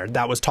anything there.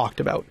 That was talked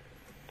about.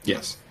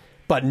 Yes.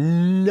 But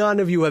none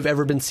of you have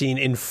ever been seen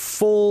in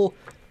fully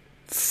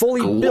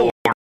built.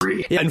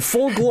 Yeah, in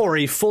full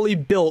glory, fully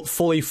built,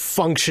 fully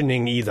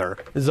functioning either.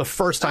 This is the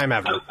first time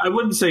ever. I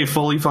wouldn't say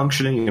fully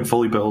functioning and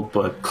fully built,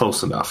 but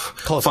close enough.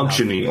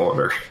 Functioning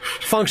order.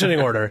 Functioning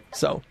order.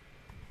 So,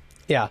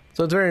 yeah.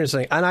 So it's very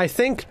interesting. And I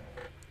think,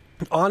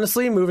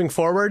 honestly, moving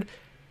forward,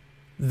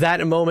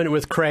 that moment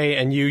with Cray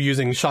and you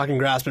using Shocking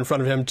Grasp in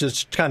front of him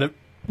just kind of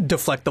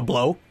deflect the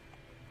blow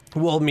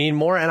will mean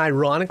more. And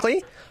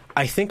ironically,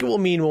 I think it will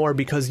mean more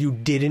because you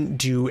didn't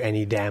do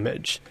any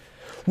damage.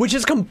 Which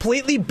is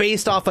completely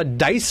based off a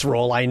dice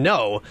roll, I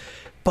know.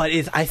 But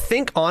I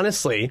think,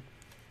 honestly,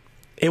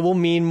 it will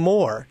mean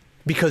more.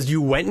 Because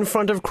you went in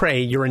front of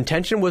Cray, your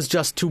intention was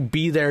just to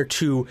be there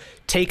to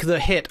take the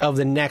hit of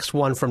the next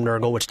one from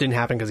Nurgle, which didn't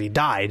happen because he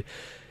died.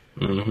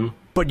 Mm-hmm.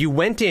 But you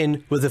went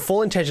in with the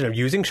full intention of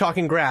using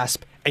Shocking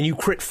Grasp, and you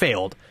crit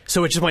failed.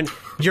 So it just went,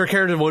 your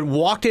character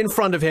walked in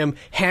front of him,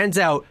 hands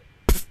out,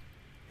 pff,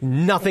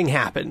 nothing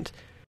happened.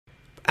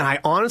 And I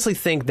honestly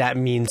think that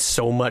means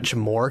so much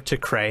more to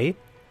Cray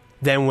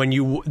than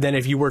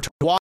if you were to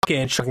walk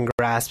in Shocking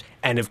Grasp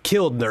and have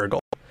killed Nurgle.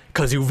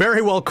 Because you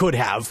very well could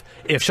have,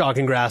 if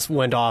Shocking Grasp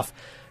went off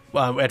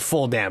at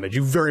full damage.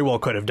 You very well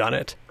could have done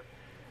it.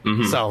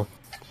 Mm-hmm. So,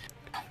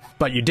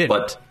 but you didn't.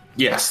 But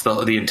yes,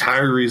 the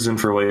entire reason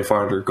for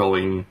Wayfinder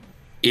going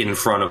in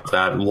front of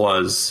that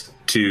was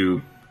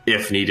to,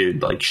 if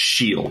needed, like,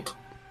 shield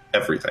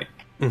everything.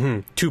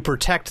 Mm-hmm. To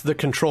protect the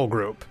control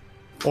group.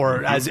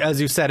 Or,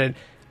 as you said it,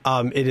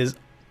 it is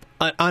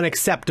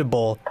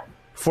unacceptable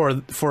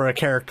for a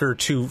character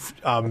to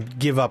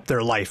give up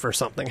their life or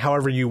something,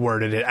 however you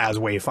worded it as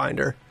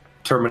Wayfinder.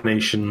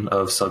 Termination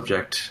of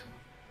subject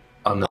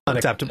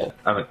unacceptable.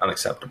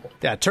 Unacceptable.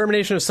 Yeah,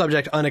 termination of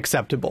subject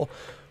unacceptable,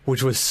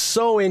 which was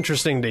so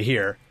interesting to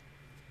hear.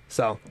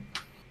 So,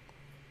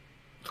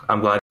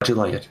 I'm glad you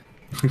like it.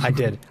 I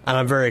did, and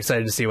I'm very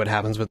excited to see what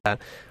happens with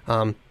that.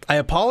 I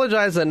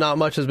apologize that not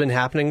much has been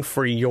happening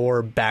for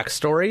your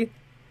backstory.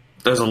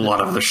 There's a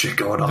lot of other shit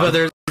going on.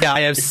 But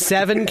I have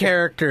 7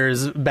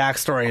 characters'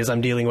 backstories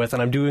I'm dealing with,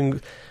 and I'm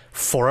doing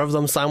 4 of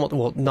them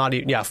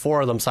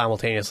 4 of them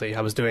simultaneously.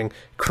 I was doing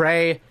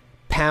Cray,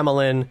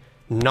 Pamelin,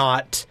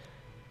 Nott,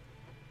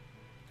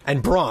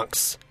 and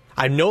Bronx.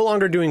 I'm no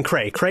longer doing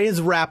Cray. Cray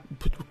is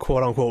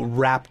quote unquote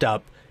wrapped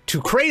up.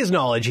 To Cray's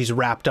knowledge, he's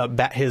wrapped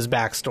up his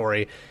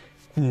backstory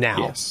now.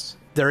 Yes.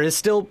 There is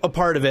still a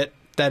part of it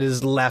that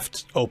is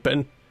left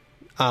open.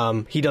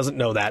 He doesn't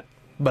know that,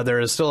 but there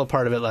is still a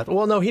part of it left.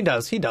 Well, no, he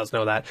does. He does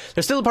know that.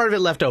 There's still a part of it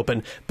left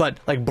open, but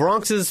like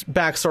Bronx's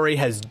backstory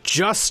has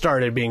just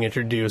started being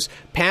introduced.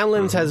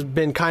 Pamelin's has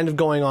been kind of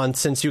going on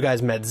since you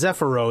guys met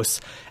Zephyros,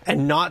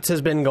 and Nott's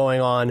has been going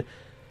on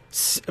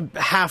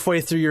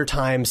halfway through your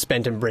time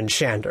spent in Bryn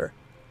Shander.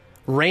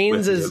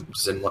 Rains is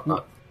Nibs and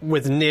whatnot.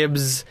 with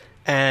Nibs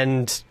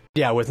and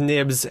with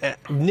Nibs.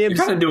 You're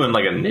kind of doing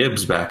like a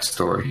Nibs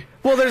backstory.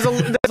 Well, there's a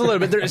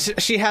little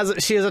bit. She has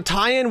a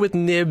tie-in with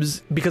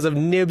Nibs because of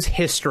Nibs'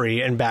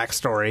 history and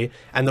backstory,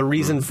 and the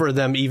reason for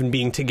them even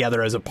being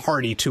together as a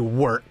party to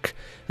work.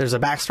 There's a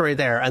backstory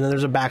there, and then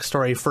there's a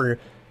backstory for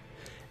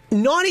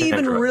not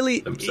even really.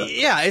 Themselves.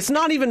 Yeah, it's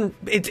not even.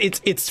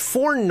 It's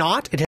for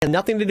Nott. It has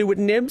nothing to do with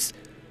Nibs,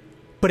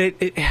 but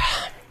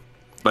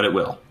But it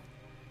will.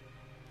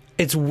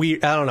 It's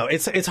weird. I don't know.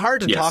 It's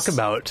hard to talk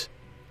about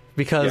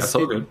because it's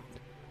all good.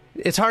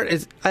 It's hard.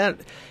 It's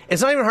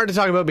not even hard to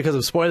talk about because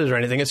of spoilers or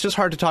anything. It's just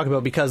hard to talk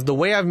about because the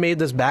way I've made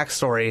this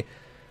backstory,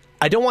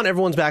 I don't want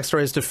everyone's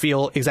backstories to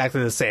feel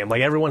exactly the same.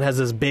 Like everyone has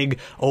this big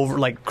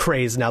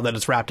craze now that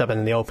it's wrapped up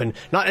in the open.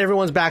 Not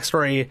everyone's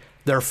backstory.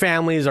 Their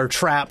families are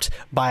trapped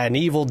by an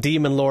evil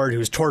demon lord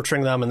who's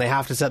torturing them, and they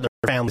have to set their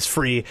families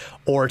free,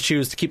 or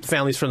choose to keep the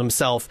families for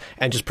themselves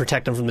and just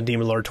protect them from the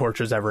demon lord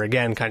tortures ever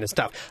again, kind of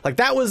stuff. Like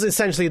that was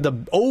essentially the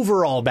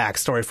overall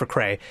backstory for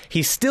Cray.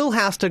 He still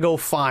has to go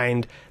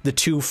find the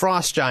 2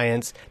 frost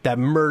giants that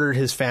murdered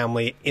his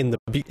family in the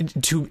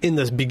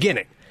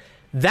beginning.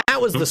 That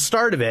was the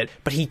start of it,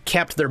 but he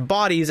kept their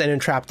bodies and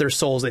entrapped their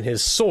souls in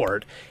his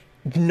sword,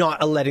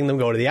 not letting them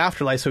go to the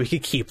afterlife so he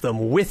could keep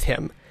them with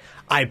him.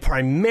 I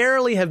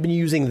primarily have been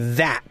using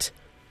that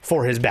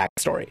for his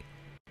backstory.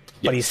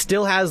 But he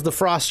still has the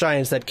frost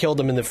giants that killed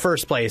him in the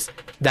first place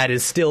that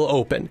is still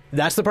open.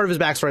 That's the part of his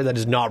backstory that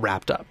is not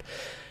wrapped up.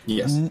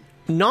 Yes.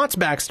 Nott's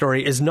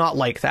backstory is not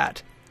like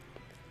that.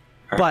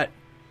 But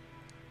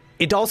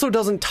it also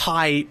doesn't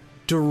tie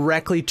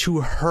directly to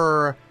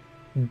her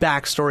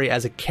backstory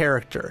as a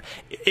character.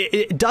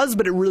 It does,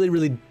 but it really,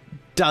 really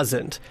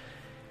doesn't.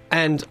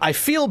 And I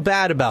feel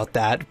bad about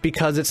that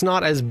because it's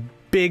not as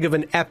big of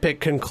an epic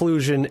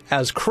conclusion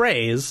as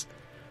Cray's,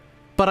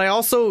 but I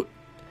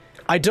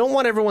don't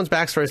want everyone's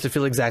backstories to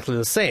feel exactly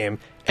the same.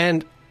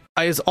 And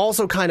it's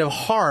also kind of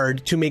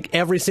hard to make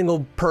every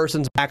single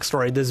person's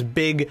backstory this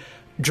big,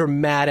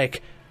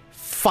 dramatic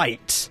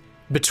fight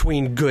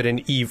between good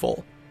and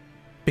evil.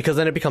 Because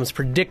then it becomes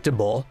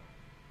predictable.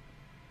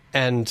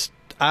 And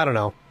I don't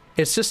know.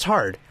 It's just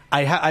hard.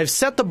 I've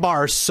set the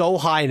bar so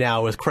high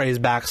now with Cray's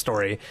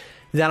backstory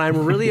that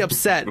I'm really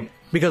upset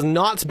because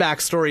Nott's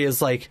backstory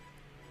is like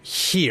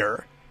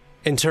here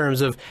in terms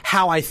of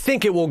how I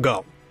think it will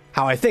go.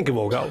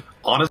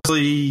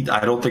 Honestly,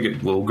 I don't think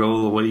it will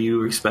go the way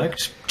you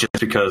expect, just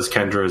because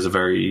Kendra is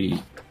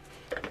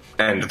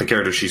and the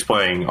characters she's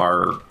playing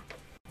are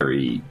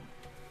very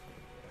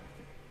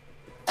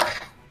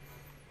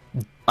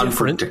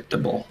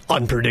Unpredictable,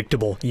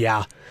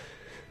 yeah.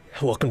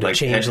 Welcome to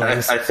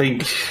Changelings. I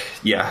think,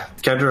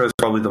 Kendra is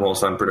probably the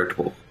most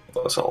unpredictable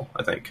of us all,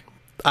 I think.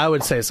 I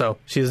would say so.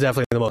 She's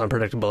definitely the most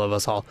unpredictable of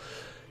us all.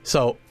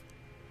 So,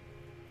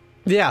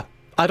 yeah.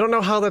 I don't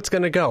know how that's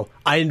going to go.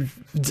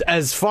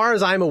 As far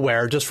as I'm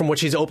aware, just from what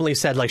she's openly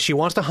said, like she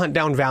wants to hunt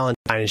down Valentine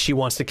and she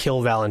wants to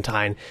kill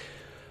Valentine,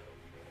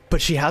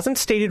 but she hasn't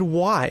stated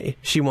why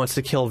she wants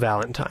to kill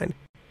Valentine.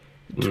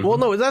 Mm-hmm. Well,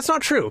 no, that's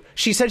not true.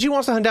 She said she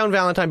wants to hunt down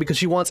Valentine because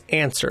she wants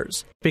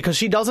answers, because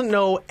she doesn't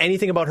know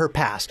anything about her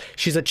past.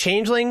 She's a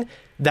changeling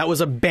that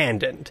was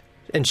abandoned,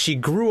 and she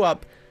grew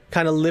up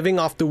kind of living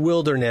off the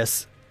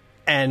wilderness,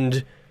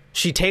 and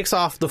she takes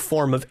off the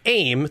form of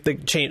Aim,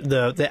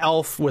 the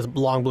elf with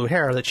long blue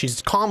hair that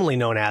she's commonly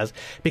known as,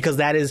 because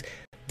that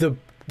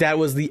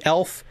was the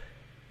elf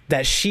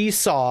that she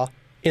saw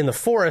in the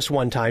forest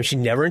one time. She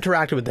never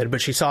interacted with it,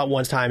 but she saw it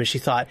one time, and she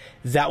thought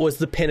that was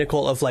the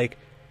pinnacle of like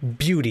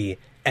beauty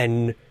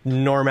and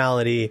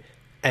normality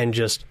and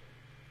just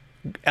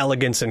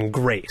elegance and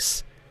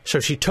grace. So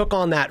she took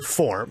on that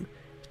form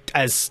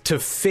as to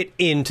fit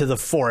into the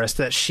forest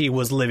that she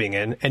was living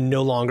in and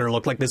no longer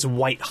look like this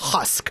white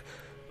husk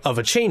of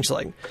a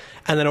changeling.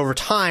 And then over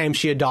time,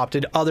 she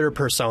adopted other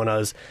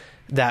personas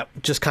that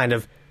just kind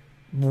of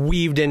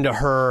weaved into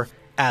her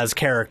as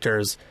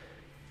characters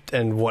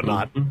and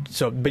whatnot. Mm-hmm.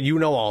 So, but you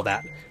know all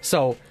that.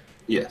 So,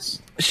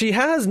 yes, she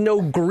has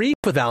no grief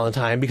with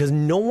Valentine because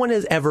no one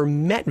has ever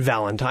met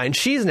Valentine.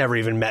 She's never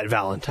even met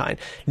Valentine.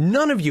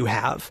 None of you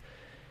have.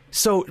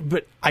 So,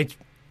 but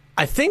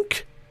I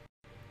think...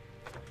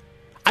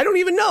 I don't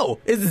even know.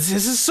 This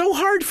is so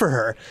hard for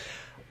her.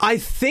 I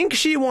think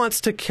she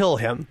wants to kill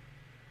him,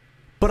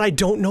 but I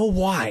don't know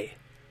why.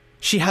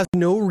 She has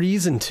no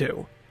reason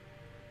to.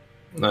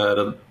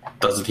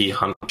 Doesn't he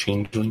hunt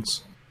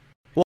changelings?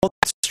 Well,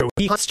 that's true.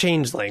 He hunts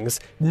changelings.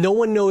 No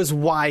one knows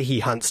why he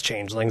hunts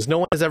changelings. No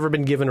one has ever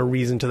been given a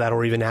reason to that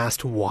or even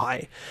asked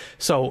why.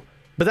 So,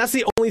 but that's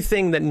the only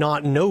thing that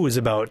Nott knows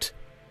about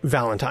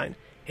Valentine,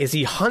 is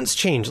he hunts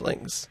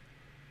changelings.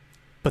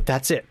 But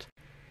that's it.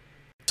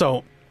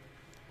 So...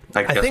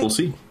 I guess we'll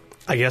see.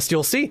 I guess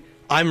you'll see.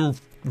 I'm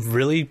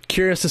really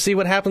curious to see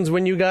what happens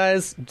when you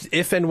guys,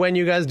 if and when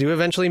you guys do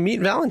eventually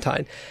meet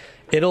Valentine.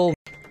 It'll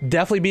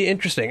definitely be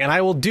interesting. And I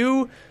will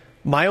do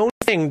my own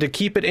thing to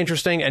keep it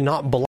interesting and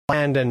not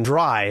bland and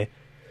dry.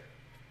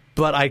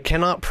 But I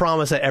cannot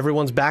promise that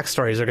everyone's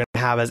backstories are going to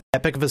have as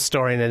epic of a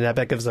story and as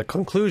epic of a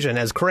conclusion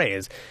as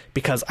Kray's.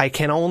 Because I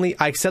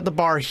set the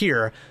bar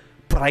here,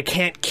 but I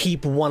can't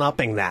keep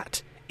one-upping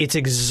that. It's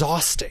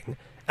exhausting.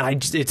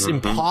 It's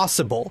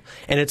impossible,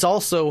 and it's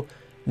also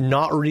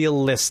not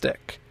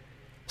realistic.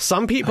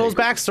 Some people's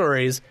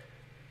backstories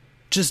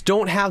just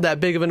don't have that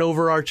big of an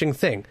overarching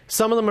thing.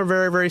 Some of them are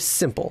very, very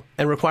simple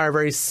and require a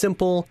very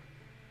simple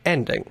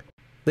ending.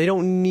 They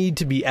don't need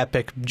to be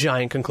epic,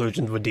 giant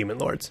conclusions with Demon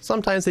Lords.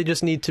 Sometimes they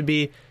just need to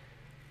be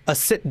a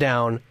sit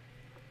down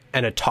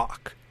and a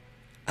talk,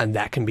 and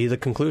that can be the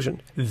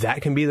conclusion.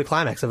 That can be the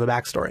climax of a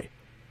backstory.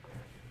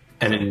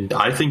 And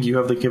I think you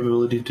have the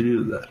capability to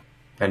do that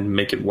and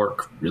make it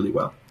work really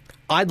well.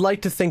 I'd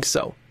like to think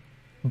so.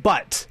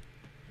 But,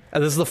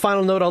 and this is the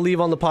final note I'll leave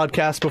on the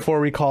podcast before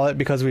we call it,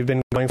 because we've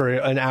been going for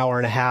an hour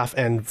and a half,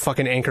 and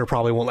fucking Anchor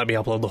probably won't let me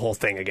upload the whole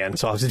thing again,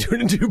 so I'll have to do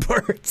it in 2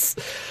 parts.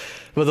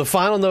 But the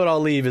final note I'll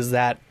leave is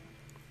that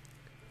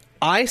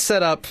I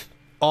set up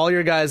all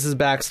your guys'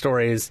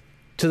 backstories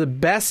to the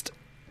best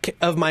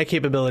of my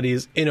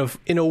capabilities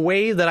in a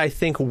way that I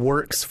think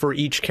works for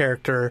each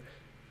character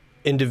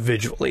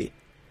individually.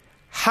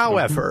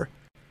 However...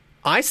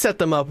 I set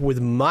them up with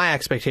my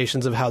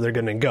expectations of how they're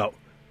going to go.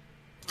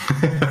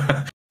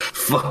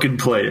 Fucking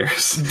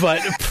players. But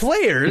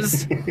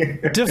players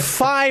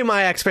defy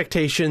my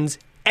expectations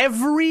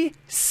every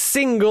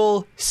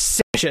single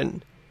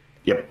session.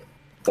 Yep.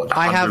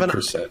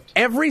 100%.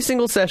 Every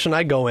single session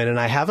I go in and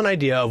I have an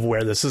idea of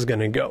where this is going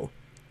to go.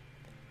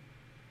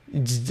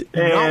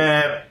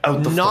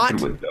 Out the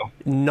fucking window.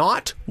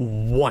 Not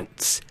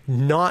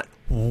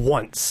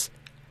once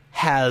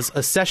has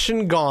a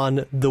session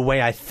gone the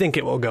way I think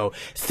it will go.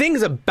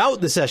 Things about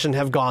the session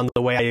have gone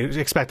the way I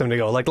expect them to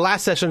go. Like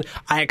last session,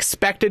 I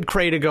expected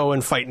Kray to go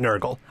and fight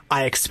Nurgle.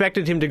 I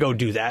expected him to go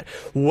do that.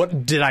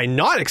 What did I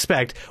not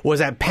expect was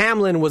that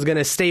Pamlin was going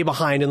to stay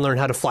behind and learn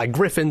how to fly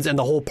griffins, and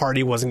the whole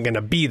party wasn't going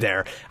to be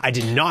there. I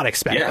did not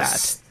expect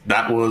that.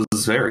 That was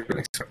very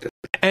unexpected.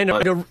 And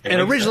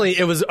originally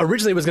it was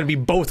going to be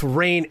both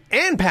Rain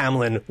and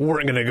Pamlin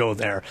weren't going to go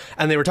there,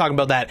 and they were talking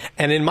about that.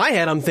 And in my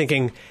head, I'm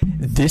thinking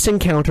this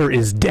encounter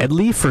is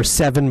deadly for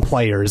 7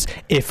 players.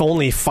 If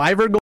only 5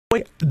 are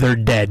going, they're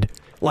dead.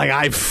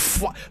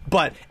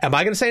 But am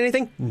I going to say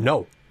anything?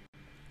 No,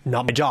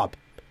 not my job,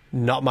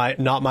 not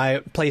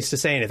my place to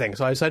say anything.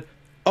 So I said,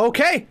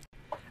 okay.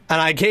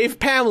 And I gave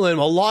Pamlin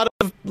a lot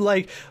of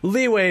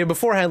leeway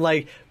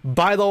beforehand.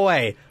 By the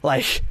way,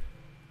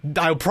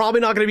 I'm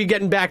probably not going to be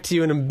getting back to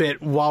you in a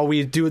bit while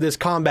we do this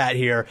combat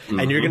here,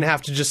 and you're going to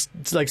have to just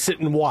sit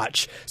and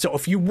watch. So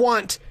if you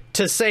want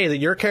to say that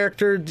your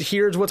character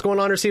hears what's going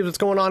on or sees what's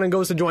going on and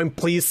goes to join,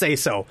 please say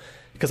so,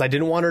 because I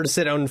didn't want her to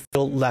sit down and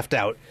feel left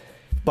out.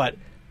 But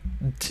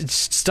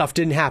stuff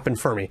didn't happen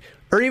for me.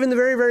 Or even the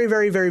very, very,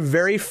 very, very,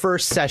 very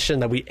first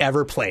session that we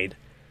ever played.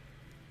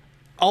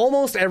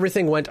 Almost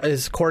everything went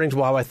according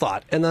to how I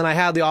thought. And then I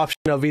had the option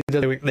of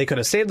either they could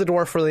have saved the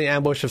dwarf for the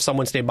ambush if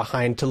someone stayed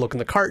behind to look in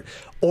the cart,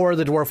 or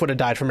the dwarf would have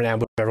died from an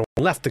ambush if everyone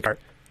left the cart.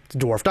 The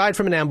dwarf died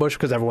from an ambush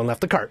because everyone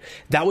left the cart.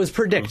 That was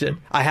predicted.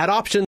 I had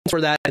options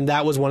for that, and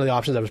that was one of the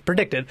options that was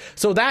predicted.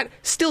 So that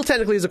still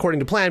technically is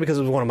according to plan because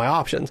it was one of my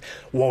options.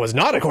 What was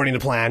not according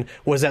to plan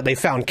was that they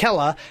found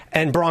Kella,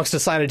 and Bronx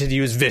decided to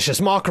use vicious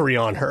mockery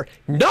on her.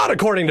 Not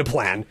according to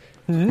plan.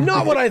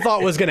 Not what I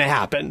thought was going to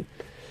happen.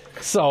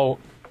 So...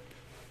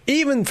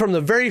 even from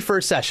the very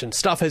first session,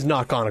 stuff has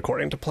not gone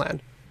according to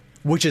plan,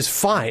 which is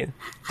fine.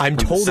 I'm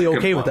totally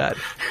okay with that.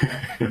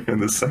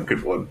 And the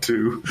second one,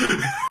 too.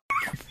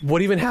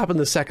 What even happened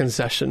the second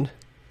session?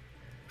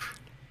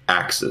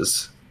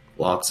 Axes.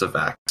 Lots of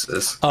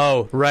axes.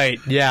 Oh, right.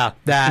 Yeah,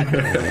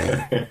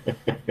 that.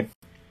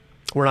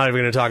 We're not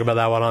even going to talk about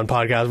that one on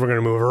podcast. We're going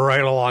to move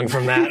right along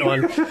from that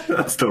one.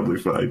 That's totally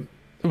fine.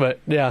 But,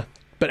 yeah.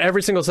 But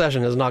every single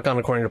session has not gone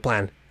according to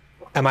plan.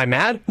 Am I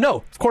mad? No,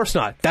 of course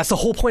not. That's the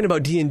whole point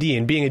about D&D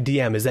and being a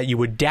DM, is that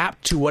you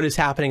adapt to what is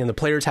happening and the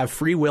players have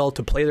free will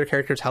to play their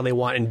characters how they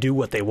want and do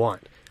what they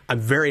want. I'm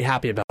very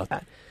happy about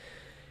that.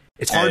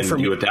 It's hard for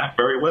me. You adapt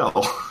very well.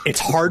 It's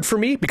hard for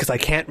me because I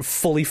can't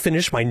fully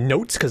finish my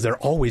notes because they're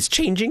always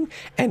changing.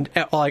 And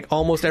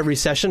almost every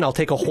session, I'll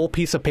take a whole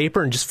piece of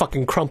paper and just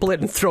fucking crumple it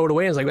and throw it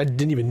away. And it's I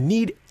didn't even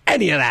need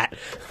any of that.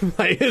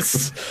 Like,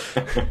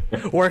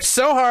 worked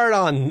so hard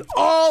on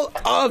all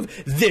of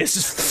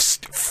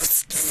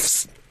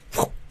this.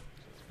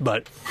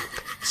 But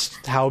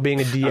it's how being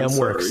a DM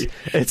works.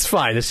 It's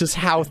fine. It's just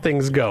how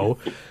things go.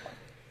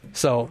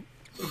 So,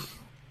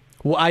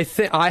 well, I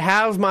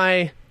have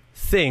my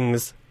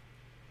things.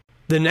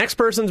 The next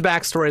person's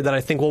backstory that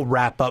I think will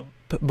wrap up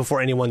before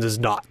anyone's is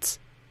not.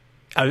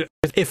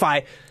 If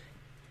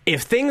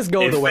things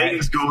go the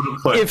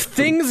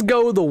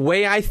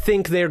way I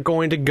think they're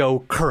going to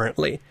go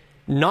currently,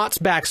 Nott's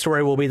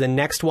backstory will be the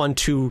next one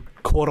to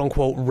quote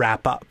unquote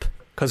wrap up.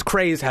 Because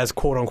Craze has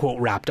quote unquote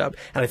wrapped up.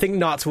 And I think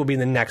Nott's will be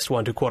the next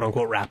one to quote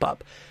unquote wrap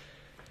up.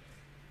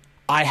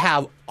 I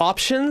have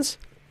options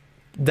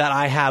that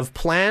I have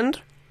planned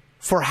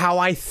for how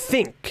I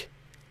think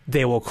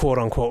they will quote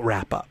unquote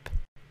wrap up.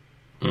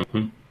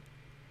 Mm-hmm.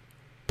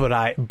 But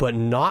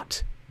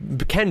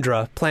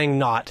Kendra playing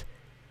Nott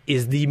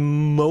is the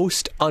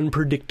most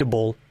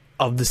unpredictable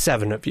of the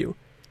 7 of you.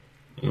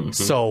 Mm-hmm.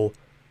 So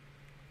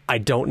I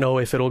don't know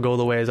if it'll go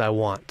the way as I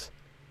want.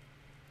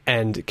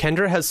 And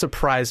Kendra has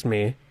surprised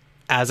me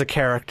as a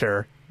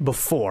character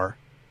before,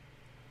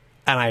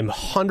 and I'm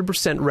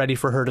 100% ready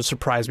for her to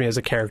surprise me as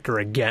a character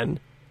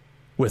again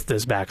with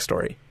this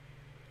backstory.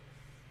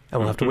 And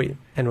we'll have to wait,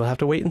 and we'll have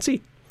to wait and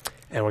see.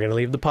 And we're going to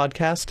leave the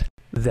podcast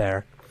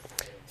there.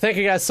 Thank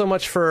you guys so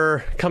much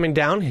for coming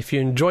down. If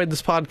you enjoyed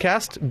this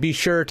podcast, be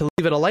sure to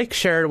leave it a like,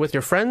 share it with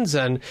your friends,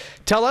 and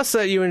tell us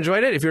that you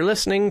enjoyed it. If you're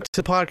listening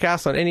to the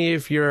podcast on any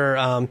of your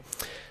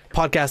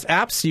podcast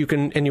apps, you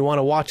want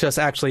to watch us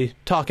actually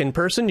talk in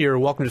person, you're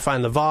welcome to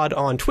find the VOD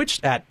on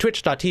Twitch at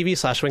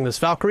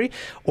twitch.tv/swingthisvalkyrie,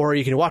 or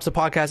you can watch the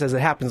podcast as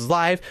it happens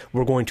live.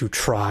 We're going to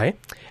try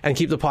and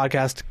keep the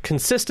podcast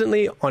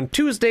consistently on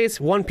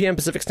Tuesdays, 1 p.m.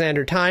 Pacific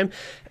Standard Time,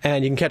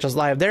 and you can catch us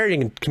live there. You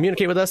can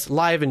communicate with us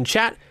live in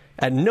chat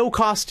at no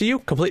cost to you,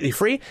 completely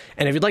free.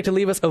 And if you'd like to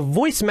leave us a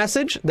voice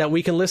message that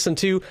we can listen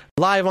to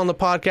live on the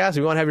podcast, if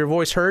you want to have your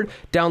voice heard,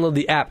 download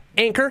the app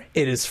Anchor.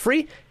 It is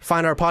free.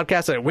 Find our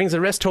podcast at Wings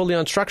and Wrist, totally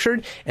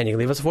unstructured, and you can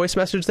leave us a voice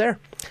message there.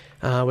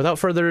 Without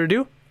further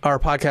ado, our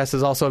podcast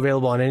is also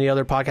available on any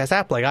other podcast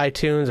app like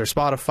iTunes or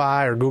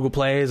Spotify or Google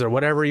Plays or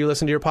whatever you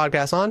listen to your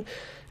podcast on.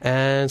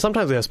 And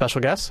sometimes we have special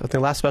guests. I think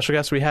the last special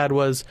guest we had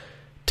was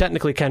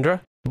technically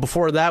Kendra.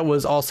 Before that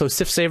was also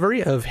Sif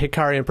Savory of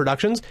Hikarian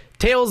Productions.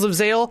 Tales of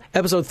Zale,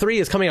 Episode 3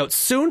 is coming out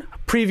soon. A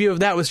preview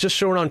of that was just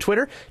shown on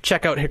Twitter.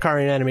 Check out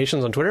Hikarian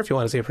Animations on Twitter if you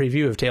want to see a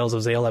preview of Tales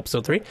of Zale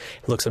Episode 3. It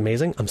looks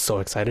amazing. I'm so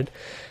excited.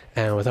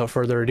 And without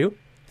further ado,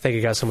 thank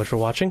you guys so much for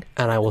watching,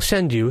 and I will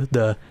send you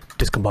the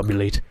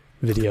Discombobulate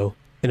video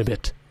in a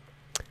bit.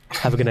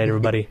 Have a good night,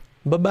 everybody.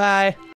 Bye-bye.